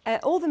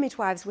 all the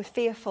midwives were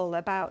fearful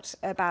about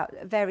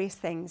various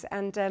things.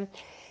 And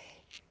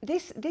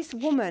this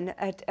woman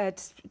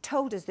had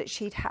told us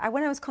that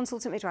when I was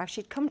consultant midwife,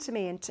 she'd come to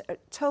me and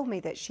told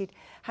me that she'd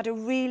had a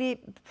really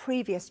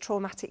previous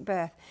traumatic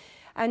birth.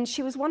 And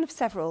she was one of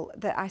several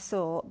that I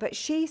saw, but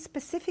she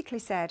specifically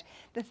said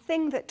the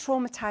thing that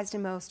traumatised her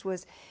most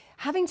was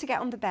having to get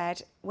on the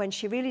bed when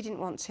she really didn't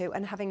want to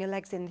and having her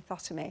legs in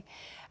lithotomy.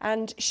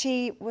 And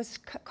she was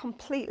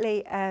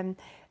completely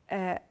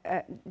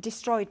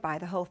destroyed by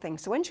the whole thing.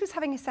 So when she was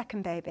having a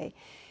second baby,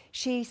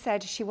 she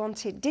said she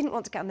didn't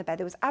want to get on the bed.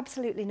 There was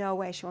absolutely no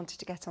way she wanted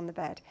to get on the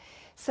bed.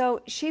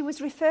 So she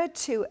was referred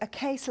to a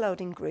case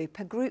loading group,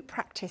 a group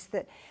practice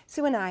that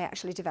Sue and I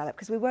actually developed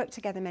because we worked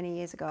together many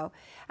years ago.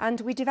 And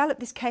we developed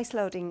this case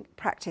loading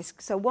practice,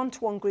 so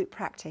one-to-one group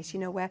practice, you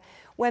know, where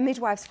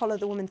midwives follow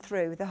the woman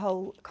through the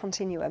whole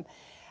continuum.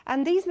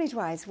 And these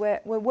midwives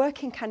were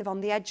working kind of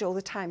on the edge all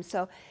the time.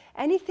 So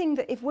anything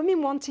that, if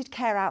women wanted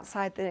care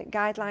outside the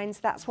guidelines,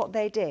 that's what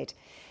they did.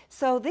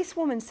 So this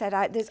woman said,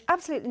 there's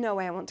absolutely no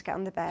way I want to get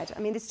on the bed.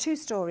 I mean, there's two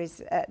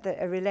stories that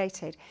are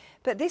related.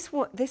 But this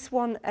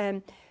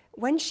one,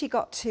 when she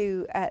got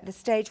to the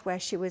stage where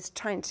she was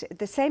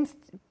the same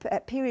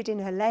period in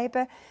her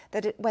labour,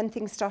 when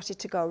things started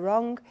to go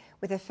wrong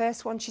with her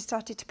first one, she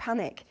started to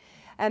panic.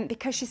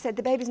 Because she said,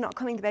 the baby's not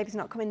coming, the baby's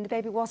not coming. The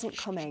baby wasn't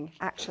coming,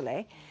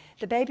 actually.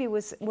 The baby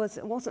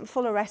wasn't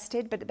full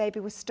arrested, but the baby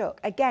was stuck,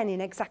 again,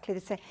 in exactly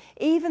the same,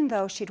 even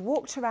though she'd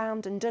walked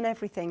around and done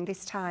everything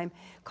this time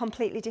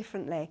completely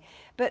differently.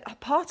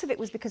 But part of it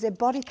was because her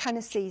body kind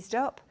of seized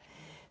up.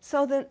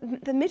 So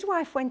the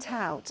midwife went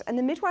out, and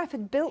the midwife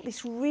had built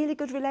this really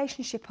good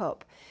relationship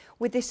up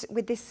with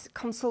this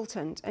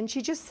consultant, and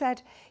she just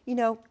said, you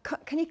know,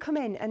 can you come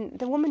in? And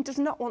the woman does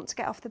not want to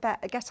get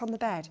on the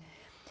bed.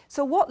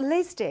 So what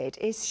Liz did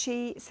is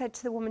she said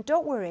to the woman,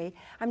 don't worry,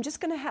 I'm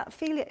just going to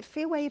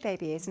feel where your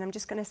baby is, and I'm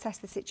just going to assess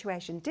the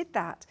situation. Did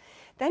that.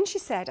 Then she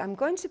said, I'm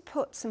going to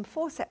put some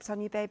forceps on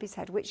your baby's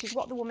head, which is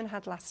what the woman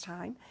had last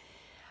time.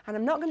 And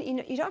I'm not going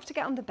to, you don't have to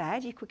get on the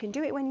bed. We can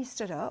do it when you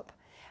stood up.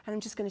 And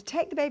I'm just going to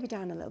take the baby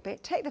down a little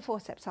bit, take the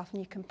forceps off,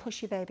 and you can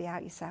push your baby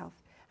out yourself.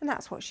 And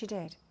that's what she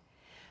did.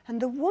 And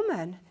the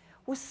woman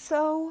was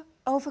so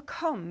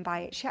overcome by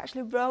it. She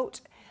actually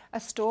wrote a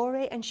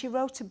story, and she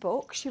wrote a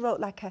book. She wrote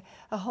like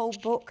a whole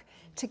book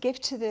to give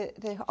to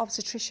the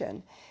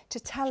obstetrician to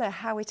tell her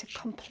how it had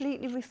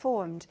completely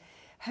reformed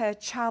her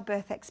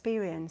childbirth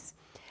experience.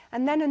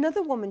 And then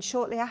another woman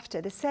shortly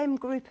after, the same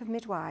group of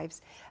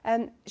midwives,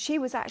 she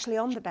was actually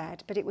on the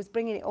bed, but it was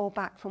bringing it all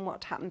back from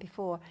what happened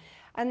before.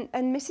 And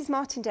Mrs.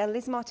 Martindale,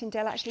 Liz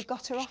Martindale, actually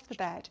got her off the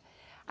bed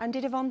and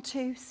did a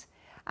ventouse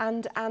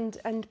and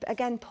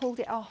again pulled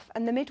it off.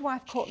 And the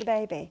midwife caught the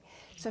baby.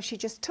 So she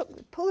just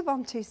pulled the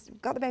ventouse,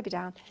 got the baby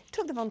down,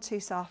 took the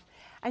ventouse off.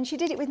 And she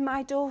did it with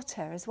my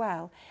daughter as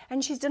well.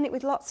 And she's done it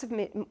with lots of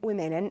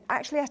women. And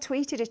actually I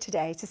tweeted her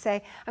today to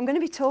say, I'm going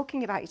to be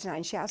talking about you tonight.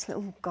 And she asked,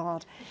 oh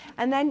God.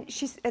 And then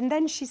she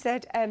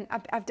said,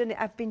 I've done it,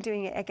 I've been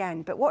doing it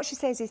again. But what she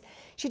says is,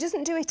 she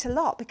doesn't do it a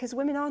lot because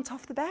women aren't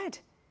off the bed.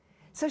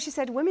 So she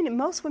said,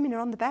 most women are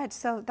on the bed,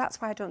 so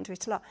that's why I don't do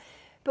it a lot.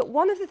 But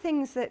one of the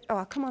things that,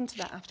 I'll come on to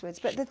that afterwards,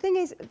 but the thing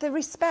is, the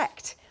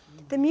respect,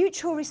 the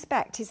mutual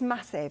respect is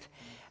massive.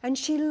 And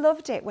she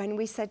loved it when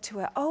we said to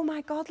her, oh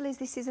my God, Liz,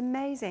 this is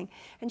amazing.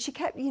 And she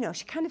kept,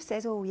 she kind of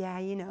says, oh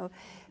yeah,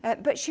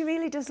 but she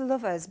really does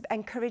love us,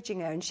 encouraging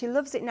her, and she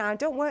loves it now. I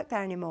don't work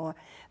there anymore,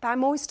 but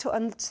I'm always,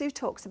 and Sue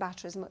talks about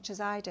her as much as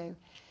I do.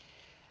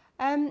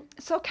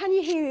 So can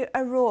you hear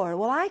a roar?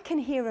 Well, I can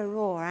hear a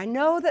roar. I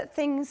know that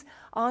things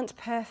aren't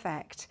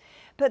perfect,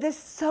 but there's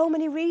so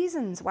many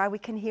reasons why we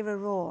can hear a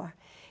roar.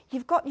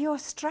 You've got your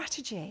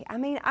strategy. I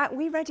mean,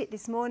 we read it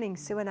this morning,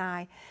 Sue and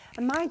I,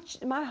 and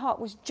my heart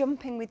was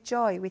jumping with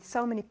joy with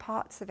so many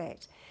parts of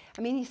it.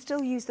 I mean, you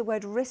still use the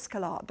word risk a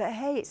lot, but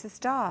hey, it's a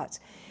start,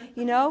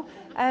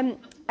 and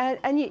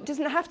it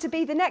doesn't have to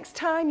be the next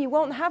time. You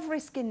won't have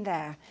risk in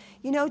there.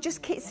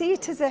 Just see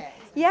it as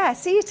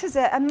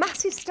a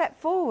massive step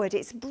forward.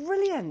 It's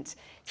brilliant.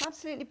 It's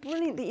absolutely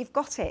brilliant that you've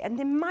got it, and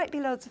there might be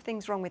loads of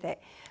things wrong with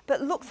it,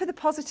 but look for the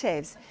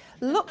positives.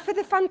 Look for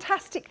the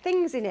fantastic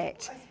things in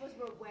it. I suppose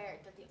we're aware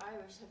that the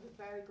Irish have a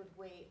very good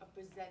way of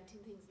presenting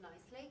things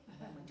nicely,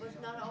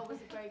 but not always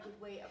a very good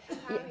way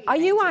of carrying. Are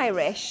you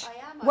Irish? I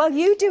am. Well,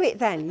 you do it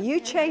then. You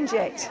change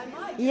it.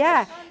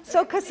 Yeah.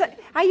 So, because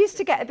I used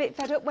to get a bit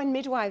fed up when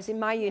midwives in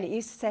my unit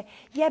used to say,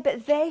 yeah,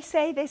 but they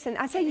say this, and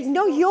I say,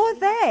 no, you're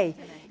they.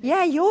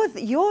 Yeah,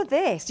 you're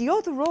this.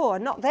 You're the roar.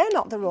 They're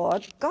not the roar.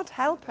 God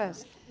help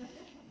us.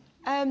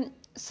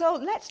 So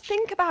let's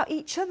think about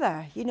each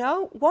other.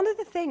 One of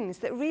the things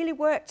that really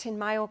worked in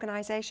my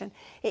organisation,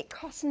 it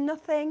cost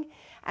nothing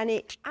and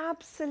it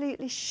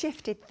absolutely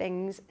shifted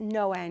things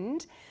no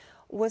end,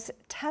 was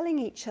telling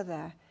each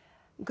other,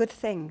 good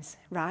things,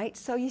 right?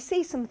 So you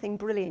see something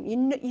brilliant.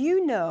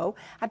 You know,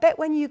 I bet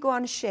when you go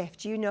on a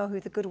shift, you know who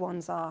the good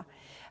ones are.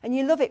 And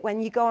you love it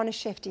when you go on a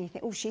shift and you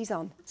think, oh, she's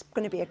on. It's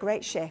going to be a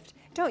great shift,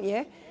 don't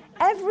you?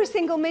 Every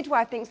single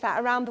midwife thinks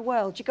that around the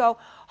world. You go,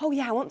 oh,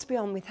 yeah, I want to be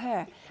on with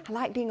her. I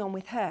like being on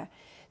with her.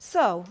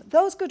 So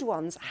those good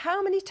ones,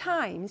 how many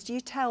times do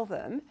you tell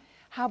them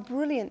how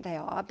brilliant they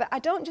are? But I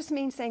don't just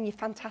mean saying you're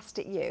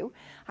fantastic, you.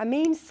 I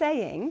mean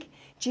saying,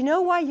 do you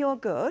know why you're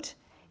good?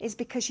 Is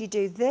because you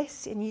do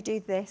this and you do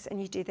this and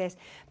you do this.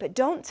 But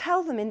don't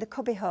tell them in the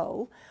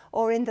cubbyhole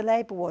or in the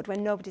labour ward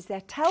when nobody's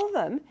there. Tell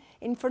them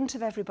in front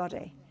of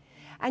everybody.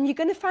 And you're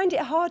going to find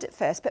it hard at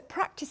first, but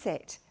practice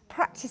it.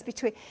 Practice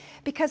between,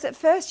 because at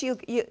first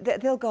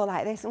they'll go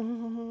like this,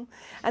 and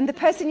the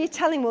person you're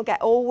telling will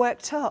get all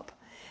worked up.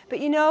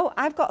 But you know,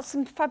 I've got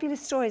some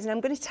fabulous stories, and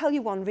I'm going to tell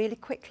you one really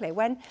quickly.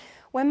 When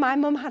my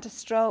mum had a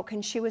stroke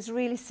and she was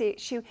really sick,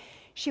 she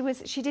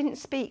didn't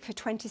speak for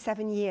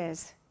 27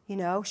 years. You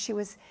know,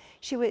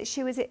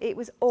 it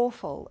was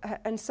awful.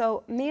 And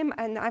so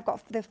and I've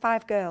got the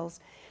 5 girls,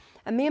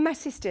 and me and my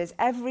sisters,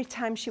 every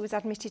time she was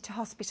admitted to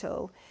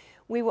hospital,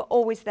 we were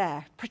always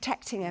there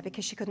protecting her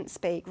because she couldn't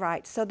speak,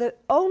 right? So the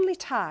only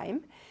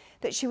time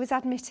that she was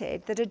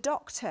admitted that a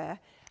doctor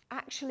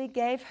actually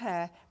gave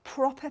her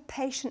proper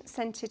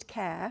patient-centered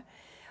care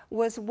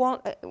was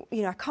one,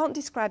 you know, I can't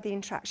describe the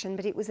interaction,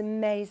 but it was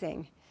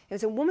amazing. It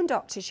was a woman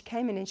doctor. She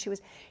came in and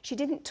she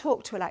didn't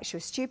talk to her like she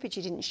was stupid.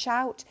 She didn't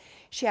shout.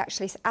 She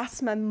actually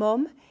asked my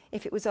mum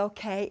if it was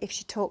okay if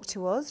she talked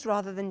to us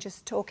rather than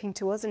just talking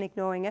to us and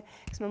ignoring her,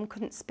 because mum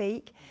couldn't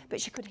speak,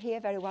 but she could hear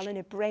very well and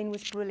her brain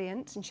was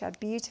brilliant and she had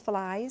beautiful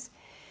eyes.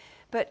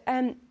 So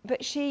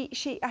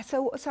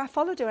I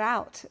followed her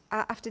out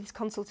after this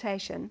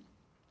consultation.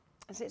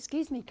 I said,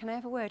 excuse me, can I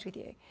have a word with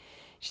you?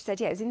 She said,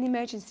 yeah, it was in the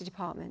emergency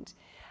department.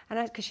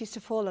 And because she used to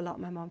fall a lot,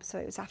 my mum, so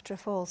it was after a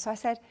fall. So I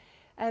said,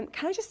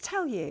 can I just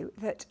tell you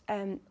that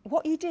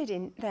what you did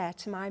in there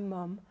to my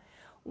mum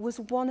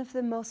was one of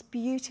the most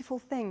beautiful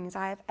things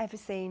I have ever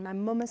seen. My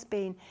mum has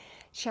been,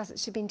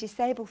 she's been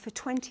disabled for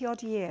 20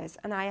 odd years,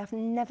 and I have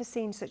never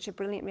seen such a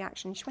brilliant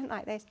reaction. She went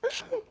like this.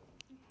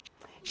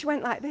 She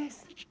went like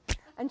this,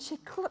 and she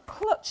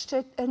clutched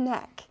her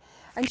neck,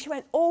 and she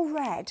went all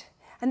red,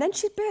 and then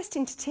she burst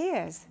into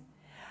tears.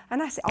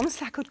 And I said,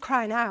 honestly, I could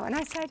cry now. And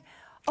I said,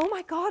 oh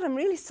my God, I'm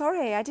really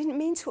sorry. I didn't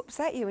mean to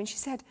upset you. And she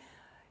said,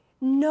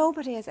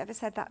 nobody has ever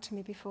said that to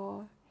me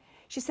before.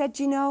 She said,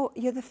 you know,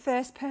 you're the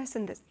first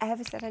person that's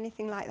ever said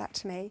anything like that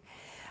to me.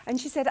 And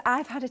she said,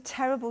 I've had a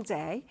terrible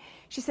day.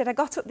 She said, I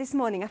got up this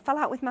morning, I fell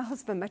out with my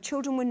husband, my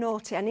children were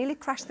naughty, I nearly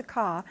crashed the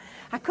car.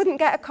 I couldn't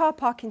get a car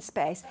parking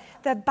space.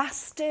 The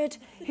bastard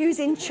who's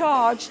in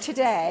charge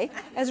today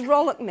has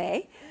rollicked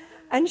me.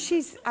 And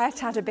I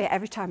had a bit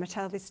every time I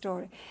tell this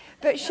story.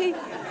 But she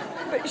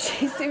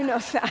soon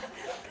knows that.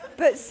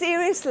 But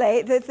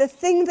seriously, the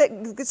thing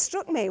that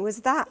struck me was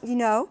that, you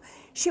know,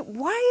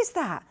 why is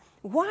that?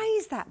 Why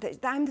is that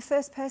I'm the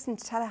first person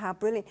to tell her how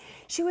brilliant?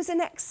 She was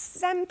an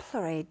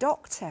exemplary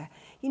doctor.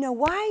 You know,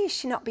 why is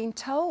she not being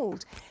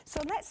told?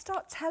 So let's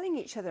start telling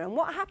each other. And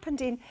what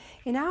happened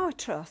in our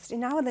trust, you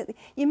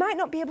might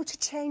not be able to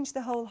change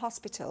the whole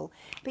hospital,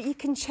 but you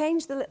can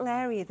change the little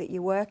area that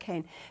you work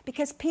in,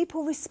 because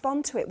people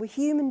respond to it. We're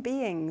human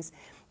beings.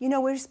 You know,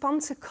 we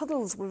respond to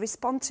cuddles, we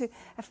respond to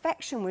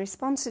affection, we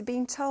respond to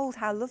being told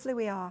how lovely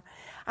we are.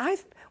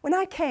 When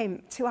I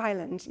came to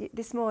Ireland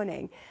this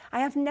morning,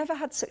 I have never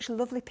had such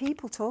lovely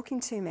people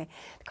talking to me.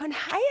 They're going,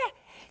 hiya,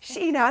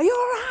 Sheena, are you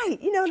all right?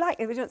 You know, like,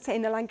 we don't say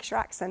in a Lancashire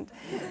accent,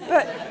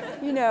 but,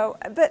 you know,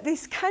 but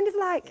this kind of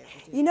like,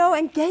 you know,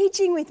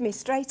 engaging with me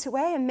straight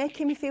away and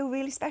making me feel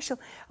really special.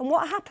 And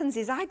what happens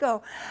is I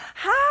go,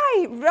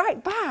 hi,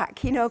 right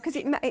back, you know, because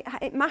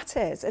it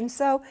matters. And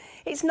so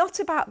it's not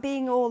about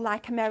being all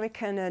like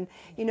American and,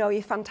 you know,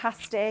 you're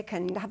fantastic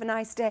and have a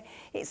nice day.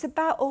 It's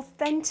about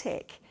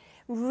authentic,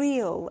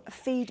 real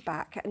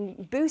feedback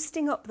and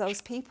boosting up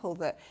those people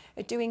that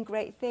are doing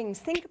great things.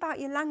 Think about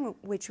your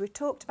language. We've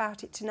talked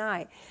about it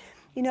tonight.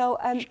 You know,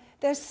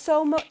 there's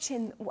so much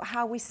in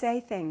how we say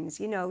things.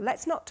 You know,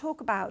 let's not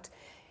talk about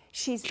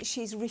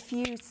she's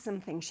refused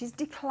something. She's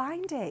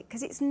declined it,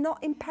 because it's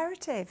not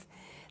imperative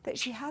that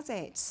she has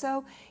it.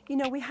 So, you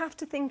know, we have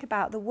to think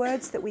about the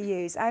words that we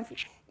use.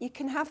 You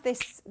can have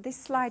this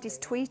slide is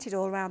tweeted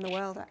all around the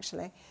world,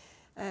 actually.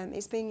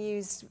 It's being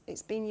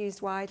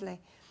used widely.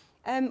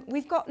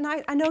 We've got,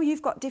 I know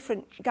you've got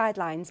different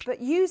guidelines, but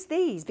use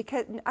these,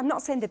 because I'm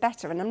not saying they're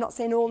better, and I'm not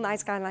saying all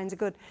NICE guidelines are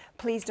good.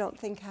 Please don't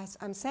think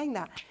I'm saying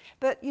that.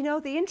 But, you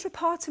know, the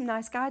intrapartum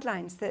NICE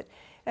guidelines that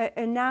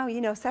are now, you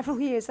know, several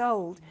years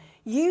old,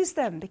 use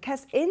them,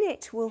 because in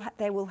it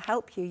they will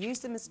help you.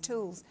 Use them as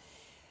tools.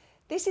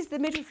 This is the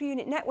Midwifery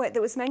Unit Network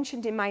that was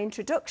mentioned in my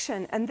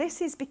introduction, and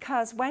this is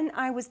because when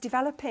I was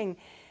developing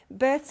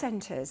birth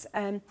centres,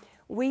 I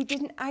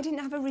didn't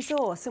have a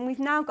resource, and we've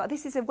now got,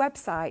 this is a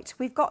website,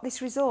 we've got this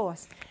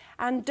resource,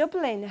 And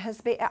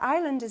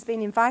Ireland has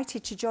been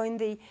invited to join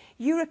the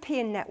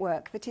European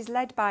network that is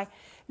led by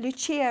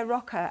Lucia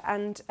Rocca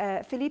and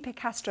Felipe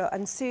Castro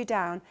and Sue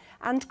Downe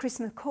and Chris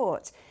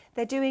McCourt.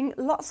 They're doing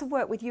lots of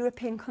work with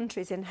European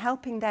countries and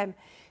helping them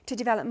to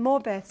develop more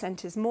birth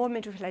centres, more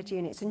midwifery-led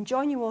units, and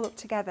join you all up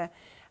together.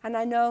 And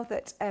I know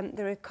that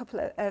there are a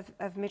couple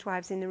of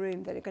midwives in the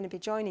room that are going to be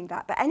joining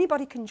that. But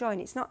anybody can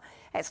join. It's not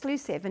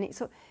exclusive. And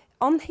it's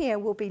on here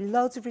will be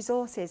loads of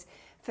resources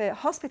for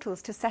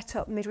hospitals to set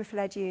up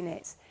midwifery-led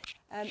units.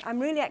 I'm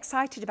really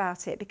excited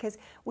about it because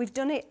we've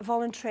done it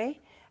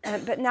voluntary,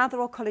 but now the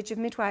Royal College of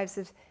Midwives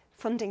are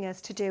funding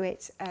us to do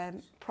it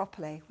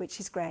properly, which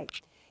is great.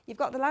 You've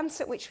got the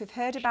Lancet, which we've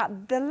heard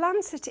about. The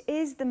Lancet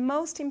is the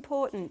most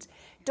important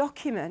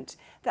document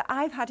that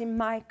I've had in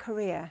my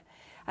career.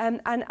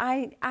 And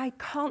I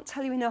can't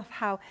tell you enough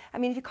how, I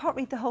mean, if you can't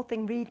read the whole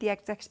thing, read the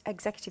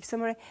executive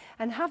summary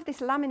and have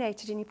this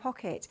laminated in your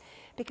pocket,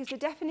 because the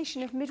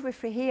definition of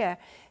midwifery here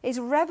is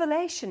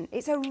revelation.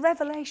 It's a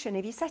revelation.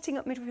 If you're setting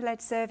up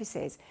midwifery-led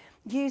services,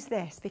 use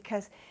this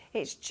because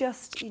it's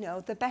just, you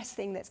know, the best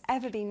thing that's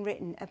ever been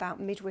written about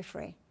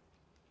midwifery.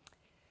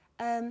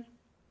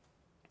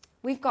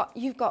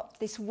 You've got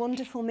this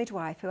wonderful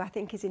midwife who I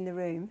think is in the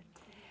room,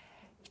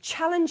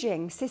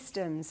 challenging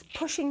systems,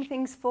 pushing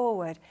things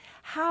forward.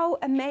 How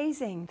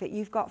amazing that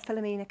you've got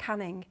Philomena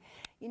Canning.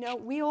 You know,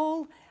 we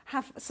all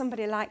have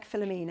somebody like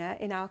Philomena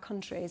in our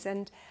countries,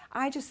 and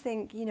I just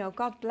think, you know,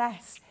 God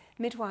bless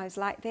midwives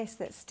like this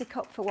that stick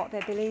up for what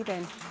they believe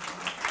in.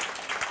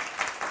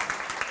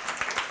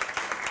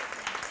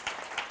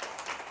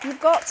 You've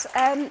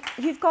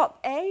got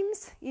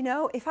AIMS. You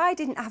know, if I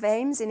didn't have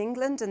AIMS in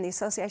England and the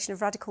Association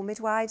of Radical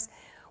Midwives,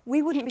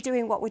 we wouldn't be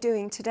doing what we're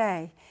doing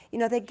today. You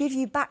know, they give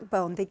you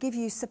backbone, they give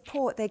you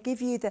support, they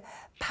give you the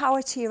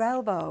power to your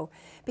elbow,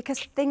 because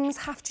things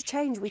have to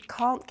change. We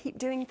can't keep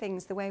doing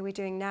things the way we're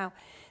doing now.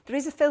 There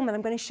is a film, and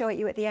I'm going to show it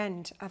you at the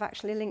end. I've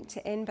actually linked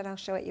it in, but I'll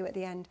show it you at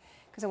the end,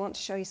 because I want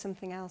to show you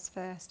something else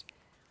first.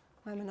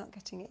 Why am I not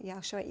getting it? Yeah,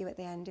 I'll show it you at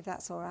the end, if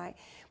that's all right.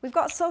 We've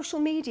got social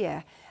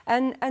media,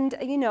 and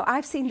you know,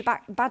 I've seen the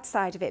bad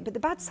side of it, but the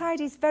bad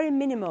side is very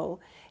minimal.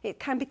 It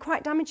can be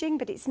quite damaging,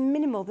 but it's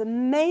minimal. The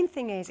main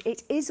thing is,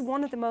 it is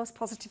one of the most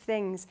positive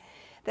things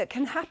that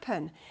can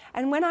happen.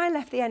 And when I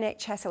left the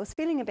NHS, I was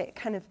feeling a bit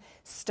kind of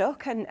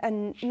stuck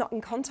and not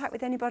in contact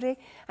with anybody.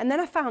 And then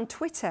I found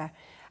Twitter.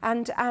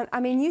 And I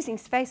mean, using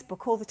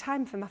Facebook all the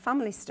time for my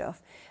family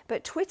stuff.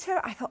 But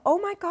Twitter, I thought, oh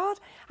my God,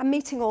 I'm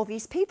meeting all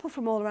these people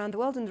from all around the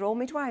world and they're all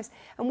midwives.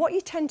 And what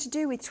you tend to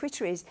do with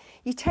Twitter is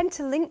you tend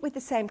to link with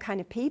the same kind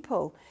of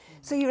people.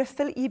 So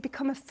you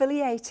become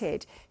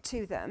affiliated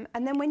to them.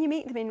 And then when you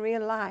meet them in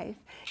real life,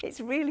 it's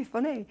really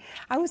funny.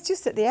 I was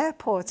just at the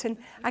airport and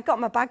I got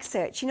my bag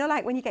search. You know,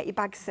 like when you get your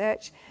bag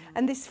search,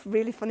 and this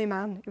really funny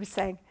man, he was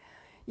saying,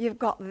 you've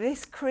got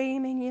this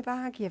cream in your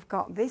bag, you've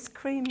got this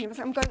cream in your bag.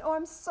 I'm going, oh,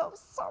 I'm so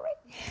sorry.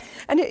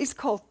 And it's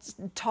called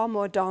Tom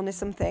or Don or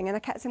something. And I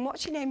kept saying,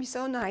 what's your name? You're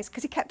so nice.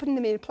 Because he kept putting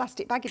them in a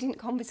plastic bag. He didn't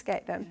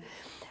confiscate them.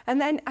 And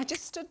then I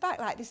just stood back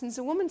like this, and there's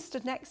a woman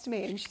stood next to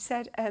me, and she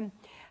said, and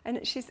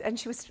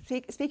she was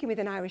speaking with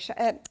an Irish,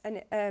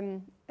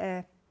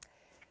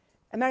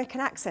 American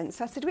accent.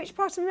 So I said, which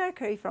part of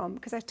America are you from?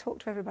 Because I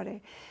talked to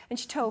everybody. And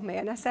she told me,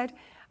 and I said,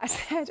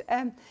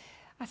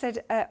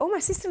 oh, my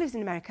sister lives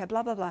in America,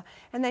 blah, blah, blah.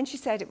 And then she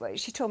said,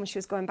 she told me she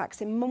was going back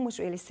because Mum was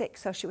really sick,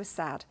 so she was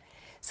sad.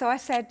 So I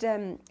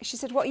said, she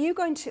said, where are you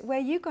going?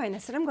 I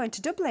said, I'm going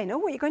to Dublin. Oh,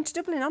 what, are you going to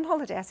Dublin on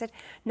holiday? I said,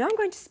 no, I'm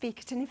going to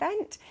speak at an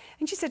event.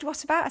 And she said,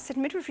 what about? I said,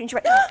 midwifery. And she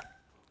went,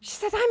 she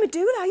said, I'm a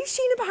doula. Are you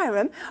Sheena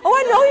Byrom? Oh,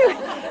 I know you.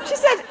 She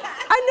said,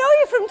 I know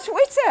you from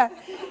Twitter.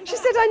 She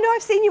said, I know,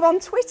 I've seen you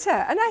on Twitter.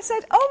 And I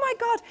said, oh my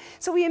God.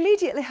 So we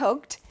immediately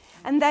hugged.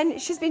 And then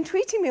she's been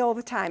tweeting me all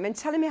the time and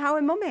telling me how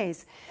her mum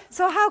is.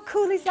 So how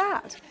cool is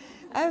that?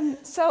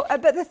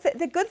 But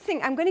the good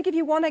thing, I'm going to give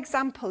you one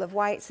example of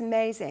why it's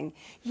amazing.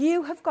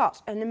 You have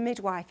got a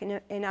midwife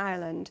in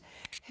Ireland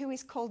who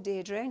is called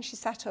Deirdre, and she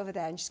sat over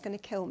there and she's going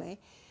to kill me.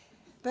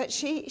 But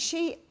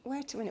she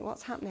wait a minute,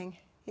 what's happening?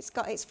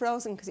 It's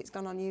frozen because it's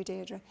gone on you,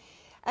 Deirdre.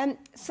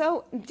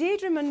 So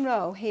Deirdre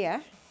Monroe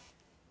here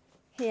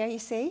you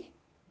see,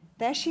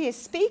 there she is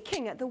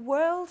speaking at the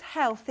World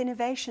Health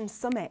Innovation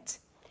Summit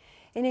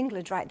in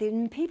England, right?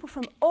 The people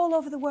from all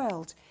over the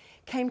world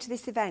came to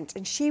this event,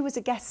 and she was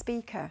a guest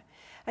speaker,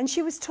 and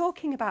she was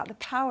talking about the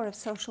power of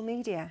social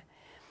media.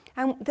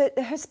 And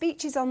her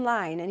speech is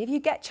online, and if you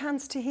get a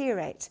chance to hear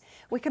it,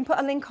 we can put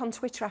a link on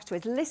Twitter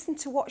afterwards. Listen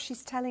to what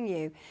she's telling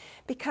you,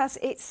 because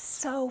it's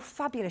so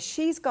fabulous.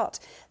 She's got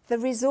the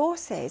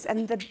resources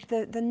and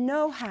the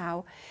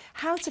know-how,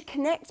 how to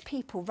connect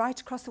people right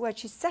across the world.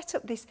 She's set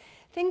up this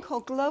thing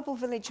called Global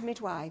Village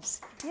Midwives.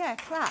 Yeah,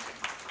 clap.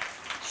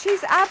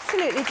 She's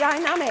absolutely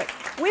dynamic.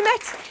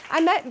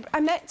 I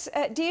met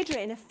Deirdre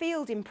in a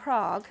field in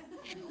Prague,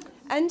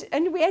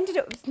 and we ended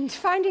up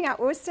finding out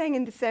we were staying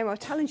in the same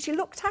hotel, and she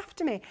looked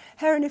after me.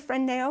 Her and her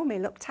friend Naomi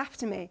looked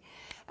after me.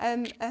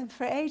 And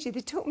for ages,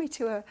 they took me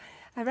to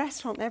a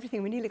restaurant and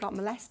everything. We nearly got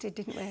molested,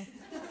 didn't we?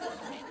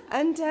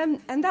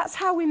 And that's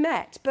how we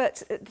met.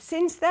 But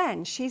since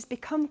then, she's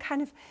become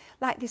kind of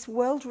like this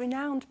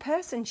world-renowned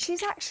person.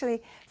 She's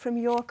actually from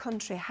your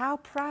country. How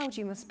proud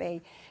you must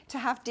be to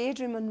have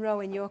Deirdre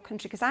Munro in your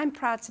country, because I'm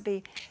proud to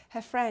be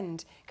her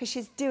friend, because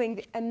she's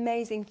doing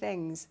amazing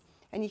things.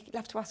 And you'll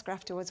have to ask her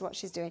afterwards what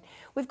she's doing.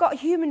 We've got a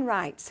human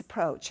rights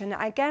approach. And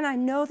again, I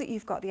know that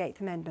you've got the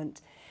 8th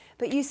Amendment,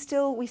 but we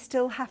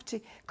still have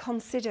to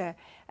consider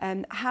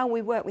how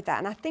we work with that.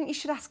 And I think you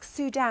should ask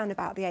Sue Downe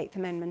about the 8th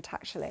Amendment,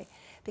 actually,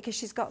 because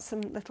she's got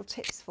some little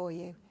tips for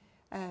you.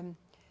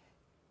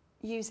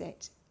 Use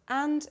it.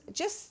 And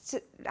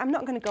I'm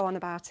not going to go on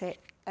about it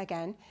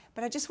again,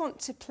 but I just want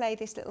to play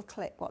this little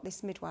clip, what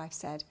this midwife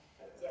said.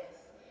 Yes.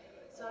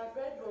 So I've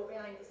read Roar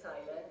Behind the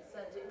Silence,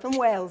 and it was from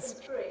Wales.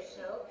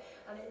 Inspirational,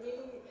 and it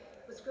really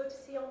was good to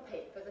see on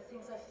paper the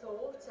things I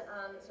thought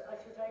and I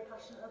feel very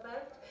passionate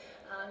about.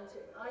 And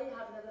I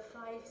have another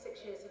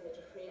 5-6 years in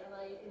midwifery, and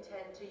I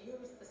intend to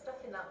use the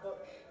stuff in that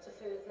book to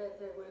further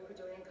the work we're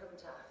doing in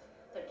Cumtaff.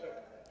 Thank you.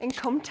 In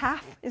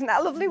Cumtaff, isn't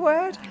that a lovely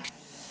word?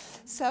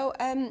 So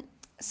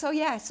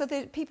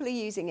the people are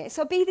using it.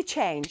 So be the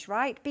change,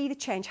 right? Be the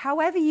change.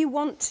 However you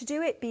want to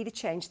do it, be the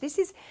change. This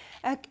is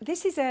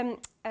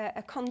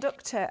a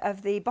conductor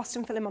of the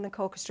Boston Philharmonic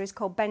Orchestra. He's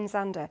called Ben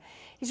Zander.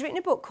 He's written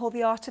a book called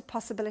The Art of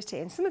Possibility,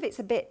 and some of it's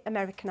a bit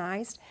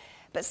Americanized,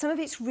 but some of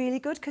it's really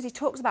good because he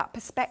talks about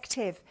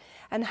perspective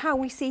and how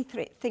we see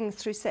things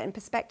through certain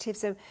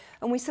perspectives, and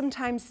we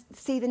sometimes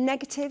see the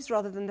negatives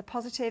rather than the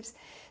positives.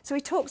 So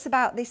he talks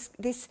about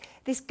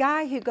this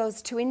guy who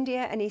goes to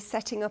India and he's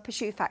setting up a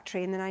shoe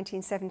factory in the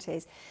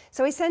 1970s.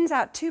 So he sends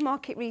out 2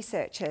 market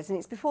researchers, and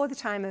it's before the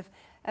time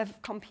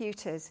of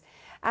computers,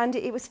 and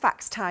it was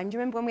fax time. Do you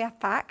remember when we had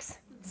fax?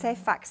 Safe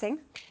faxing.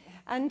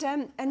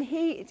 And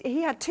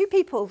he had 2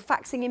 people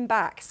faxing him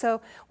back. So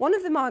one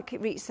of the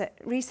market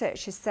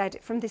researchers said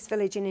from this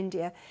village in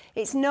India,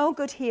 "It's no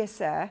good here,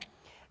 sir.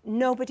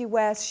 Nobody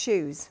wears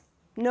shoes.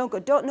 No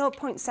good. No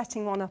point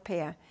setting one up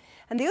here."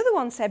 And the other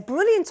one said,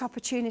 "Brilliant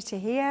opportunity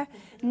here.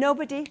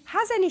 Nobody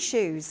has any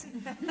shoes."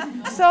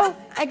 So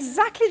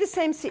exactly the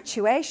same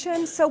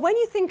situation. So when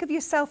you think of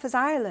yourself as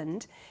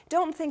Ireland,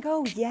 don't think,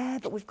 "Oh yeah,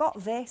 but we've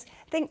got this."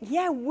 Think,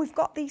 "Yeah, we've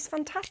got these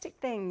fantastic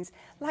things,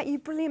 like you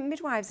brilliant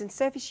midwives and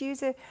service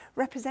user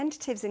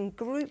representatives and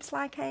groups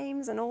like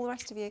AIMS and all the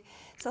rest of you."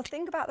 So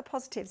think about the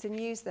positives and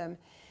use them.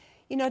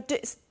 You know,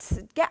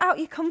 get out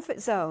your comfort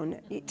zone.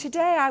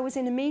 Today I was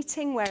in a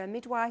meeting where a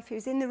midwife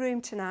who's in the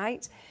room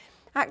tonight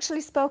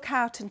actually spoke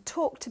out and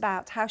talked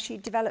about how she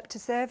developed a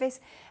service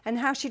and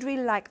how she'd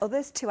really like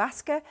others to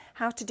ask her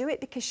how to do it,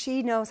 because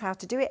she knows how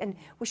to do it and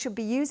we should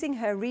be using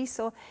her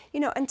resource,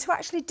 you know, and to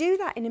actually do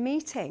that in a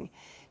meeting,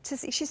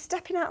 she's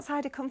stepping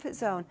outside her comfort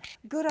zone.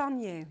 Good on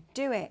you,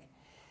 do it.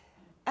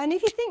 And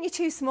if you think you're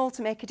too small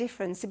to make a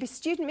difference, there'll be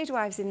student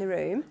midwives in the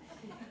room.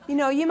 You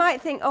know, you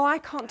might think, "Oh, I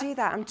can't do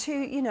that, I'm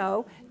too," you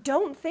know.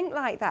 Don't think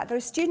like that. There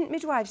are student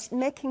midwives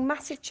making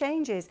massive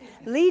changes.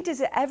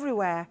 Leaders are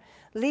everywhere.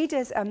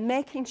 Leaders are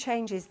making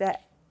changes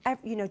that,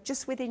 you know,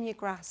 just within your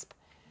grasp.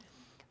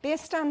 Be a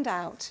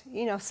standout.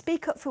 You know,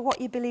 speak up for what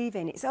you believe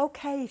in. It's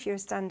okay if you're a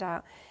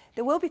standout.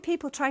 There will be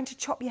people trying to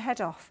chop your head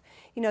off.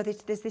 You know,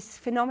 there's this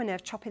phenomenon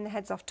of chopping the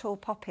heads off tall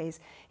poppies.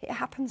 It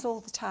happens all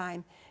the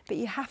time. But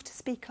you have to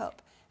speak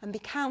up and be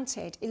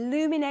counted.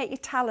 Illuminate your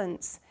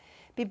talents.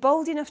 Be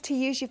bold enough to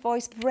use your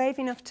voice, brave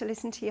enough to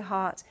listen to your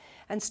heart,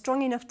 and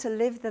strong enough to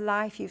live the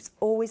life you've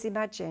always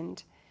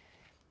imagined.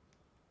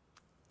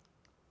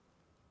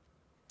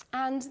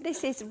 And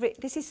this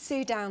is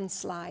Sue Downe's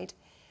slide.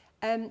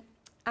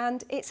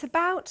 And it's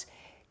about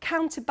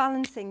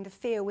counterbalancing the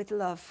fear with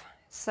love.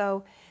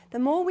 So the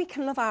more we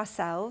can love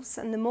ourselves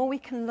and the more we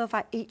can love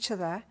each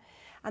other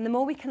and the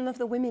more we can love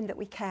the women that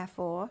we care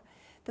for,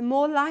 the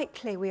more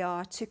likely we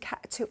are to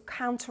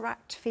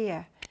counteract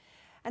fear.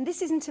 And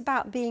this isn't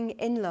about being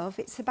in love,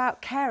 it's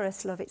about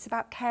careless love, it's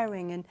about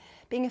caring and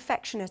being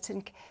affectionate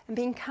and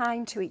being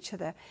kind to each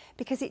other,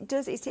 because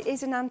it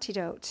is an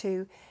antidote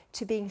to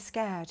being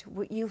scared.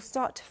 You'll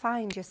start to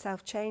find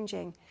yourself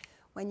changing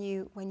when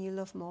you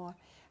love more.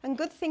 And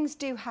good things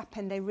do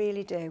happen, they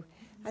really do.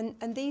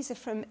 And these are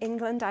from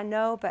England, I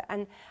know,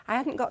 and I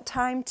hadn't got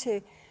time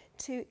to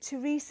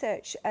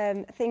research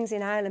things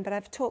in Ireland, but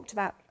I've talked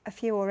about a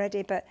few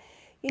already. But,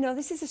 you know,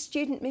 this is a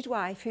student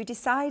midwife who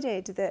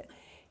decided that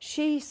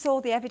she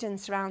saw the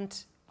evidence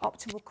around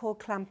optimal cord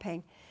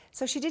clamping.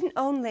 So she didn't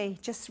only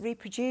just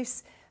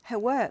reproduce her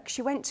work,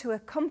 she went to a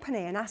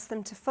company and asked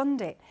them to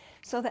fund it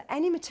so that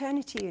any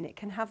maternity unit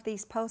can have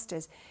these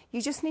posters. You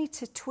just need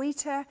to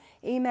tweet her,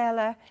 email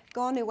her,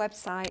 go on her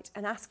website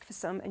and ask for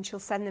some, and she'll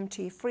send them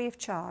to you free of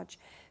charge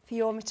for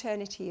your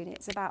maternity unit.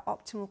 It's about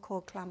optimal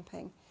cord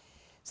clamping.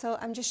 So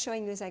I'm just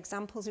showing you as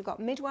examples. We've got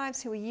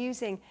midwives who are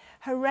using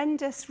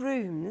horrendous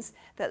rooms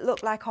that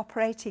look like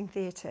operating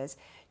theatres,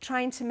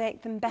 trying to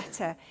make them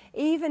better.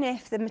 Even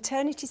if the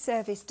maternity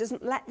service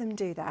doesn't let them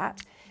do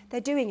that,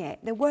 they're doing it.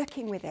 They're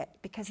working with it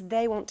because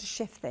they want to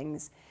shift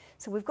things.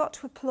 So we've got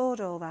to applaud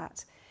all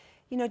that.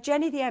 You know,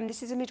 Jenny the M,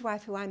 this is a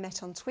midwife who I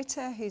met on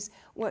Twitter, who's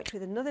worked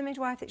with another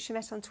midwife that she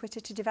met on Twitter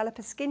to develop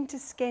a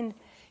skin-to-skin.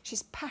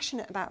 She's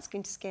passionate about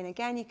skin-to-skin.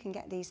 Again, you can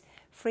get these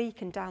free, you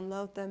can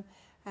download them,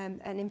 an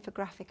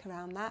infographic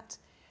around that.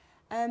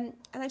 And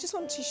I just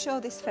want to show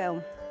this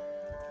film.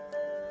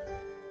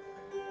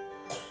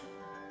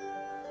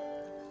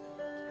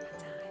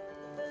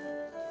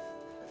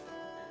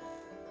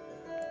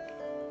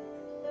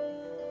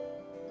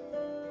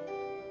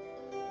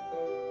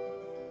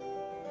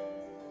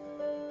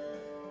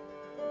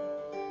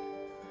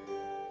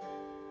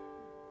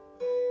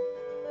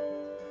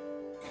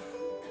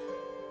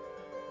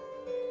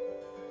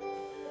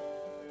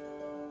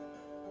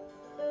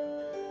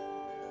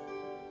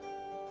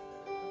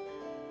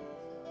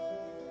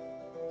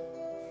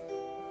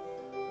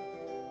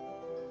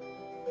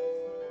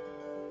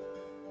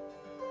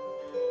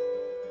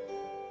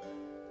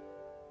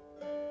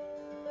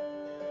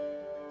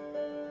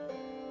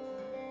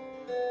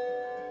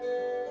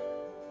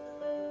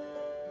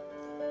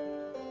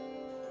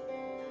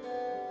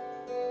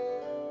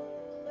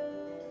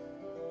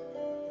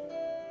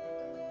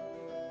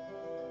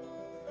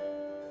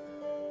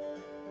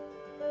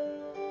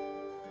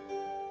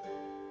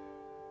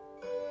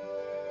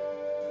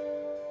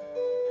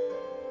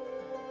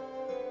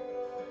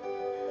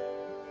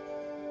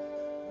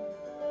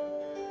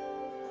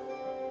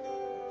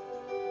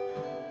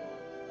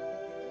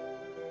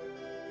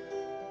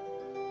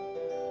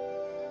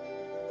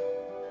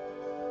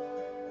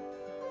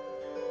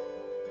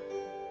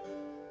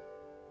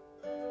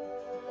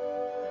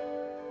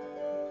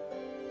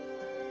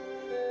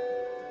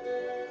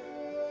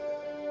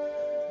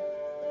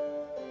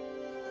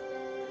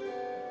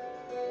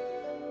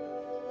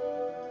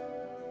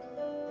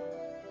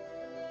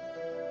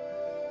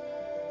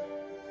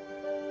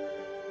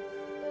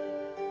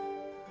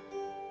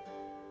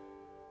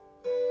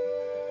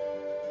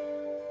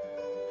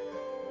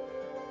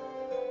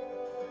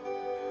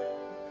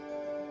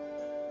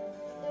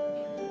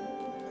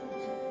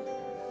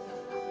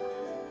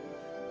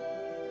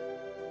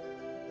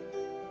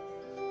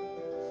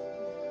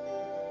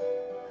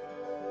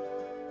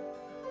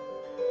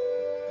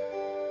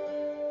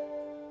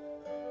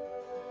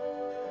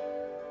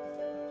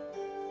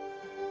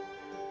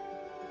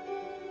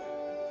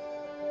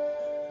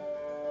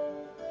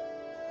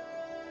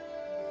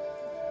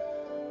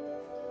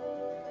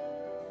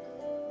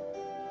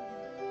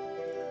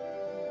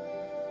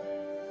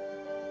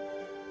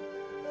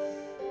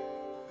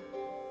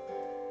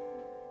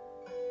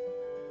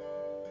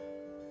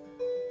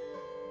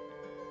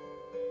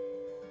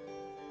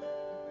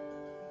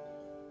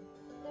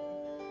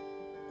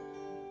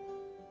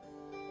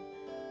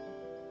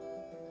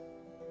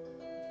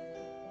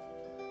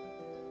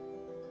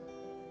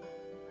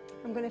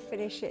 I'm going to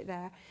finish it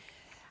there.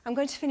 I'm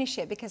going to finish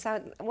it because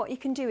what you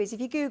can do is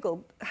if you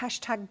Google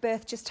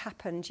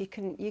 #birthjusthappened,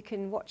 you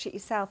can watch it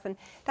yourself, and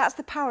that's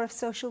the power of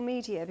social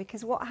media,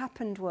 because what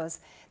happened was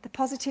the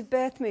positive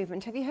birth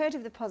movement. Have you heard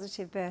of the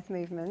positive birth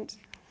movement?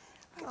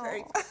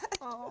 Very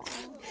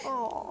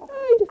Oh.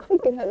 I'm just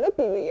thinking how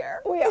lucky we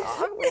are. We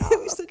are.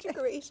 We're such a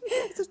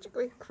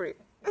great crew.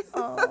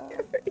 Oh.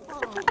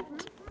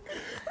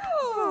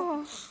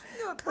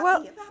 No,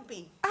 Well,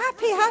 happy.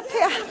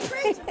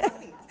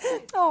 Happy.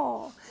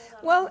 Oh,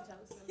 well,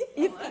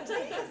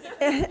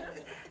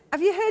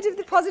 have you heard of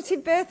the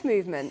positive birth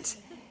movement?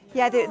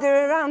 Yeah,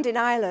 they're around in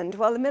Ireland.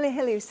 Well, the Millie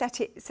Hill who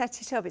set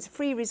it up, it's a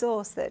free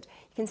resource that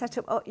you can set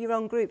up your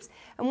own groups.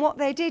 And what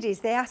they did is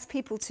they asked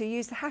people to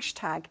use the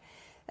hashtag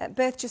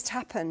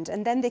 #birthjusthappened,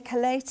 and then they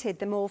collated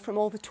them all from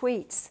all the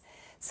tweets.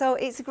 So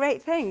it's a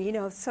great thing, you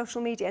know, social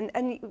media.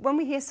 And when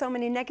we hear so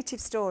many negative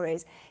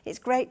stories, it's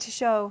great to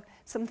show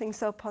something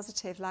so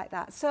positive like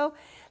that. So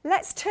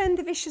let's turn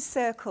the vicious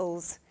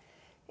circles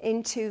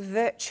into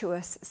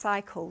virtuous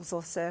cycles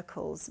or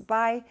circles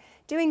by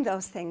doing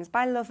those things,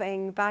 by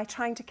loving, by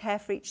trying to care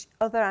for each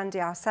other and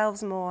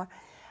ourselves more,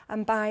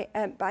 and by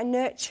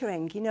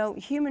nurturing. You know,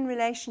 human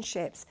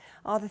relationships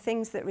are the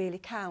things that really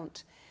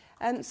count.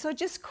 So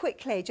just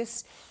quickly,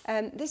 this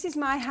is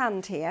my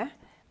hand here,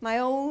 my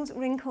old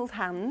wrinkled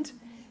hand,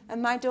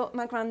 and my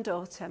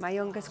granddaughter, my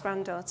youngest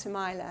granddaughter,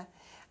 Myla.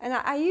 And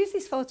I use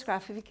this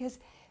photograph because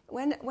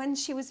when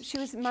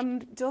my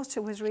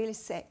daughter was really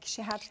sick.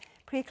 She had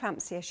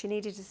preeclampsia. She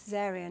needed a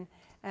cesarean.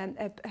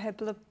 Her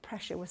blood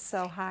pressure was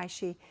so high.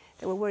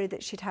 They were worried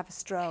that she'd have a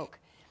stroke.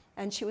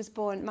 And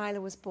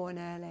Myla was born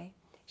early.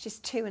 She's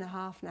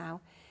 2.5 now.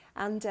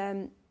 And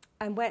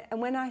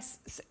when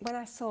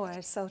I saw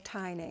her so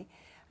tiny,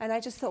 and I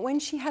just thought, when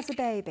she has a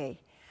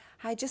baby,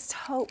 I just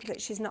hope that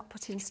she's not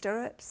put in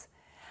stirrups.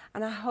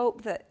 And I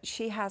hope that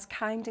she has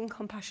kind and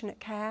compassionate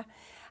care.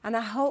 And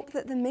I hope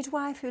that the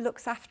midwife who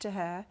looks after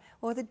her,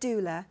 or the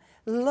doula,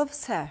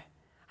 loves her.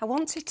 I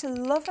want her to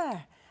love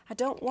her. I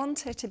don't want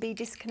her to be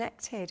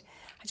disconnected.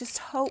 I just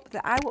hope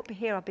that I won't be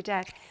here, I'll be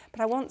dead,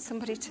 but I want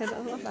somebody to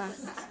love her.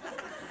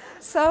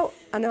 So,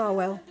 I know I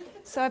will.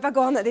 So if I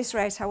go on at this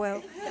rate, I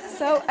will.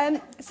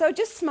 So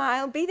just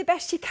smile, be the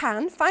best you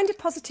can, find a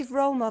positive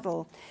role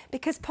model,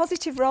 because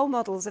positive role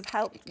models have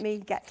helped me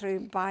get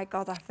through, by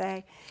God have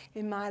they,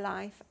 in my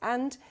life.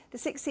 And the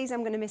 6 C's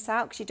I'm going to miss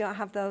out because you don't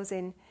have those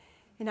in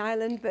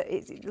Ireland, but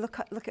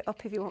look it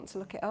up if you want to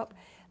look it up.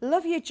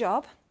 Love your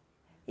job.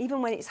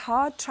 Even when it's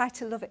hard, try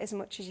to love it as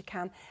much as you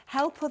can.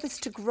 Help others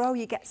to grow.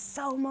 You get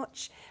so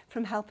much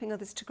from helping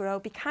others to grow.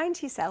 Be kind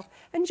to yourself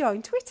and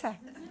join Twitter.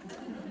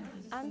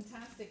 And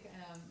fantastic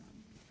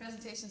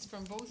presentations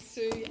from both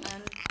Sue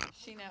and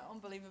Sheena.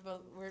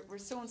 Unbelievable. We're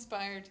so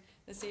inspired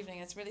this evening.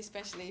 It's a really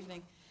special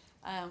evening.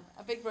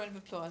 A big round of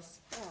applause.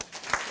 Oh.